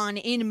full on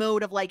in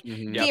mode of like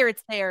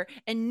Garrett's there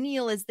and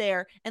Neil is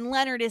there and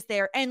Leonard is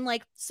there. And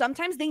like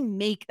sometimes they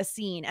make a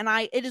scene. And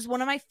it is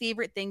one of my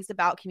favorite things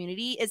about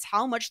Community is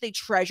how much they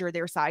treasure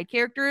their side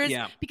characters.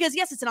 Because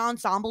yes, it's an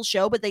ensemble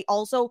show, but they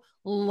also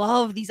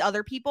love these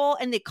other people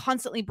and they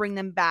constantly bring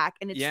them back.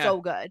 And it's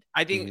so good.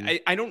 I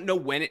think I don't know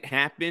when it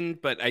happened,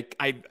 but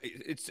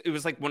it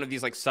was like one of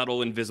these like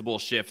subtle invisible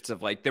shifts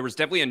of like, there was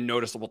definitely a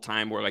noticeable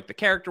time where like the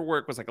character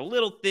work was like a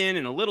little thin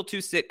and a little too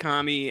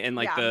sitcom-y and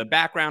like the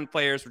background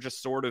players were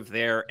just sort of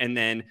there. And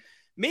then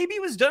maybe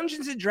it was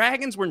Dungeons and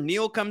Dragons where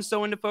Neil comes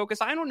so into focus.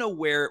 I don't know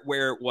where it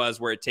was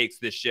where it takes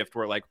this shift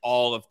where like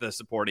all of the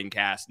supporting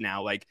cast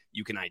now, like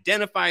you can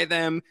identify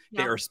them.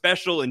 They are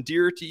special and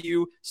dear to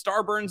you.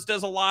 Starburns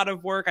does a lot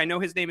of work. I know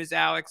his name is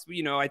Alex,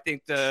 you know, I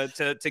think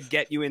to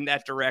get you in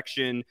that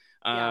direction.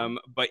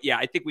 But yeah,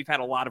 I think we've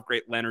had a lot of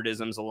great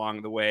Leonardisms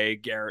along the way,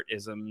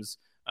 Garrett-isms.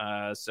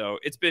 So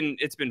it's been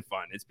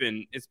fun. It's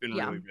been really,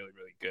 really,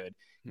 really good.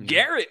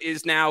 Garrett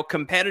is now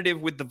competitive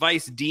with the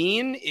Vice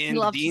Dean in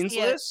the Dean's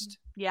List.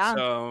 Yeah.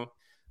 So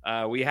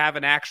we have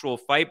an actual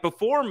fight.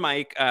 Before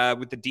Mike,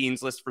 with the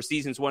Dean's List for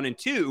seasons 1 and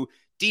 2,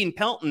 Dean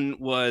Pelton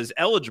was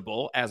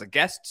eligible as a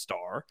guest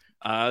star.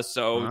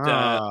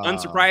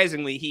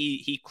 Unsurprisingly,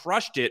 he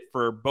crushed it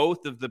for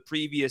both of the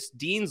previous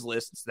Dean's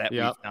Lists that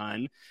we've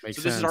done. Makes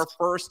sense. This is our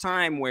first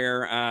time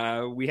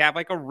where we have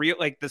like a real,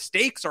 like the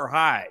stakes are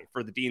high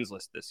for the Dean's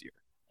List this year.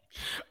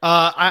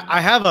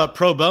 I have a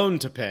pro bone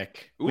to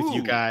pick with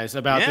you guys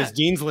about this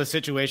Dean's List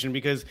situation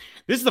because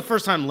this is the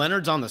first time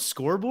Leonard's on the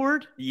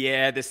scoreboard.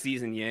 Yeah, this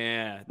season,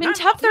 I mean,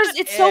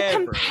 it's so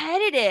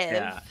competitive.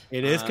 Yeah,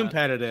 it is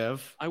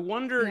competitive. I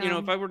wonder, you know,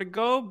 if I were to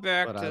go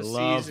back to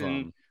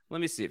season... Let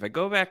me see. If I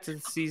go back to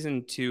the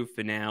season 2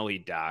 finale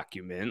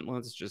document,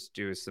 let's just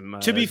do some...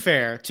 To be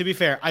fair,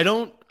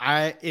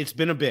 it's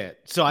been a bit,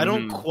 so I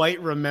don't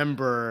quite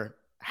remember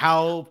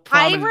how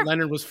prominent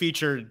Leonard was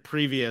featured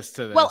previous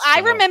to this. Well, I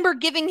remember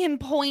giving him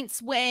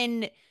points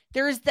when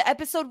there's the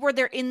episode where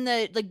they're in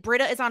the, like,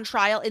 Britta is on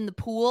trial in the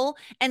pool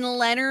and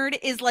Leonard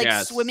is like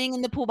swimming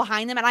in the pool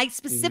behind them. And I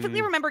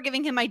specifically remember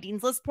giving him my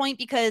Dean's List point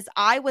because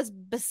I was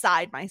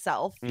beside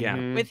myself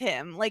with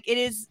him. Like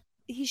he's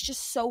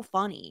just so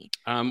funny.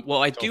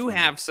 Well, I do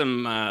have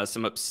some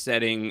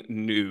upsetting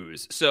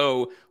news.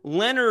 So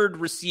Leonard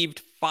received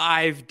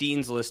 5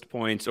 Dean's List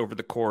points over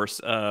the course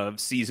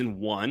of season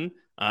 1.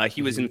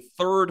 He was in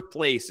 3rd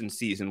place in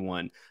season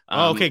 1.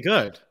 Okay,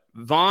 good.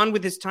 Vaughn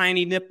with his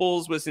tiny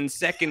nipples was in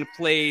 2nd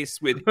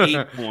place with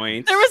 8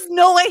 points. There was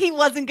no way he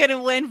wasn't going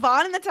to win.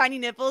 Vaughn and the tiny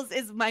nipples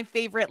is my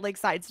favorite like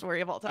side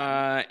story of all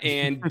time.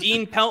 And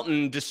Dean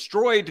Pelton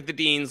destroyed the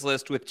Dean's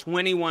List with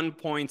 21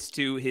 points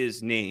to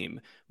his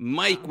name.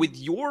 Mike, with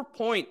your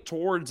point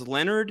towards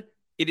Leonard,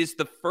 it is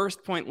the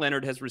first point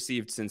Leonard has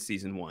received since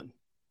season 1.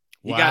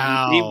 He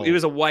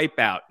was a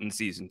wipeout in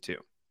season 2.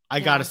 I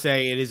gotta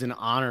say, it is an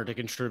honor to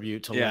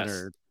contribute to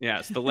Leonard.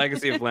 Yes, the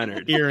legacy of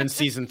Leonard here in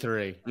season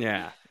 3.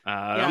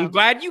 I'm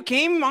glad you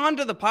came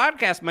onto the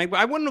podcast, Mike.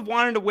 I wouldn't have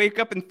wanted to wake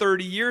up in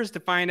 30 years to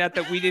find out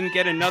that we didn't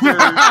get another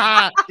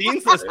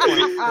Dean's List point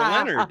for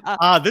Leonard.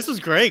 This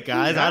was great,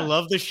 guys. I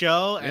love the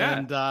show,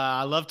 and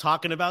I love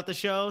talking about the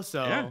show.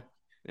 So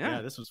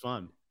this was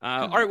fun.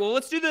 All right, well,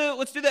 let's do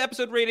the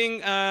episode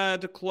rating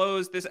to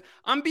close this.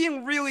 I'm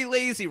being really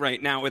lazy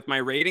right now with my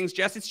ratings,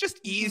 Jess. It's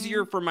just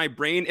easier for my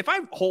brain. If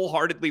I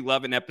wholeheartedly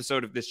love an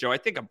episode of this show, I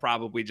think I'm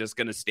probably just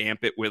going to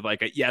stamp it with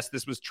like yes,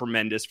 this was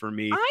tremendous for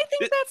me. I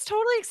think that's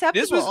totally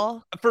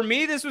acceptable. For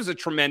me, this was a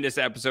tremendous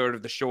episode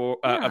of the show.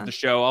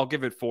 I'll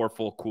give it 4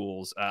 full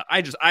cools.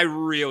 I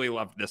really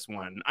loved this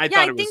one. I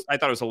thought it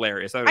was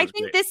hilarious. I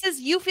think this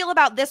is you feel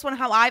about this one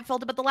how I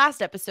felt about the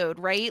last episode,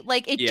 right?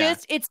 Like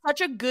it's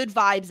such a good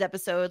vibes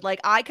episode.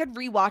 Like I could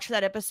rewatch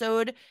that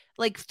episode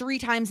like 3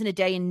 times in a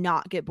day and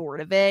not get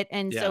bored of it.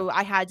 And so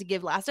I had to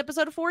give last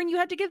episode a 4 and you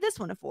had to give this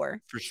one a 4.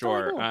 For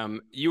sure. Cool.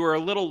 You were a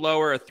little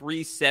lower, a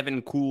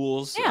 3.7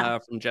 cools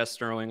from Jess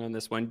Sterling on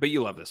this one, but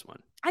you love this one.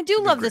 I do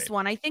love this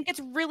one. I think it's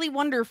really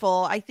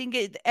wonderful. I think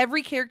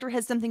every character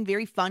has something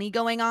very funny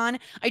going on.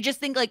 I just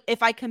think like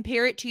if I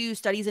compare it to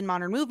Studies in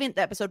Modern Movement,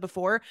 the episode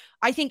before,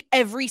 I think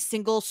every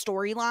single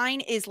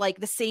storyline is like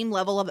the same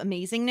level of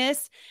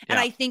amazingness. And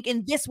I think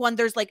in this one,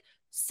 there's like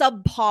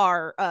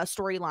subpar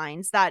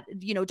storylines that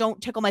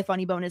don't tickle my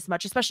funny bone as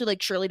much, especially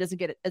like Shirley doesn't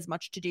get as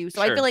much to do,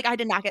 so I feel like I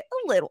did not get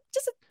a little,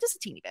 just a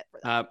teeny bit for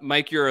that.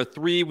 Mike, you're a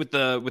 3 with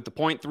the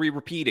 0.3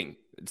 repeating.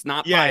 It's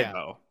not by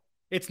though.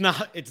 It's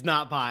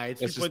not by.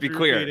 Let's just be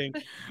clear.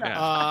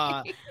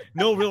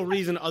 No real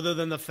reason other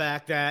than the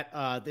fact that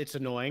it's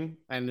annoying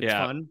and it's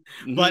fun.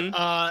 But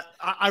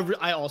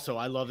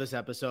I love this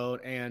episode.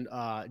 And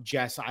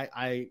Jess,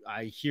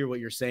 I hear what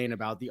you're saying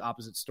about the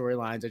opposite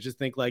storylines. I just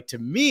think like to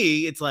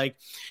me, it's like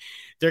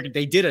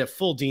they did a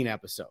full Dean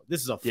episode.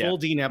 This is a full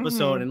Dean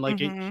episode, and like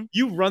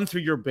you run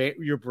through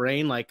your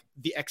brain like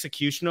the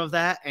execution of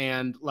that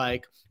and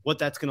like what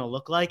that's gonna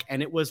look like,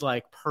 and it was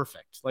like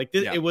perfect. Like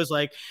this, it was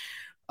like.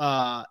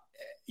 I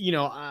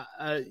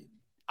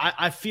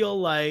feel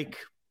like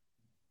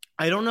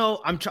I don't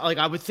know.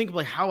 I would think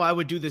like how I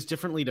would do this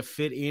differently to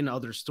fit in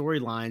other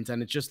storylines.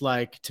 And it's just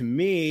like, to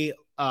me,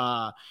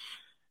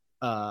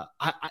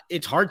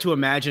 it's hard to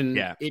imagine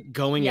it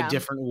going a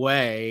different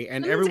way.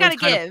 And everyone's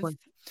kind of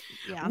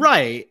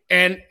right.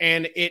 And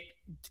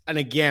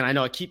again, I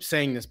know I keep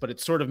saying this, but it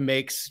sort of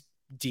makes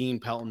Dean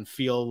Pelton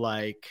feel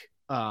like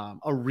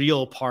a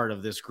real part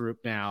of this group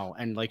now,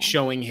 and like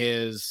showing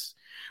his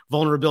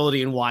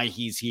vulnerability and why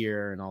he's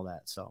here and all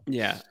that. So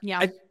yeah.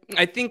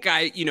 I think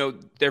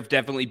there've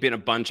definitely been a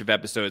bunch of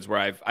episodes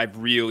where I've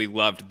really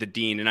loved the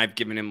Dean, and I've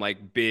given him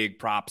like big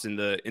props in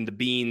the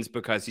beans,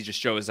 because he just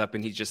shows up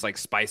and he just like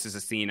spices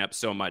a scene up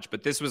so much.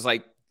 But this was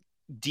like,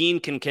 Dean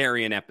can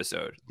carry an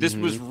episode. This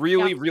was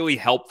really, really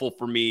helpful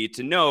for me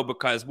to know,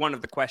 because one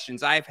of the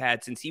questions I've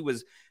had since he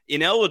was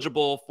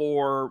ineligible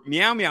for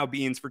Meow Meow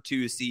Beans for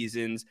 2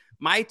 seasons,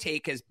 my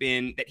take has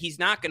been that he's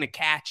not going to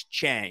catch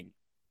Chang.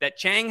 That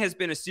Chang has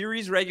been a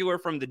series regular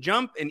from the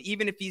jump, and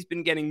even if he's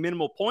been getting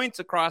minimal points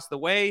across the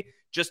way,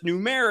 just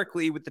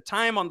numerically with the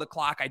time on the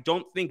clock, I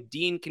don't think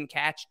Dean can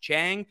catch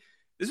Chang.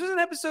 This was an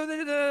episode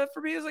that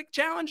for me is like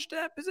challenged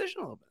that position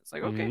a little bit. It's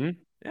like, okay,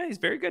 yeah, he's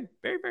very good.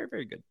 Very, very,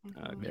 very good.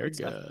 Very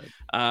good.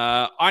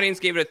 Audience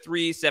gave it a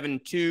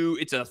 3.72.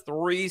 It's a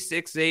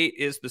 3.68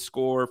 is the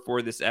score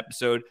for this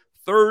episode.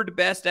 Third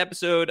best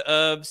episode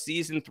of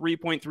season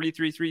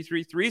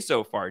 3.33333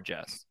 so far,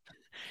 Jess.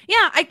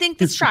 Yeah, I think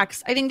this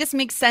tracks. I think this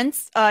makes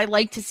sense. I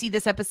like to see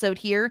this episode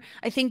here.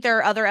 I think there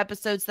are other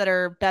episodes that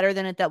are better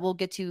than it that we'll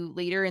get to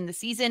later in the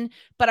season,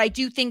 but I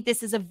do think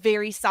this is a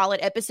very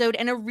solid episode,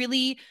 and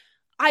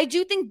I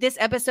do think this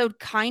episode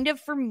kind of,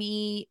 for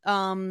me,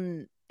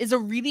 is a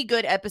really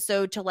good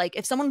episode to, like,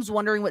 if someone's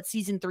wondering what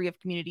season 3 of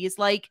Community is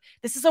like,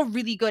 this is a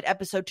really good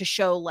episode to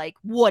show like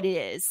what it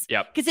is.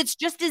 Yep. Because it's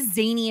just as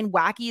zany and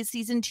wacky as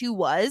season 2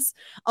 was.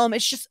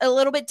 It's just a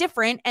little bit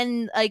different.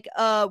 And like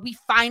we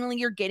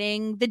finally are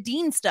getting the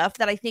Dean stuff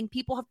that I think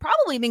people have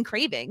probably been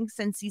craving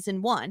since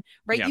season 1,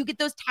 right? Yep. You get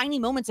those tiny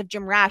moments of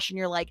Jim Rash and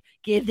you're like,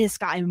 give this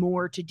guy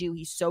more to do.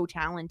 He's so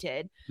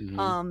talented.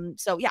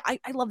 So yeah,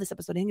 I love this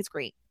episode. I think it's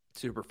great.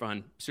 Super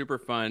fun. Super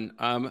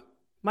fun.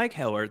 Mike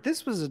Heller,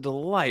 this was a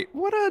delight.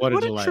 What a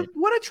delight.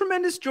 What a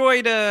tremendous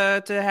joy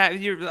to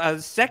have your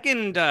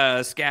second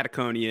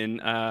Scataconian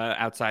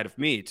outside of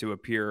me to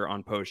appear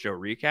on post show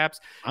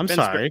recaps. I'm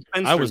sorry,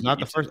 I was not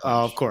the first.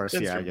 Oh, of course,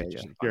 yeah.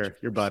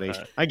 Your buddy.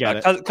 I get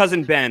it.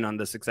 Cousin Ben on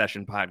the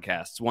Succession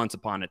podcasts. Once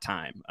upon a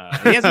time,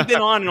 he hasn't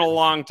been on in a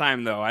long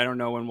time though. I don't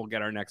know when we'll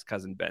get our next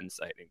Cousin Ben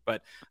sighting.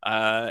 But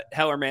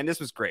Heller, man, this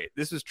was great.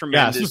 This was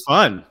tremendous. Yeah, this was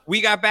fun. We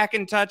got back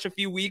in touch a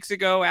few weeks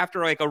ago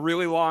after like a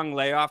really long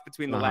layoff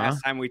between the last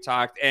time we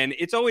talked, and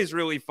it's always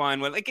really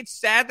fun when, like, it's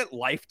sad that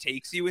life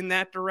takes you in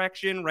that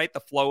direction, right? The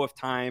flow of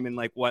time and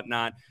like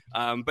whatnot.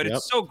 But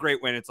it's so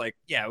great when it's like,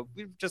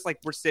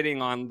 we're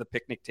sitting on the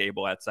picnic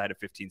table outside of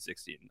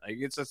 1516. Like,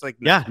 it's just like,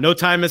 no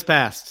time has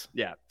passed.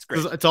 Yeah, it's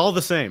great. It's all the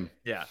same.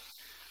 Yeah.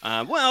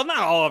 Well, not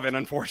all of it,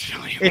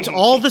 unfortunately. It's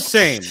all the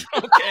same.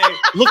 Okay.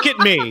 Look at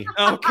me.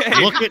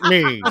 Okay. Look at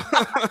me.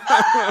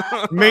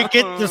 Make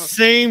it the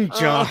same,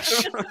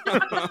 Josh.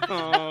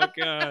 Oh,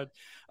 God.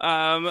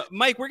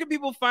 Mike, where can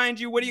people find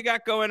you? What do you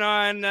got going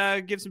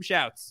on? Give some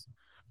shouts.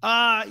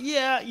 I'm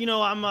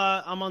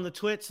on the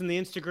Twits and the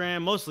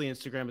Instagram, mostly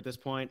Instagram at this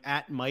point,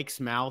 at Mike's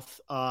Mouth.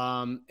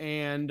 I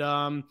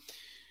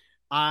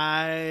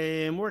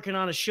am working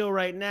on a show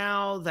right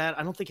now that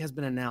I don't think has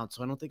been announced,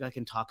 so I don't think I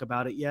can talk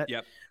about it yet.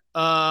 Yep.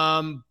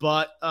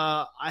 But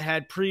I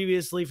had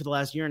previously for the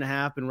last year and a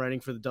half been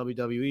writing for the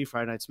WWE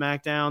Friday Night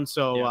SmackDown.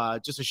 So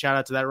just a shout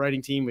out to that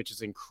writing team, which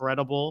is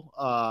incredible.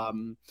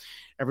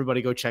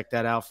 Everybody go check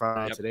that out Friday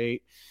nights at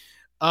 8.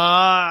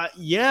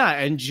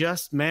 And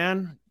just,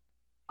 man,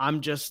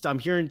 I'm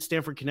here in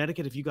Stamford,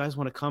 Connecticut. If you guys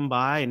want to come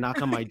by and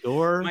knock on my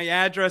door. My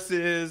address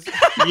is.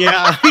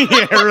 Yeah,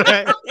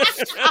 right.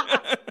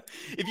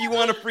 If you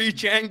want a free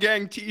Chang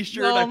Gang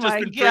t-shirt, I've just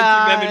been printing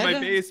them in my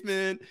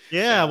basement.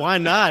 Yeah, why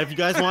not? If you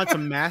guys want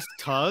some masked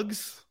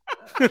tugs.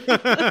 The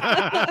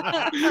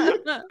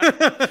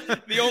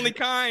only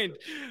kind.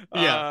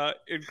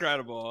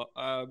 Incredible.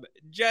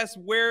 Jess,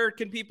 where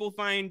can people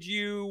find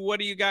you? What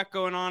do you got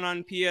going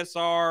on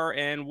PSR,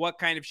 and what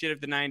kind of shit have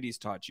the 90s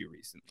taught you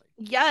recently?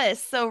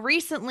 Yes, so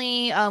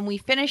recently we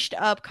finished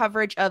up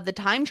coverage of The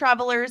Time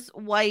Traveler's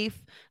Wife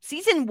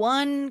season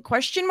 1 ?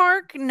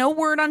 No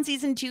word on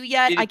season 2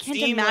 yet. I can't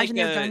imagine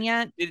they're done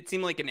yet. Did it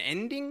seem like an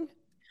ending?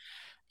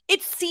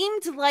 It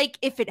seemed like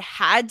if it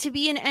had to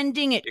be an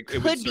ending, it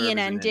could be an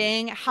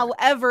ending.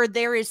 However,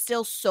 there is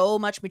still so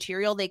much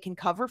material they can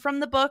cover from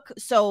the book.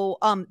 So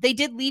they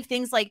did leave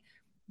things like,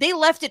 they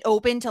left it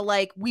open to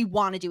like, we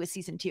want to do a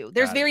season 2.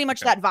 There's very much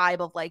that vibe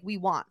of like, we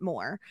want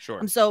more.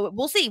 Sure. So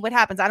we'll see what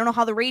happens. I don't know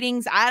how the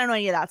ratings, I don't know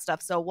any of that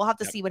stuff. So we'll have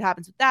to see what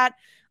happens with that.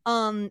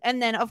 And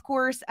then of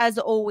course, as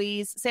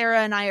always,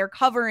 Sarah and I are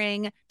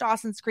covering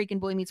Dawson's Creek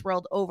and Boy Meets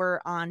World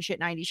over on Shit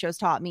 90 Shows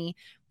Taught Me.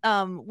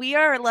 We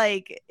are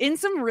like in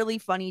some really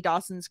funny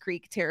Dawson's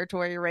Creek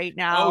territory right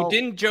now. Oh,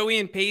 didn't Joey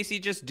and Pacey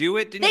just do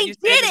it? They did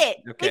it.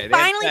 Okay, they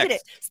finally did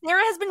it.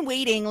 Sarah has been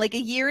waiting like a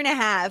year and a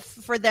half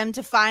for them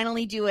to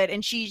finally do it,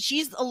 and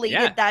she's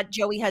elated that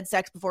Joey had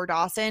sex before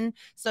Dawson,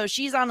 so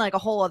she's on like a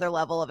whole other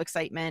level of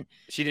excitement.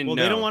 She didn't. Well,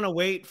 know. they don't want to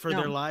wait for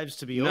their lives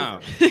to be over.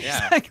 Yeah.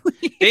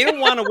 Exactly. They don't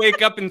want to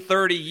wake up in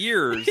 30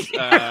 years.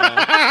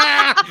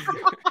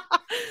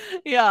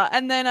 Yeah,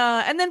 and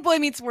then Boy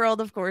Meets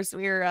World, of course.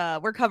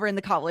 We're covering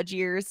the college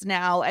years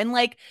now, and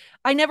like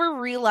I never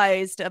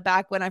realized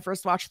back when I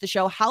first watched the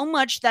show how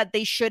much that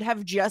they should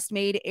have just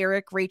made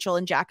Eric, Rachel,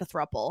 and Jack a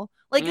throuple.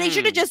 Like they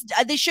should have just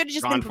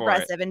been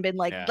progressive and been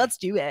like, let's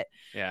do it.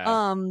 Yeah.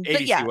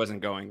 ABC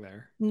wasn't going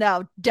there.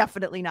 No,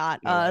 definitely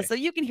not. No so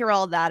you can hear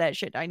all of that at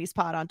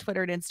Shit90spod on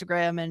Twitter and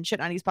Instagram and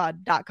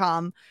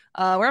shit90spod.com.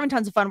 We're having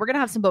tons of fun. We're gonna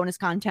have some bonus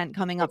content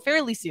coming up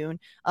fairly soon.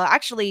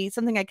 Actually,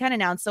 something I can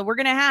announce. So we're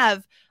gonna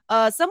have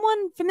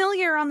someone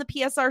familiar on the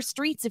PSR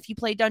streets if you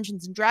play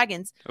Dungeons and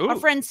Dragons. Ooh. Our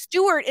friend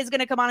Stuart is going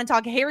to come on and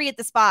talk Harriet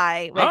the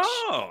Spy, which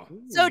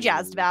so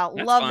jazzed about.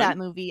 Love that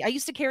movie. I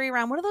used to carry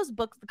around one of those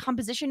books, the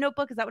composition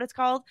notebook. Is that what it's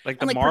called? Like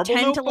and the like Marble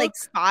pretend Notebook? to like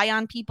spy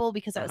on people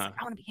because I was like,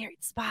 I want to be Harriet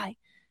the Spy.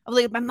 I was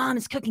like, my mom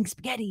is cooking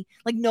spaghetti.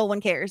 Like no one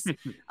cares.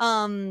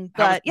 How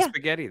was the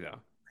spaghetti though?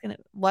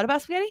 What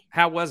about spaghetti?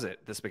 How was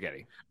it, the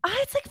spaghetti?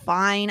 It's like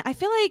fine. I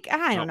feel like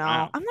I don't know.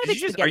 Wow. I'm not a big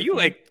spaghetti Are you fan.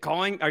 like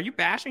calling? Are you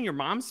bashing your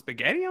mom's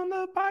spaghetti on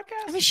the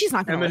podcast? I mean, she's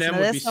not going to listen Eminem to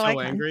would this. be so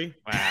angry.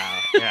 Wow.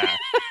 Yeah.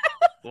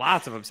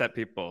 Lots of upset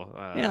people.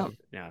 Yeah.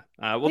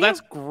 Well,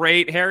 that's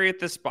great. Harriet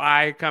the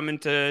Spy coming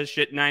to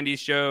Shit 90s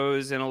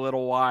shows in a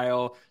little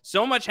while.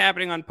 So much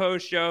happening on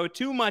post show.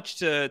 Too much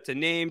to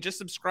name. Just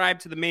subscribe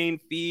to the main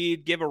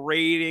feed. Give a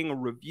rating, a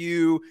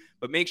review.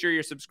 But make sure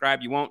you're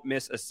subscribed. You won't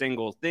miss a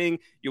single thing.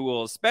 You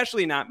will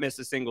especially not miss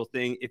a single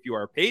thing if you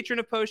are a patron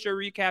of Post Show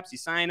Recaps. You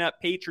sign up,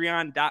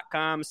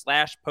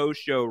 patreon.com/Post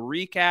Show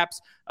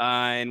Recaps.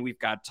 And we've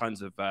got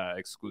tons of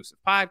exclusive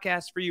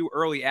podcasts for you,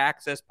 early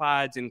access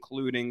pods,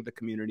 including the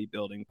Community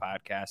Building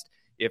podcast,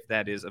 if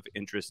that is of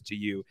interest to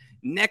you.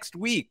 Next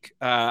week,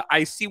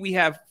 I see we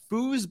have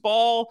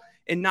Foosball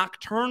and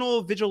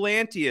Nocturnal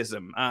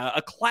Vigilantism,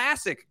 a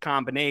classic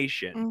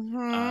combination.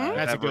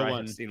 That's a good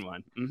one. I've seen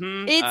one.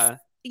 Mm-hmm.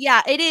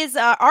 It is.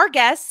 Our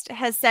guest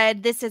has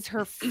said this is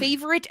her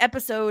favorite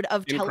episode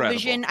of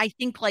television, I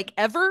think, like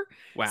ever.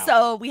 Wow.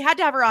 So we had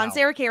to have her on. Wow.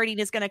 Sarah Carradine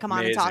is going to come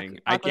on and talk.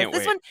 I can't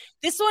wait. wait.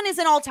 This one is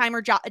an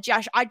all-timer,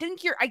 Josh. I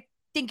think you're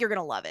going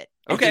to love it.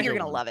 I think you're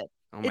going to love it.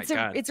 Oh my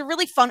God. It's a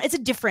really fun. It's a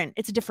different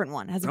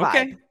one. It has a vibe.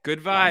 Okay,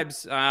 good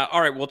vibes.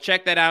 All right, we'll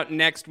check that out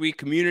next week.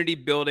 Community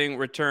Building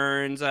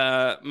returns.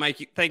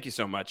 Mike, thank you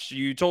so much.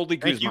 You totally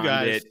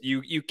Guzman'd it.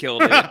 You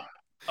killed it.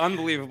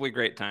 Unbelievably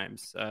great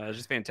times.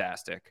 Just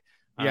fantastic.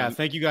 Yeah,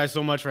 thank you guys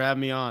so much for having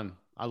me on.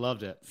 I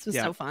loved it. This was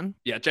so fun.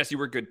 Yeah, Jess, you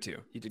were good too.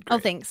 You did great. Oh,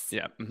 thanks.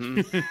 Yeah.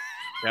 Mm-hmm.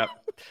 Yep.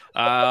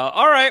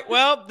 All right.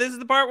 Well, this is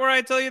the part where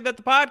I tell you that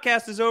the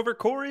podcast is over.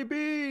 Corey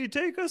B,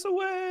 take us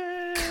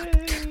away.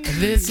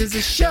 This is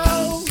a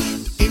show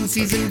in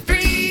season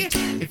 3.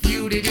 If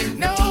you didn't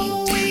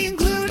know, we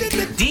included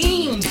the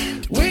Dean,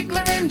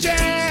 Wiggler and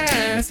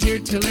Jazz, here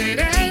till it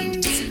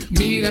ends.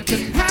 Meet up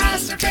to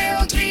pass or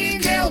fail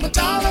Greendale with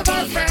all of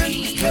our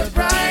friends. The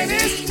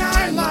brightest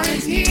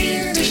timelines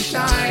here to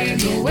shine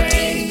the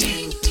way.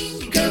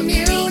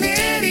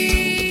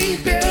 Community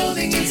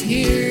building is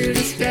here to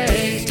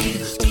stay.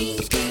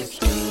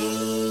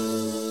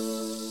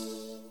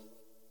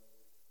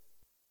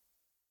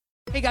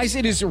 Hey guys,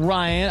 it is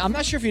Ryan. I'm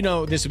not sure if you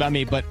know this about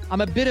me, but I'm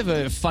a bit of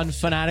a fun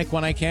fanatic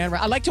when I can.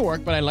 I like to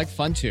work, but I like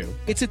fun too.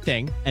 It's a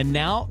thing. And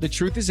now the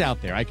truth is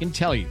out there. I can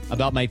tell you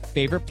about my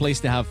favorite place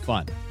to have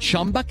fun.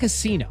 Chumba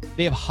Casino.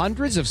 They have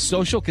hundreds of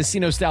social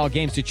casino style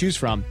games to choose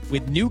from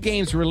with new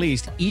games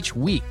released each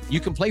week. You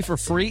can play for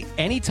free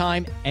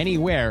anytime,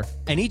 anywhere.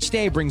 And each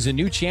day brings a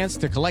new chance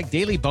to collect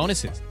daily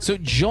bonuses. So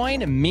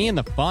join me in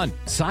the fun.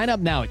 Sign up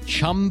now at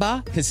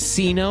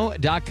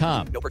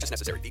ChumbaCasino.com. No purchase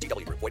necessary.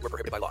 VGW Group. Void where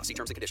prohibited by law. See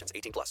terms and conditions.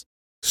 18+.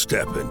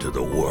 Step into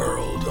the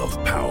world of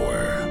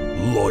power,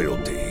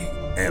 loyalty,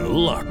 and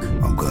luck.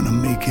 I'm gonna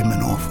make him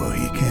an offer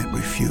he can't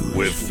refuse.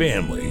 With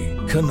family,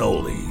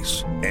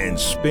 cannolis, and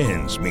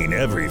spins mean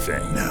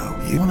everything.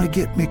 Now, you wanna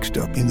get mixed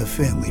up in the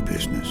family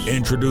business.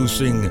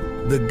 Introducing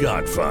The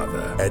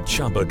Godfather at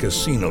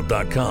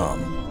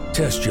ChumbaCasino.com.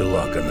 Test your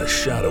luck in the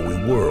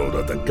shadowy world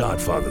of The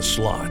Godfather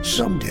slot.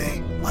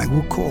 Someday, I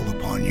will call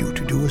upon you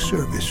to do a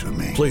service for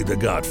me. Play The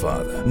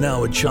Godfather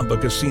now at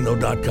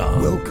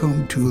ChumbaCasino.com.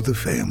 Welcome to the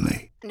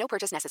family. No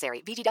purchase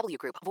necessary. VGW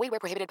Group. Void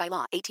where prohibited by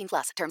law.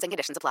 18+. Terms and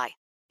conditions apply.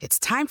 It's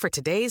time for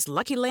today's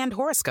Lucky Land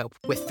horoscope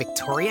with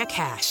Victoria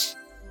Cash.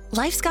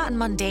 Life's gotten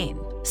mundane,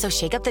 so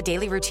shake up the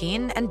daily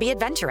routine and be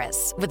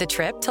adventurous with a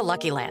trip to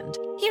Lucky Land.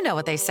 You know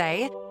what they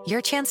say.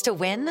 Your chance to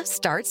win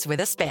starts with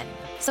a spin.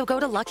 So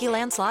go to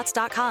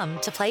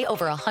LuckyLandSlots.com to play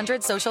over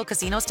 100 social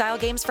casino-style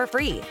games for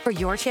free for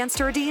your chance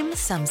to redeem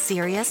some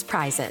serious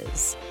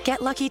prizes.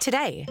 Get lucky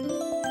today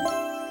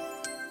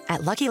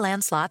at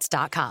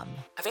LuckyLandSlots.com.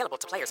 Available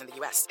to players in the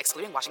U.S.,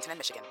 excluding Washington and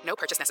Michigan. No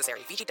purchase necessary.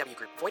 VGW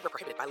Group. Void where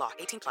prohibited by law.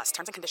 18+.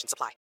 Terms and conditions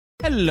apply.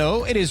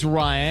 Hello, it is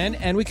Ryan,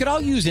 and we could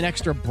all use an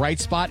extra bright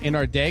spot in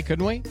our day,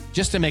 couldn't we?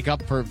 Just to make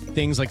up for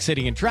things like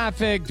sitting in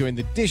traffic, doing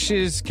the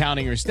dishes,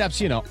 counting your steps,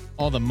 you know,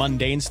 all the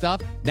mundane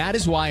stuff. That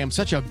is why I'm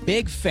such a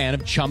big fan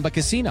of Chumba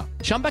Casino.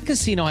 Chumba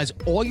Casino has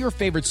all your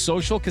favorite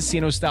social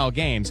casino-style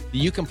games that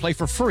you can play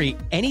for free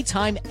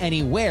anytime,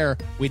 anywhere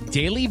with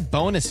daily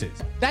bonuses.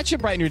 That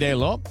should brighten your day a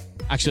little.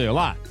 Actually, a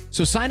lot.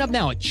 So sign up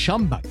now at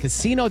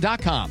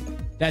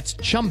ChumbaCasino.com. That's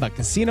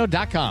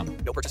ChumbaCasino.com.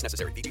 No purchase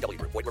necessary. VGW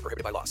Group. Void where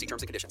prohibited by law. See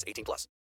terms and conditions. 18+.